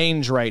this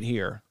range right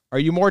here. Are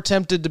you more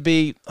tempted to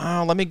be,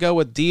 let me go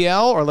with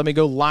DL or let me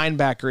go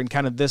linebacker in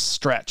kind of this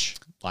stretch?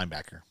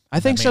 Linebacker. I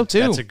think so,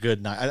 too. That's a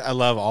good night. I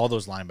love all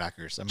those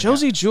linebackers.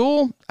 Josie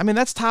Jewell,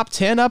 that's top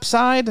 10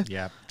 upside.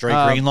 Yeah. Dre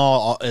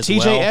Greenlaw as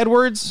TJ well.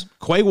 Edwards,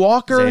 Quay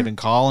Walker. Zaven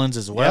Collins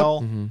as well.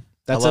 Yep. Mm-hmm.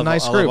 That's a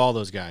nice group. I love all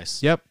those guys.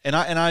 Yep. And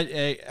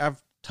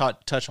I've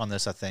touched on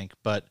this, I think,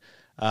 but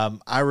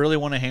I really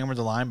want to hammer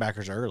the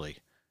linebackers early.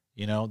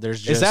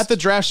 There's just... Is that the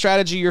draft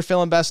strategy you're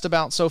feeling best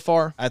about so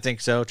far? I think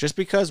so. Just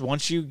because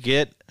once you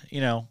get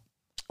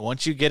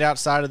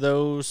outside of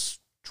those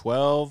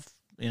 12,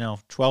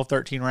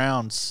 13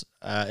 rounds,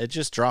 it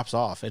just drops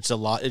off. It's a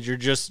lot. You're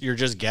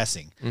just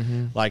guessing.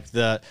 Mm-hmm. Like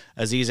the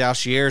Azeez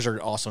Al-Shiers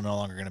are also no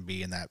longer going to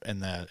be in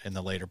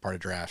the later part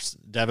of drafts.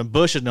 Devin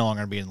Bush is no longer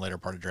going to be in the later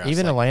part of drafts.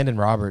 Even Landon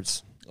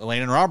Roberts.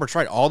 Landon Roberts,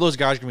 right? All those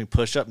guys are going to be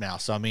pushed up now.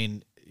 So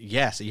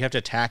yes, you have to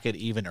attack it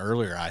even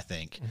earlier, I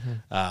think.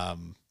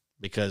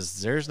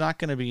 Because there's not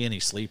going to be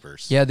any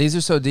sleepers. Yeah, these are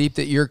so deep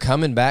that you're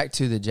coming back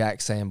to the Jack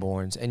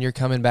Sanborns, and you're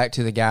coming back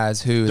to the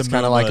guys who it's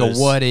kind of like a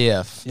what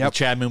if. Yep.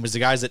 Chad Moomas, the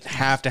guys that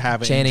have to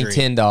have an Channing injury.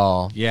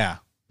 Tyndall. Yeah.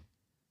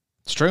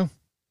 It's true.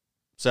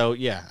 So,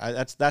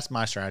 yeah, that's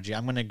my strategy.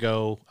 I'm going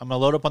to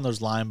load up on those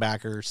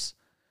linebackers.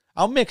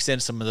 I'll mix in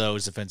some of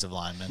those defensive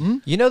linemen. Mm-hmm.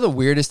 You know the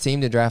weirdest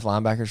team to draft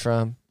linebackers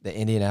from? The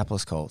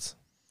Indianapolis Colts.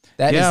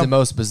 That is the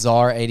most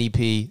bizarre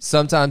ADP.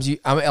 Sometimes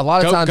a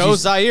lot of times go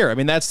Zaire.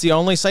 That's the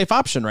only safe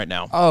option right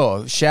now.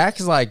 Oh, Shaq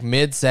is like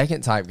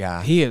mid-second type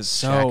guy. He is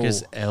so... Shaq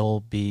is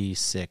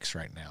LB6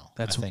 right now.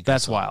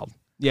 That's wild.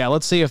 Yeah,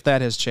 let's see if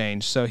that has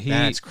changed. So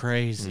that's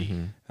crazy. He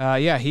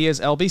is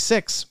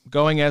LB6,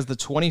 going as the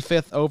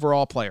 25th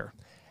overall player.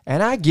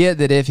 And I get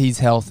that if he's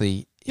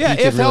healthy, yeah,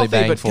 he if could really healthy,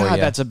 bang but for God,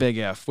 you. that's a big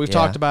if. We've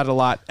talked about it a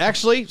lot.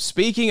 Actually,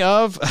 speaking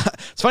of,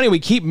 it's funny, we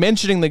keep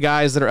mentioning the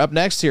guys that are up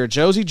next here.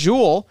 Josie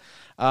Jewell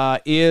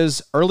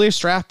is earliest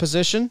draft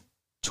position,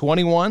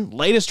 21,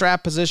 latest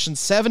draft position,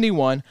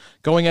 71,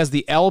 going as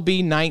the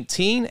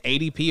LB19,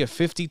 ADP of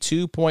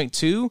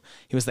 52.2.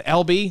 He was the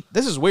LB,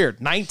 this is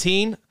weird,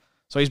 19.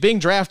 So he's being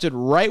drafted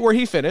right where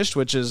he finished,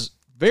 which is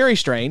very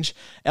strange.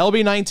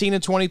 LB19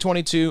 in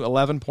 2022,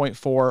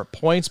 11.4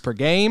 points per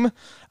game.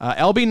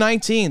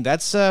 LB19,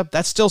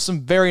 that's still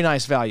some very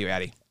nice value,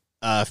 Addy.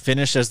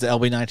 Finished as the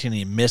LB19 and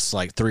he missed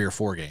like 3 or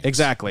 4 games.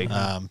 Exactly.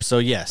 So,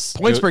 yes.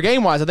 Points per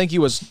game wise, I think he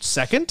was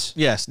second.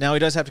 Yes. Now he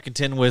does have to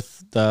contend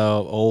with the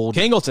old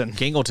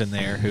Kingleton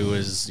there, who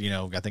is,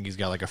 I think he's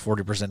got like a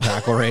 40%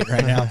 tackle rate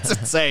right now. That's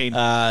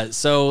insane.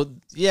 So,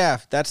 yeah,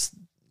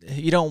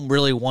 you don't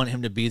really want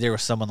him to be there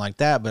with someone like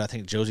that, but I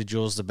think Josie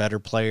Jewell's the better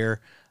player.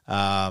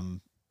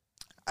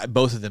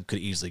 Both of them could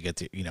easily get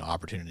the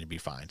opportunity to be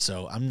fine.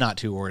 So I'm not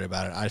too worried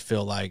about it. I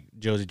feel like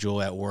Josie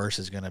Jewell at worst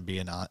is going to be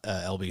an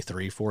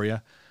LB3 for you.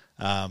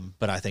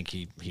 But I think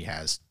he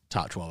has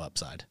top 12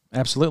 upside.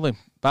 Absolutely.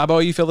 Bobo,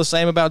 you feel the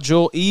same about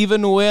Jewell,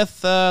 even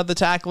with the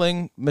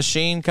tackling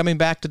machine coming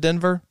back to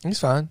Denver? He's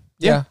fine.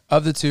 Yeah.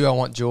 Of the two, I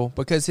want Jewell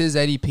because his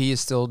ADP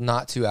is still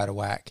not too out of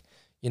whack.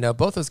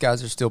 Both those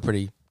guys are still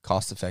pretty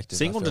cost effective.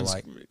 Singleton's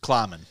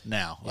climbing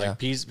now.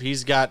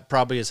 He's got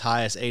probably his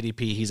highest ADP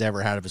he's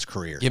ever had of his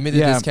career. Give me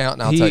the discount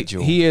and I'll take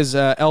Jewell. He is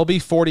LB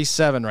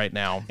 47 right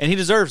now, and he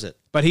deserves it.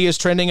 But he is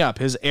trending up.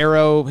 His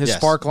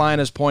spark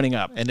line is pointing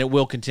up, and it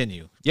will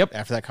continue. Yep.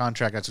 After that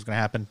contract, that's what's going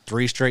to happen.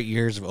 3 straight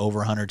years of over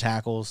 100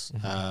 tackles.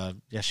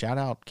 Shout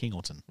out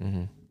Kingleton.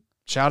 Mm-hmm.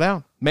 Shout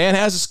out. Man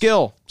has a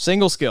skill,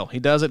 single skill. He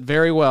does it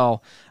very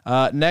well.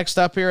 Next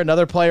up here,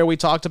 another player we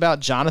talked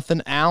about,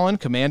 Jonathan Allen,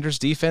 Commanders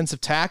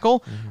defensive tackle.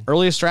 Mm-hmm.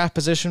 Earliest draft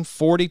position,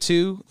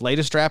 42.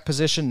 Latest draft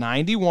position,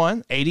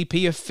 91.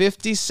 ADP of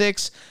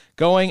 56,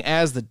 going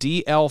as the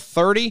DL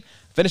 30.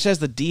 Finished as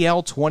the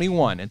DL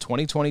 21 in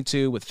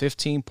 2022 with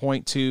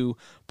 15.2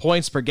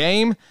 points per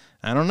game.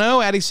 I don't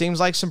know, Addy, seems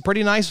like some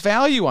pretty nice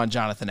value on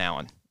Jonathan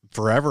Allen.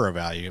 Forever a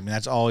value.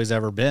 that's all he's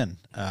ever been.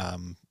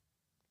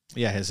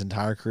 His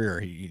entire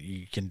career,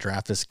 you can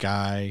draft this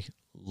guy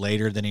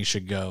later than he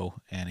should go,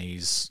 and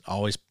he's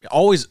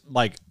always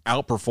like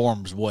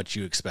outperforms what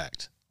you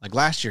expect. Like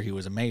last year, he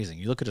was amazing.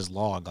 You look at his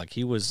log, like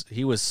he was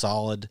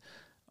solid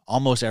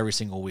almost every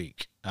single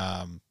week,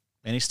 and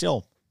he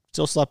still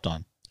slept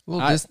on.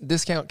 Well,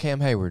 discount Cam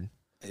Hayward.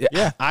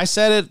 Yeah. I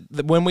said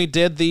it when we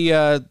did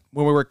when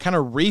we were kind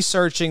of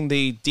researching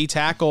the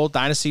D-tackle,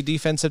 Dynasty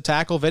defensive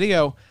tackle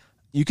video.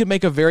 You could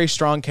make a very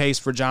strong case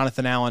for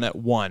Jonathan Allen at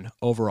 1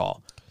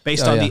 overall.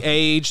 Based on the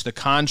age, the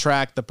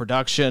contract, the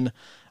production.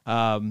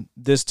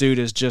 This dude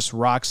is just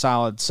rock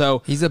solid.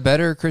 So he's a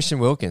better Christian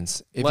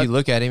Wilkins. If you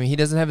look at him, he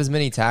doesn't have as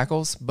many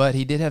tackles, but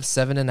he did have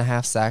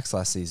 7.5 sacks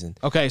last season.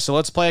 Okay, so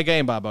let's play a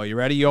game, Bobo. You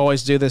ready? You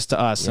always do this to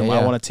us, and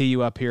I want to tee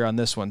you up here on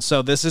this one.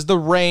 So this is the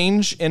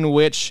range in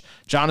which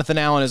Jonathan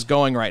Allen is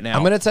going right now.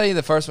 I'm going to tell you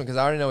the first one because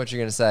I already know what you're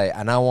going to say,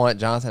 and I want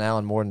Jonathan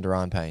Allen more than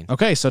Daron Payne.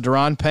 Okay, so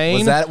Daron Payne.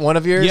 Was that one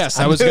of yours? Yes,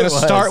 I was going to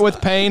start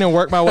with Payne and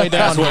work my way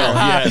down.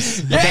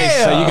 Yes.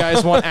 Okay, so you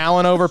guys want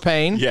Allen over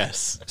Payne?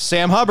 Yes.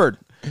 Sam Hubbard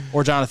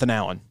or Jonathan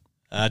Allen?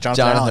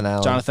 Jonathan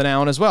Allen. Jonathan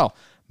Allen as well.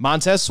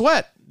 Montez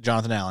Sweat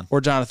Jonathan Allen. or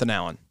Jonathan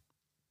Allen?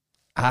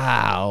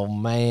 Oh,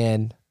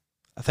 man.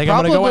 I think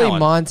I'm going to go Allen.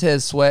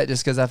 Montez Sweat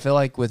just because I feel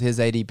like with his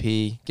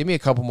ADP, give me a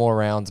couple more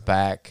rounds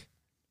back.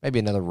 Maybe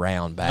another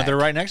round back. But they're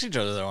right next to each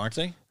other, though, aren't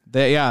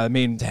they? I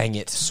mean, dang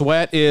it.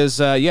 Sweat is,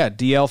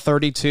 DL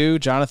 32.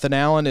 Jonathan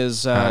Allen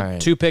is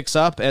 2 picks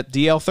up at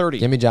DL 30.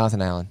 Give me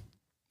Jonathan Allen.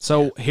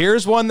 So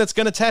here's one that's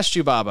going to test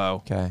you, Bobo.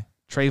 Okay.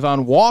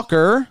 Trayvon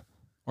Walker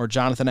or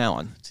Jonathan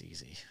Allen? It's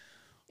easy.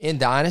 In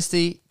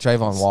Dynasty,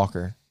 Trayvon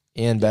Walker.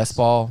 In best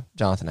ball,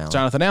 Jonathan Allen.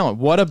 Jonathan Allen.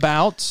 What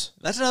about...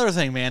 That's another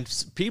thing, man.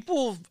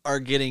 People are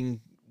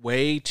getting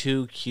way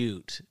too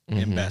cute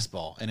in best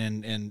ball and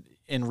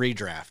in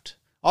redraft.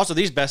 Also,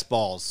 these best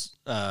ball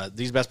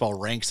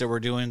ranks that we're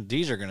doing,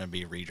 these are going to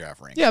be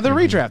redraft ranks. Yeah, they're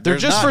redraft. They're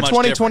There's just not for much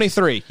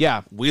 2023. difference.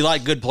 Yeah. We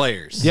like good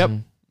players. Yep.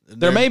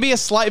 There may be a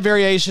slight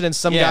variation in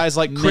some guys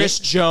like Chris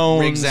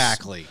Jones.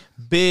 Exactly.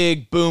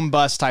 Big boom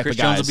bust type Chris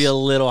of guys. Jones will be a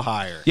little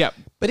higher. Yep.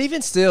 But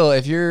even still,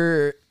 if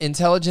you're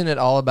intelligent at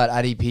all about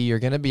IDP, you're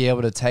going to be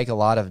able to take a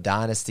lot of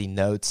Dynasty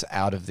notes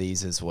out of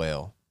these as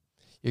well.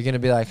 You're going to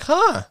be like,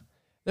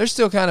 they're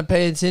still kind of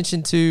paying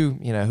attention to,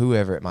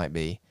 whoever it might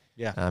be.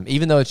 Yeah.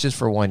 Even though it's just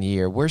for 1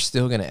 year, we're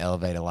still going to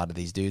elevate a lot of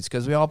these dudes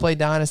because we all play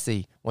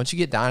Dynasty. Once you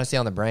get Dynasty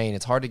on the brain,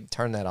 it's hard to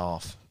turn that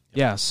off.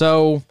 Yeah,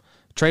 so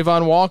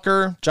Trayvon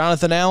Walker,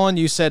 Jonathan Allen.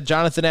 You said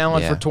Jonathan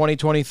Allen for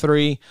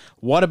 2023.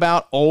 What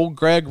about old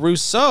Greg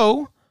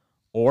Rousseau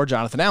or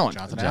Jonathan Allen?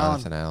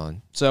 Jonathan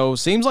Allen. So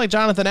seems like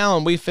Jonathan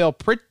Allen we feel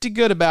pretty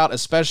good about,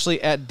 especially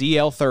at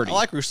DL 30. I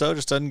like Rousseau,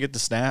 just doesn't get the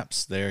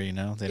snaps there, They're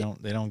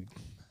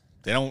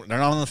not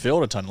on the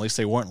field a ton. At least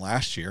they weren't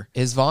last year.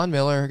 Is Von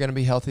Miller going to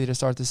be healthy to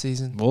start the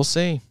season? We'll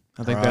see.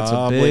 I think that's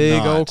a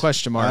big old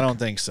question mark. I don't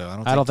think so.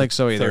 I don't think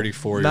so either.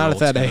 34-year-old's not at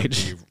that gonna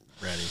age. be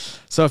ready.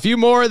 So a few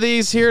more of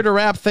these here to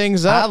wrap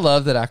things I up.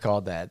 love that I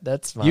called that.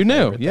 That's my You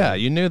knew, favorite yeah,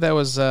 thing. you knew that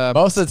was.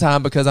 Most of the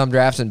time because I'm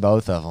drafting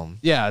both of them.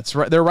 Yeah, it's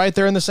right. They're right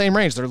there in the same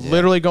range. They're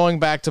literally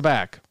going back to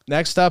back.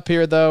 Next up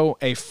here, though,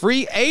 a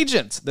free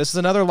agent. This is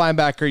another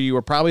linebacker you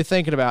were probably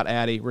thinking about,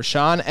 Addy.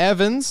 Rashawn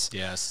Evans.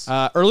 Yes.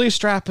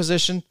 Earliest draft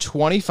position,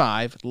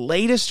 25.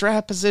 Latest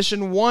draft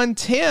position,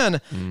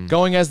 110.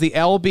 Going as the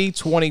LB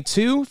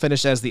 22.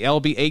 Finished as the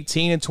LB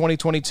 18 in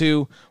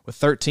 2022 with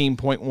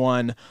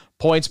 13.1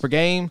 points per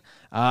game.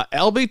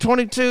 LB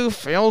 22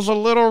 feels a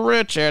little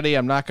rich, Eddie.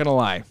 I'm not going to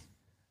lie.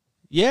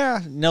 Yeah,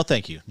 no,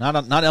 thank you. Not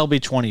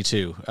LB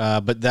 22,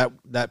 but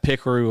that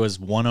Pickery was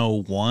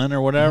 101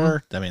 or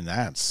whatever. I mean,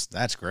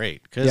 that's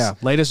great.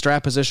 Latest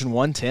draft position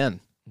 110.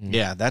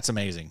 Yeah, that's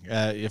amazing.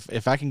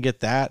 If I can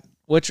get that,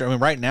 which I mean,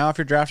 right now, if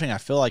you're drafting, I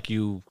feel like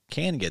you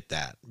can get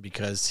that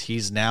because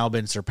he's now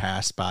been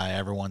surpassed by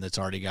everyone that's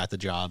already got the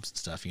jobs and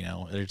stuff.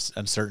 There's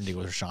uncertainty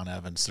with Rashawn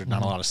Evans. There's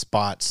not a lot of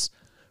spots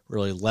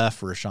really left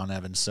for Rashawn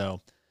Evans, so.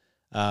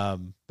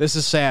 This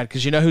is sad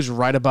because you know who's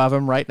right above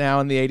him right now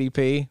in the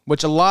ADP,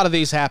 which a lot of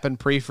these happen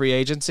pre-free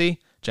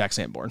agency. Jack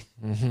Sanborn.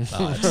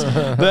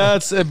 But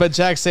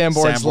Jack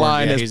Sanborn's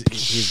line is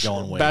he's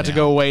going way about down. to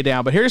go way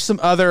down. But here's some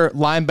other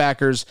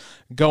linebackers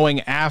going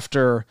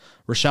after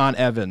Rashawn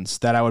Evans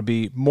that I would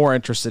be more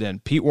interested in: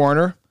 Pete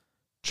Warner,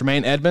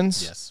 Tremaine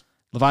Edmonds, Yes,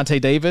 Levante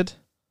David.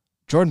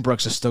 Jordan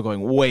Brooks is still going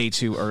way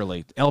too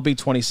early. LB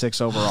 26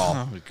 overall.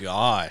 Oh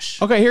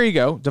gosh. Okay, here you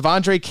go: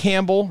 Devondre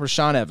Campbell,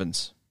 Rashawn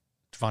Evans.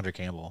 Devondre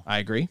Campbell. I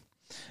agree.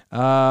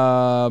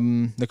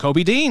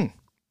 Nakobe Dean,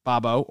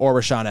 Bobo, or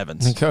Rashawn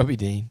Evans. Nakobe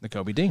Dean.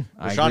 Nakobe Dean.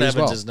 I Rashawn agree Evans as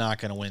well. is not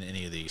going to win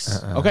any of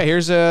these. Okay,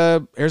 here's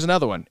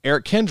another one.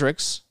 Eric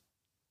Kendricks,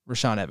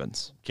 Rashawn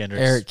Evans.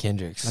 Eric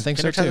Kendricks. I think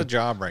Kendricks so has too. a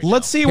job right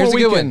Let's now. see Here's what a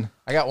we good can. one.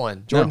 I got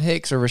one. Jordan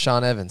Hicks or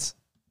Rashawn Evans?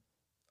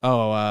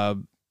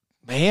 Oh,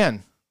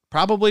 man.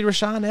 Probably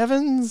Rashawn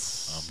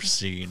Evans. I'm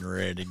seeing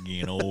red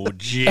again. Oh,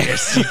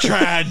 Jesse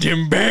tried to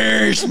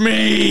embarrass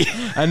me.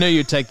 I knew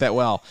you'd take that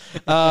well.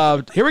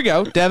 Here we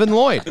go. Devin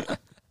Lloyd.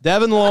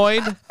 Devin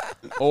Lloyd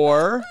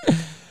or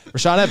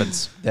Rashawn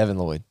Evans. Devin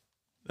Lloyd.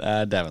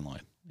 Devin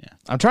Lloyd. Yeah.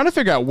 I'm trying to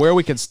figure out where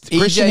we can.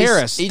 Christian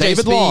Harris, EJ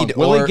David Speed Long,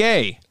 Willie or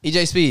Gay.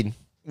 EJ Speed.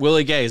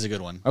 Willie Gay is a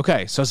good one.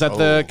 Okay, so is that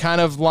the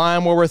kind of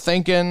line where we're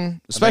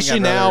thinking, especially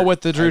I'd now rather-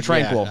 with the Drew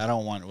Tranquil? Yeah, I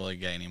don't want Willie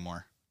Gay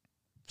anymore.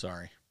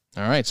 Sorry.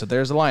 All right, so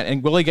there's the line.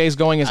 And Willie Gay's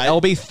going as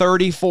LB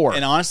 34.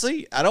 And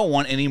honestly, I don't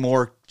want any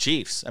more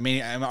Chiefs. I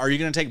mean, are you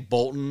going to take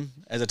Bolton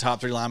as a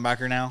top 3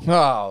 linebacker now?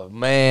 Oh,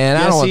 man.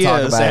 Yes, I don't want to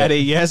talk about Eddie.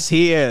 it. Yes,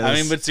 he is. I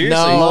mean, but seriously.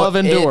 No, love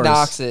endures. it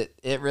knocks it.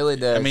 It really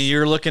does. I mean,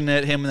 you're looking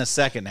at him in the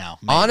second now.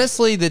 Maybe.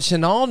 Honestly, the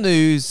Chenal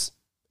news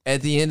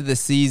at the end of the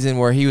season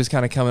where he was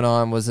kind of coming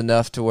on was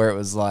enough to where it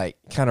was like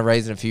kind of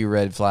raising a few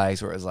red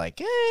flags where it was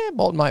like,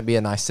 Bolton might be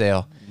a nice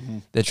sale. Mm-hmm.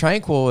 The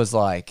Tranquil was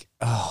like,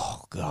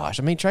 oh, gosh.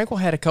 I mean, Tranquil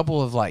had a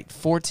couple of like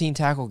 14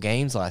 tackle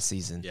games last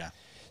season. Yeah.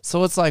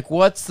 So it's like,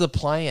 what's the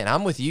plan?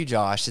 I'm with you,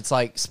 Josh. It's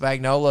like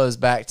Spagnuolo's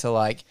back to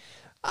like,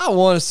 I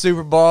won a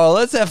Super Bowl.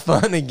 Let's have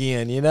fun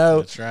again, you know?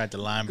 That's right, the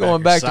linebacker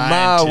Going back to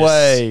my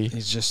way.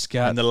 He's just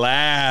got in the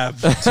lab.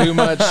 too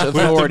much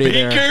authority with the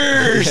there.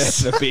 beakers. Yes,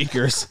 the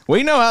beakers.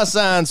 We know how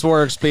science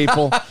works,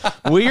 people.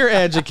 We are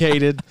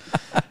educated.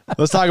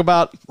 Let's talk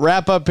about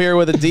wrap up here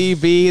with a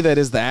DB that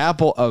is the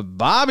apple of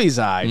Bobby's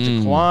eye.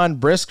 Jaquan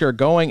Brisker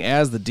going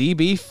as the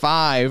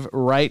DB5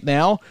 right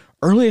now.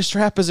 Earliest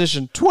draft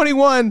position,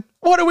 21.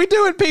 What are we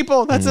doing,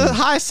 people? That's a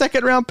high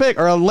second-round pick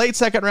or a late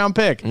second-round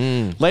pick.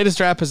 Latest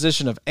draft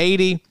position of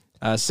 80,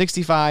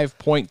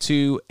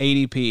 65.2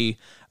 ADP.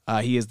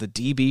 He is the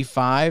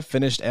DB5,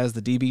 finished as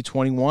the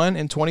DB21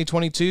 in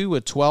 2022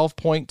 with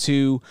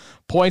 12.2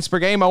 points per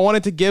game. I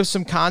wanted to give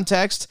some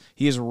context.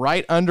 He is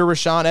right under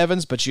Rashaan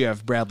Evans, but you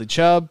have Bradley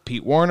Chubb,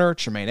 Pete Werner,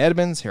 Tremaine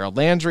Edmonds, Harold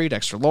Landry,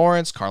 Dexter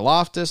Lawrence,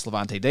 Karlaftis,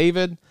 Levante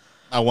David.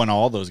 I want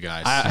all those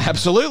guys.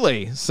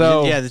 Absolutely.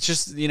 So yeah, it's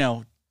just,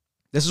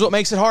 this is what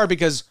makes it hard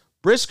because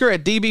Brisker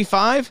at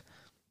DB5,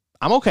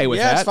 I'm okay with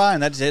that. Yeah, it's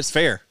fine. It's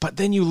fair. But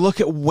then you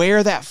look at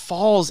where that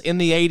falls in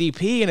the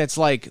ADP, and it's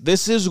like,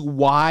 this is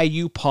why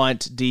you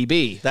punt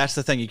DB. That's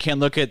the thing. You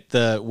can't look at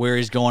where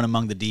he's going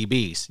among the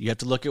DBs. You have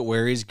to look at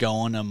where he's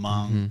going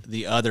among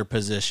the other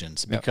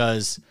positions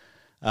because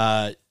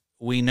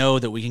we know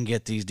that we can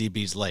get these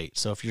DBs late.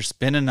 So if you're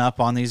spinning up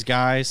on these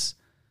guys,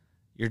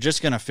 you're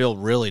just going to feel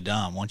really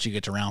dumb once you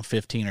get to round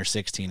 15 or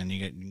 16 and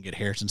you can get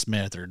Harrison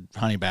Smith or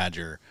Honey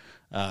Badger.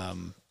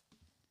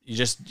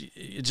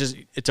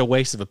 It's a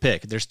waste of a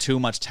pick. There's too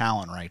much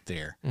talent right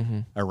there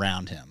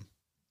around him.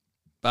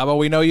 Bubba,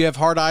 we know you have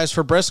hard eyes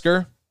for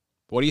Brisker.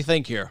 What do you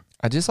think here?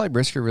 I just like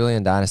Brisker really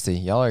in Dynasty.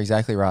 Y'all are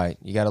exactly right.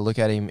 You got to look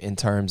at him in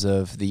terms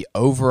of the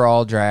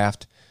overall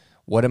draft.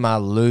 What am I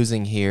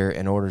losing here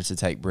in order to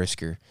take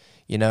Brisker?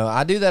 You know,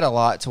 I do that a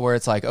lot to where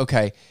it's like,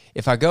 okay,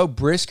 if I go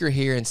Brisker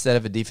here instead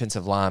of a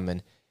defensive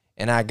lineman,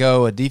 and I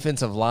go a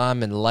defensive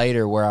lineman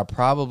later where I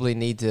probably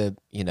need to,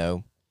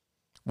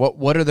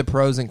 what are the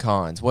pros and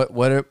cons? What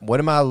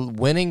am I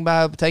winning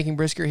by taking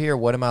Brisker here?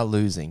 What am I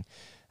losing?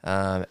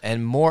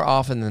 And more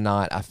often than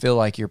not, I feel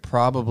like you're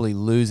probably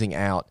losing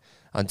out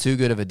on too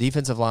good of a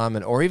defensive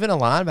lineman or even a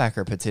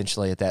linebacker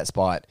potentially at that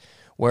spot,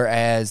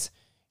 whereas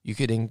you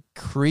could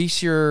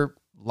increase your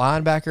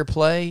linebacker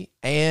play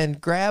and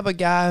grab a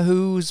guy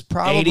who's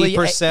probably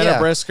 80% of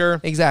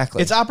Brisker.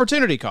 Exactly. It's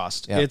opportunity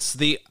cost. Yep. It's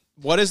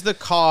what is the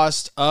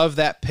cost of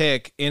that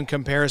pick in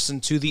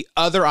comparison to the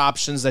other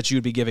options that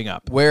you'd be giving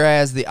up?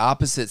 Whereas the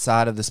opposite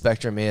side of the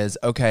spectrum is,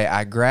 okay,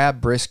 I grab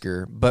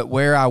Brisker, but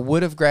where I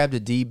would have grabbed a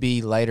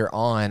DB later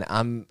on,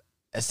 I'm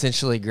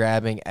essentially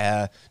grabbing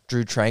a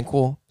Drew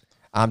Tranquil.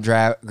 I'm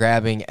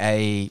grabbing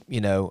a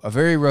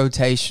very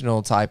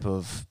rotational type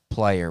of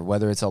player,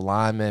 whether it's a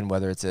lineman,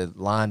 whether it's a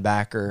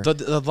linebacker.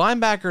 The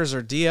linebackers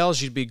or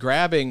DLs you'd be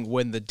grabbing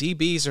when the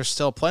DBs are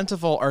still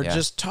plentiful are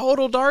just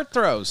total dart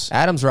throws.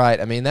 Adam's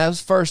right. I mean,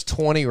 those first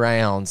 20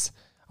 rounds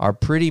are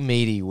pretty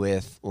meaty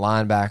with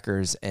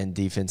linebackers and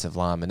defensive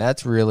linemen.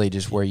 That's really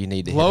just where you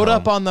need to load hit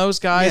up home. on those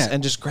guys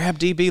and just grab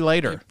DB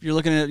later. You're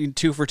looking at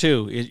 2 for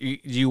 2. Do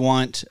you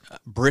want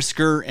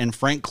Brisker and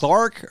Frank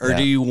Clark, or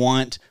do you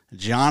want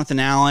Jonathan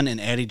Allen and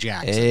Eddie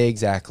Jackson?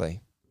 Exactly.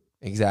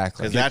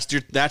 Because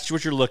that's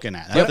what you're looking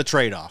at. That's the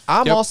trade-off.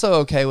 I'm also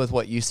okay with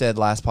what you said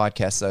last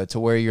podcast, though, to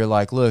where you're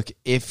like, look,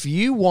 if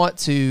you want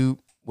to,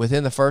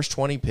 within the first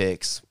 20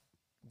 picks,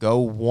 go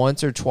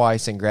once or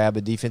twice and grab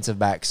a defensive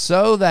back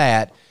so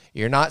that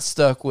you're not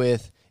stuck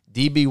with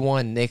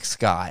DB1 Nick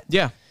Scott.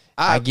 Yeah.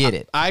 I get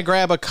it. I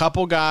grab a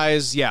couple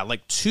guys,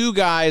 like 2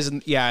 guys,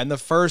 and in the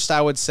first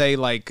I would say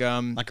like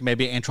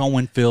maybe Antoine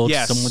Winfield,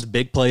 someone with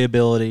big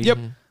playability. Yep.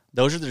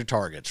 Those are their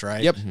targets,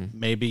 right? Yep.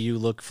 Maybe you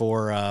look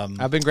for...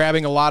 I've been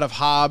grabbing a lot of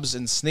Hobbs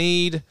and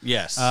Snead.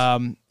 Yes.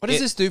 What does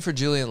this do for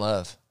Julian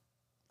Love?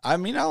 I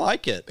mean, I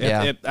like it.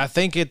 I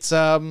think it's...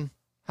 How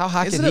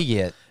high can he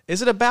get?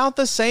 Is it about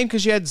the same?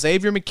 Because you had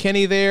Xavier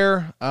McKinney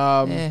there,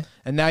 and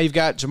now you've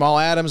got Jamal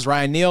Adams,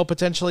 Ryan Neal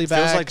potentially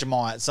back. Feels like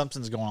Jamal.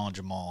 Something's going on with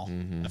Jamal.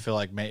 I feel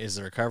like is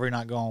the recovery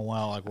not going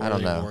well? Like, what are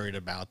they worried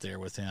about there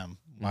with him?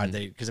 Why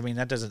they? Because I mean,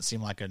 that doesn't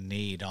seem like a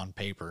need on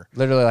paper.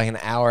 Literally, like an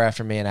hour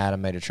after me and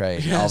Adam made a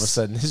trade, all of a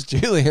sudden this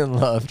Julian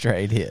Love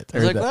trade hit. I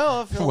was like,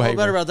 I feel a little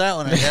better about that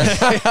one. I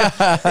guess.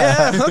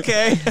 Yeah.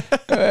 Okay.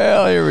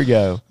 Well, here we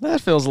go.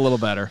 That feels a little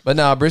better. But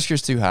no,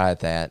 Brisker's too high at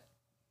that.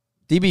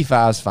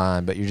 DB5 is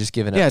fine, but you're just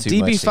giving up too much to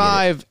get it.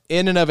 DB5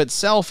 in and of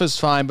itself is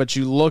fine, but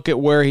you look at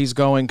where he's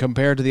going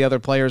compared to the other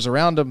players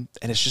around him,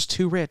 and it's just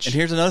too rich. And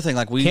here's another thing: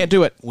 like we can't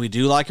do it. We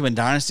do like him in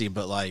Dynasty,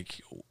 but like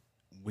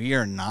we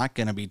are not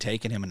going to be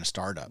taking him in a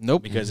startup.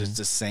 Nope. Because it's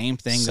the same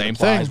thing Same that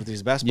applies thing. with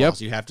these best Yep.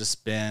 balls. You have to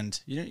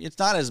spend. It's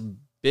not as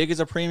big as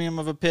a premium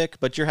of a pick,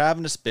 but you're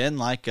having to spend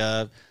like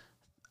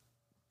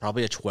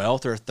probably a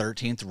 12th or a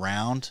 13th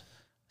round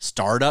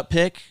startup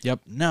pick. Yep.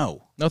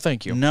 No,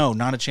 thank you. no,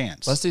 not a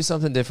chance. Let's do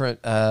something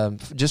different.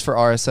 Just for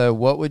RSO,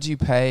 what would you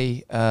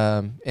pay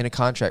in a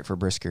contract for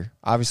Brisker?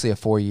 Obviously a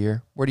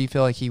 4-year. Where do you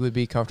feel like he would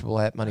be comfortable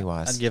at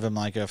money-wise? I'd give him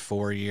like a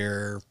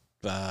 4-year,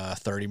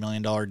 $30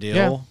 million deal.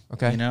 Yeah.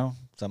 Okay.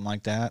 Something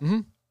like that. Mm-hmm.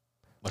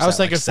 What's I was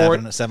that,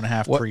 thinking like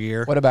 7.5 What- per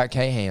year. What about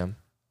K-Ham?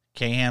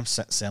 K-Ham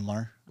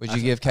similar. Would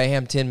you give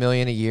K-Ham $10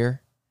 million a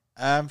year?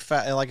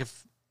 Like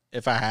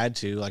if I had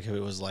to, like if it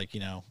was like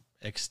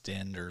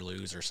extend or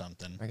lose or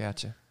something. I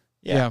got you.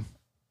 Yeah.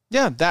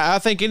 I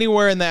think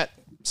anywhere in that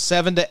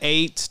 7 to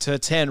 8 to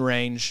 10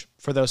 range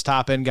for those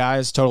top end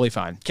guys, totally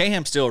fine.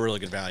 K-Ham's still a really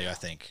good value, I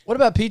think. What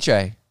about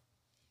Petre?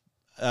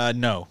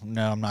 No,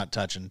 I'm not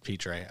touching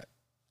Petre.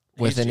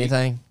 With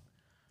anything?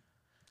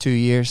 2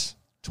 years,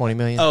 $20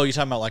 million. Oh, you're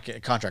talking about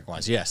like contract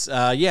wise? Yes.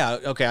 Yeah.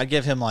 Okay. I'd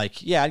give him I'd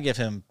give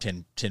him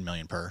 10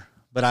 million per.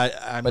 But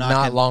I'm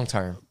not long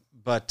term.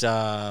 But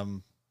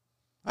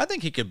I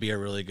think he could be a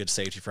really good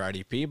safety for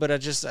IDP.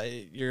 But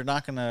you're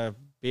not going to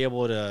be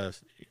able to.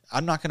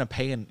 I'm not going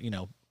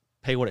to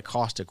pay what it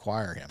costs to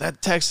acquire him.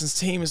 That Texans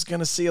team is going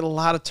to see a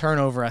lot of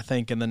turnover, I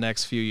think, in the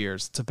next few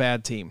years. It's a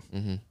bad team.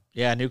 Mm-hmm.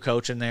 Yeah, new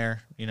coach in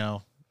there.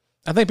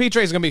 I think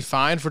Petre is going to be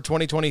fine for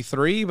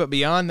 2023, but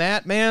beyond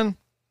that, man,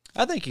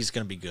 I think he's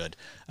going to be good.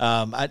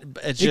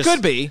 He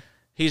could be.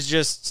 He's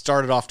just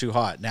started off too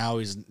hot. Now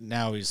he's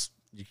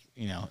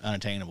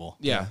unattainable.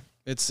 Yeah.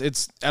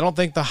 It's. I don't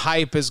think the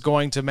hype is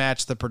going to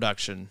match the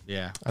production.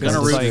 Yeah, I going to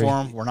don't root disagree.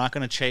 for him. We're not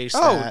going to chase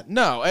Oh that.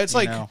 no, it's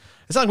like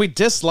it's not like we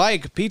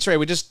dislike Petre.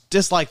 We just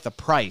dislike the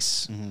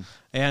price. Mm-hmm.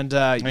 And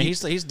I mean,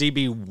 he's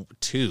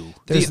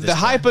DB2. the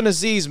hype on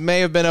Aziz may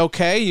have been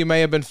okay. You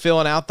may have been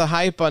filling out the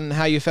hype on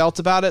how you felt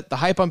about it. The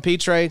hype on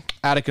Petre,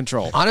 out of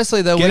control.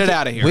 Honestly, though, Get it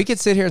out of here. We could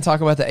sit here and talk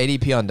about the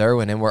ADP on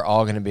Derwin, and we're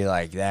all going to be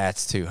like,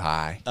 that's too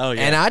high. Oh,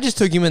 yeah. And I just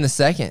took him in the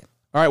second.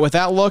 All right,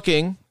 without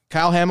looking,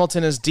 Kyle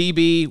Hamilton is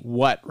DB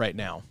what right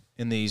now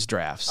in these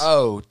drafts?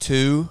 Oh,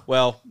 2.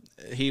 Well,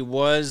 he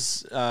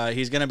was.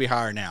 He's going to be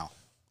higher now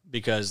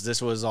because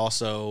this was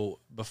also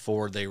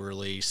before they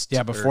released.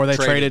 Yeah, before they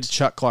traded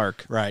Chuck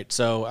Clark. Right.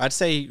 So I'd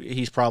say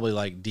he's probably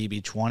like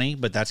DB 20,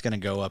 but that's going to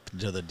go up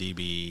to the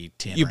DB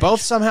 10. You both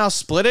somehow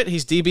split it.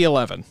 He's DB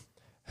 11.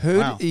 Who?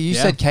 Wow. You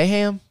said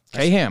K-Ham?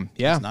 K-Ham,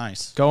 yeah. That's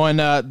nice. Going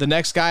the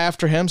next guy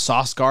after him,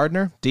 Sauce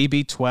Gardner,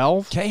 DB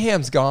 12.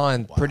 K-Ham's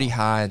gone pretty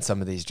high in some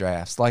of these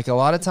drafts. Like, a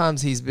lot of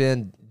times he's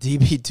been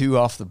DB2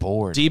 off the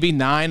board. DB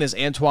 9 is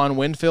Antoine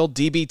Winfield.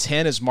 DB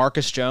 10 is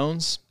Marcus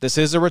Jones. This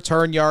is a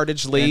return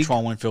yardage league.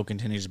 Antoine Winfield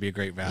continues to be a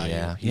great value.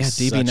 Yeah. He's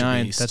DB such a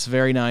 9. beast. That's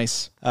very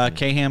nice.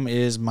 K-Ham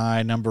is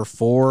my number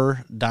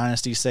 4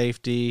 dynasty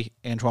safety.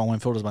 Antoine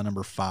Winfield is my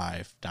number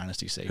 5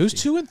 dynasty safety. Who's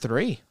 2 and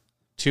 3?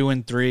 2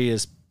 and 3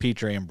 is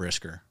Petre and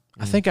Brisker.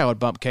 I think I would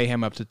bump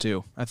K-Ham up to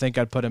 2. I think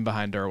I'd put him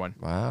behind Derwin.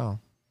 Wow.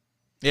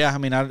 Yeah, I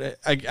mean,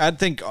 I'd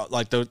think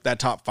like that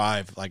top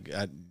 5,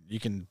 you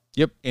can.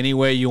 Yep. Any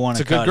way you want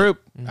to. It's a good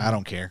group. I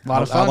don't care. A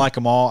lot of I fun. like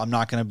them all. I'm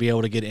not going to be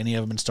able to get any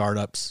of them in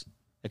startups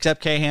except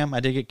K-Ham. I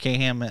did get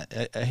K-Ham.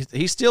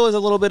 He still is a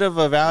little bit of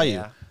a value.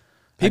 Yeah.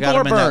 People I got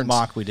are him in that burned.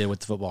 mock we did with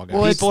the football guys.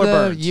 Well, it's People are the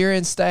burned.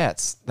 year-end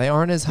stats. They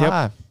aren't as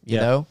high. You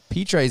Yep. know?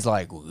 Petre's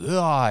like,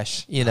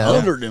 gosh, you know?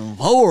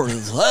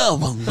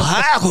 147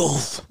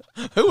 tackles.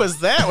 Who was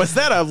that? Was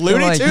that a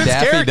Looney like Tunes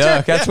Daffy character?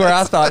 Duck. That's where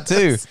I thought,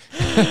 too.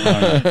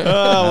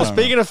 Well,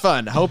 speaking of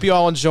fun, hope you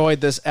all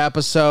enjoyed this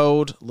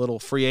episode. Little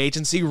free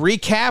agency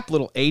recap,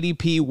 little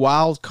ADP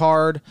wild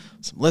card,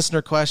 some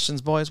listener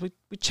questions, boys. We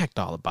checked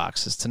all the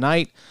boxes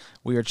tonight.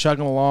 We are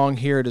chugging along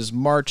here. It is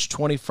March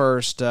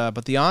 21st,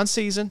 but the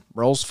on-season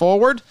rolls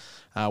forward.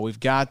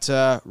 We've got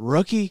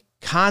rookie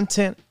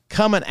content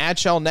coming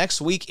at y'all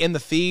next week in the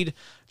feed.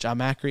 John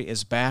Macri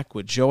is back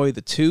with Joey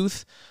the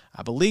Tooth.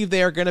 I believe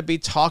they are going to be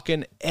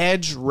talking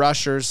edge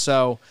rushers,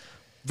 so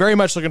very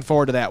much looking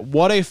forward to that.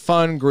 What a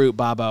fun group,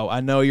 Bobo. I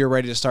know you're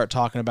ready to start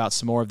talking about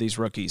some more of these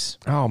rookies.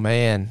 Oh,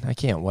 man. I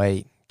can't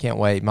wait. Can't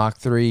wait. Mock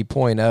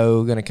 3.0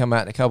 going to come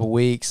out in a couple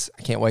weeks.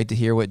 I can't wait to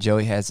hear what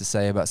Joey has to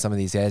say about some of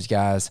these edge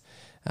guys.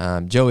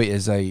 Joey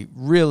is a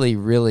really,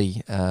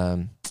 really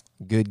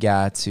good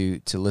guy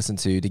to listen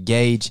to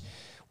gauge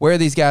where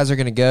these guys are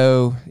going to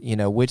go,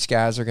 which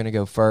guys are going to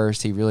go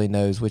first. He really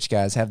knows which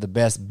guys have the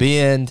best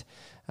bend.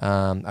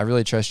 I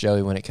really trust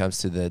Joey when it comes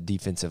to the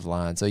defensive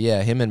line. So,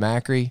 yeah, him and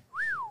Macri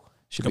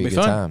should be a good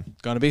fun. time.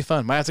 Going to be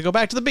fun. Might have to go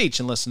back to the beach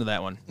and listen to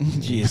that one.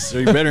 Jeez, so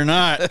you better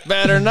not.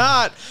 Better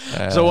not.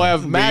 So we'll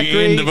have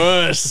Macri, the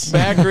bus.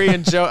 Macri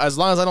and Joe, as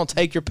long as I don't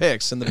take your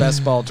picks in the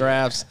best ball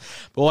drafts.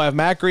 But we'll have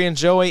Macri and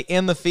Joey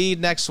in the feed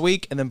next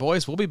week. And then,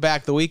 boys, we'll be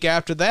back the week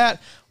after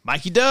that.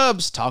 Mikey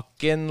Dubs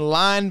talking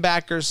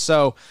linebackers.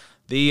 So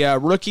The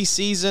rookie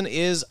season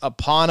is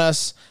upon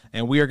us,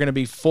 and we are going to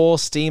be full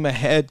steam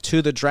ahead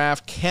to the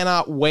draft.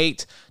 Cannot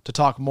wait to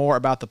talk more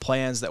about the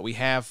plans that we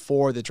have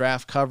for the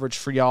draft coverage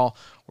for y'all.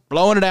 We're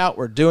blowing it out.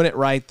 We're doing it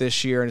right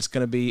this year, and it's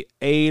going to be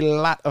a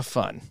lot of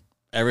fun.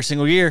 Every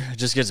single year, it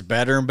just gets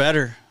better and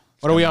better.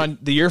 What are we on,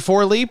 the year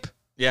 4 leap?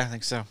 Yeah, I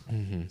think so.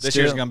 This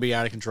year's going to be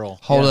out of control.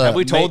 Hold up. Have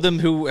we told them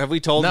who? Have we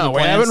told them No, the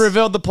we plans? haven't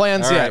revealed the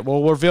plans All yet. right.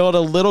 We'll reveal it a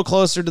little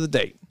closer to the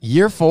date.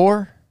 Year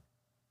 4?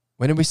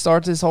 When did we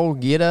start this whole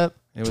get up?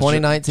 It was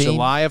 2019?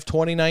 July of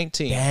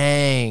 2019.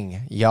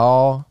 Dang,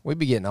 y'all. We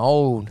be getting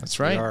old. That's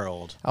right. We are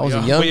old. I was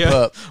a young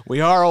pup. We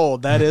are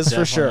old. That is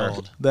for Definitely sure.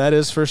 old. That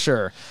is for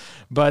sure.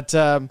 But,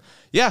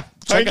 yeah.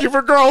 Thank you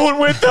for growing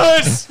with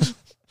us.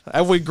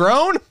 Have we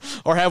grown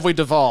or have we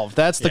devolved?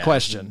 That's the Yeah,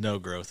 question. No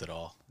growth at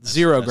all.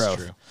 Zero That's growth.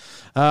 True.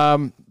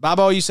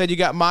 Babo, you said you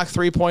got Mach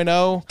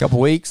 3.0.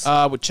 Couple weeks.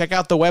 Check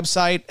out the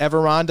website.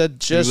 Everonda Is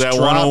just that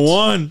dropped.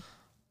 101?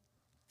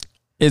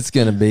 It's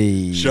going to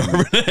be...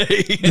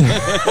 Charbonnet.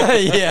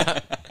 yeah.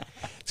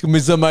 It's going to be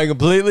something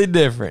completely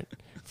different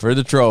for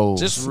the trolls.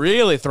 Just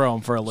really throw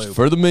him for a loop.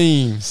 for the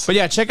memes. But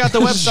yeah, check out the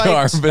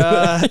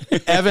website.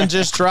 Sharp. Evan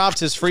just dropped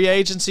his free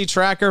agency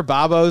tracker.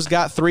 Babo's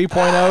got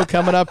 3.0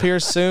 coming up here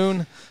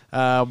soon.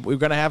 We're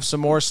going to have some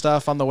more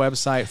stuff on the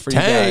website for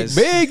Tank you guys.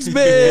 Bigsby.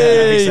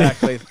 Yeah,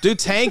 exactly. Do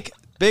Tank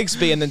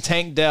Bigsby and then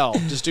Tank Dell.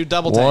 Just do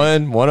double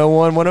tank.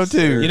 101,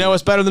 102. You know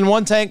what's better than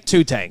one tank?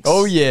 2 tanks.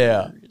 Oh,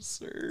 yeah.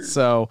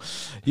 So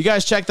you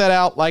guys check that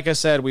out. Like I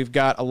said, we've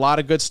got a lot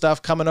of good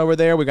stuff coming over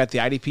there. We got the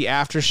IDP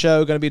after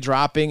show going to be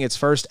dropping its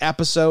first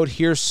episode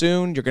here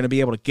soon. You're going to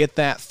be able to get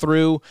that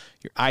through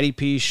your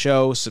IDP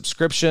show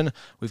subscription.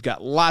 We've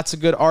got lots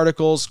of good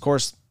articles. Of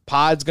course,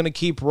 pod's going to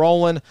keep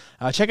rolling.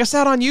 Check us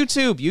out on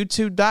YouTube,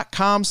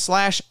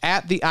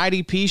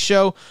 youtube.com/@theIDP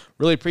show.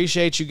 Really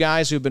appreciate you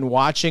guys who've been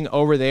watching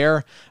over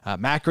there.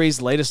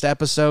 Macri's latest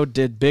episode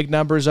did big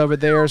numbers over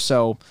there,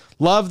 so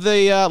love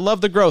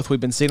the growth we've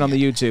been seeing on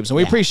the YouTubes, and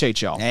we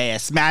appreciate y'all. Hey,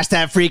 smash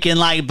that freaking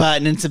like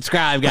button and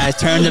subscribe, guys.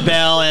 Turn the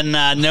bell and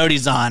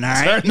noties on, all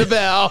right? Turn the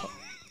bell.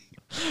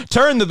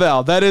 Turn the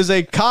bell. That is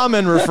a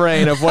common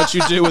refrain of what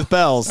you do with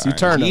bells. You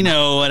turn them. You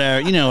know what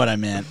I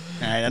meant.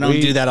 All right, I don't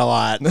do that a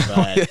lot,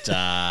 but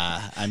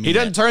I mean, He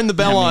doesn't turn the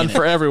bell on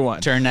for everyone.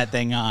 turn that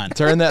thing on.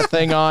 Turn that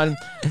thing on.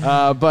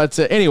 But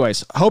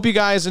anyways, hope you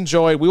guys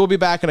enjoyed. We will be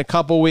back in a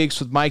couple weeks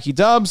with Mikey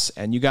Dubs,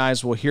 and you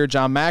guys will hear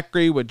John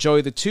Macri with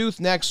Joey the Tooth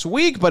next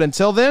week. But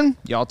until then,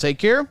 y'all take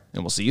care,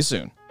 and we'll see you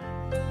soon.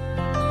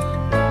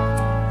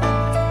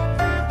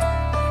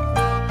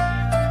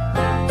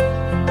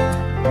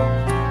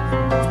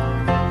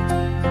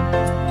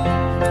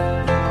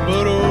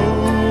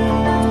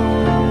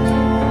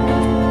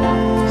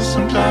 But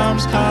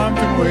sometimes time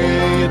can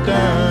weigh you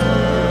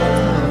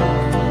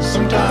down.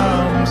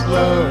 Sometimes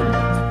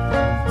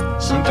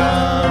love,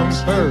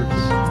 sometimes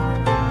hurts,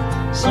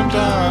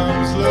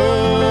 sometimes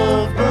love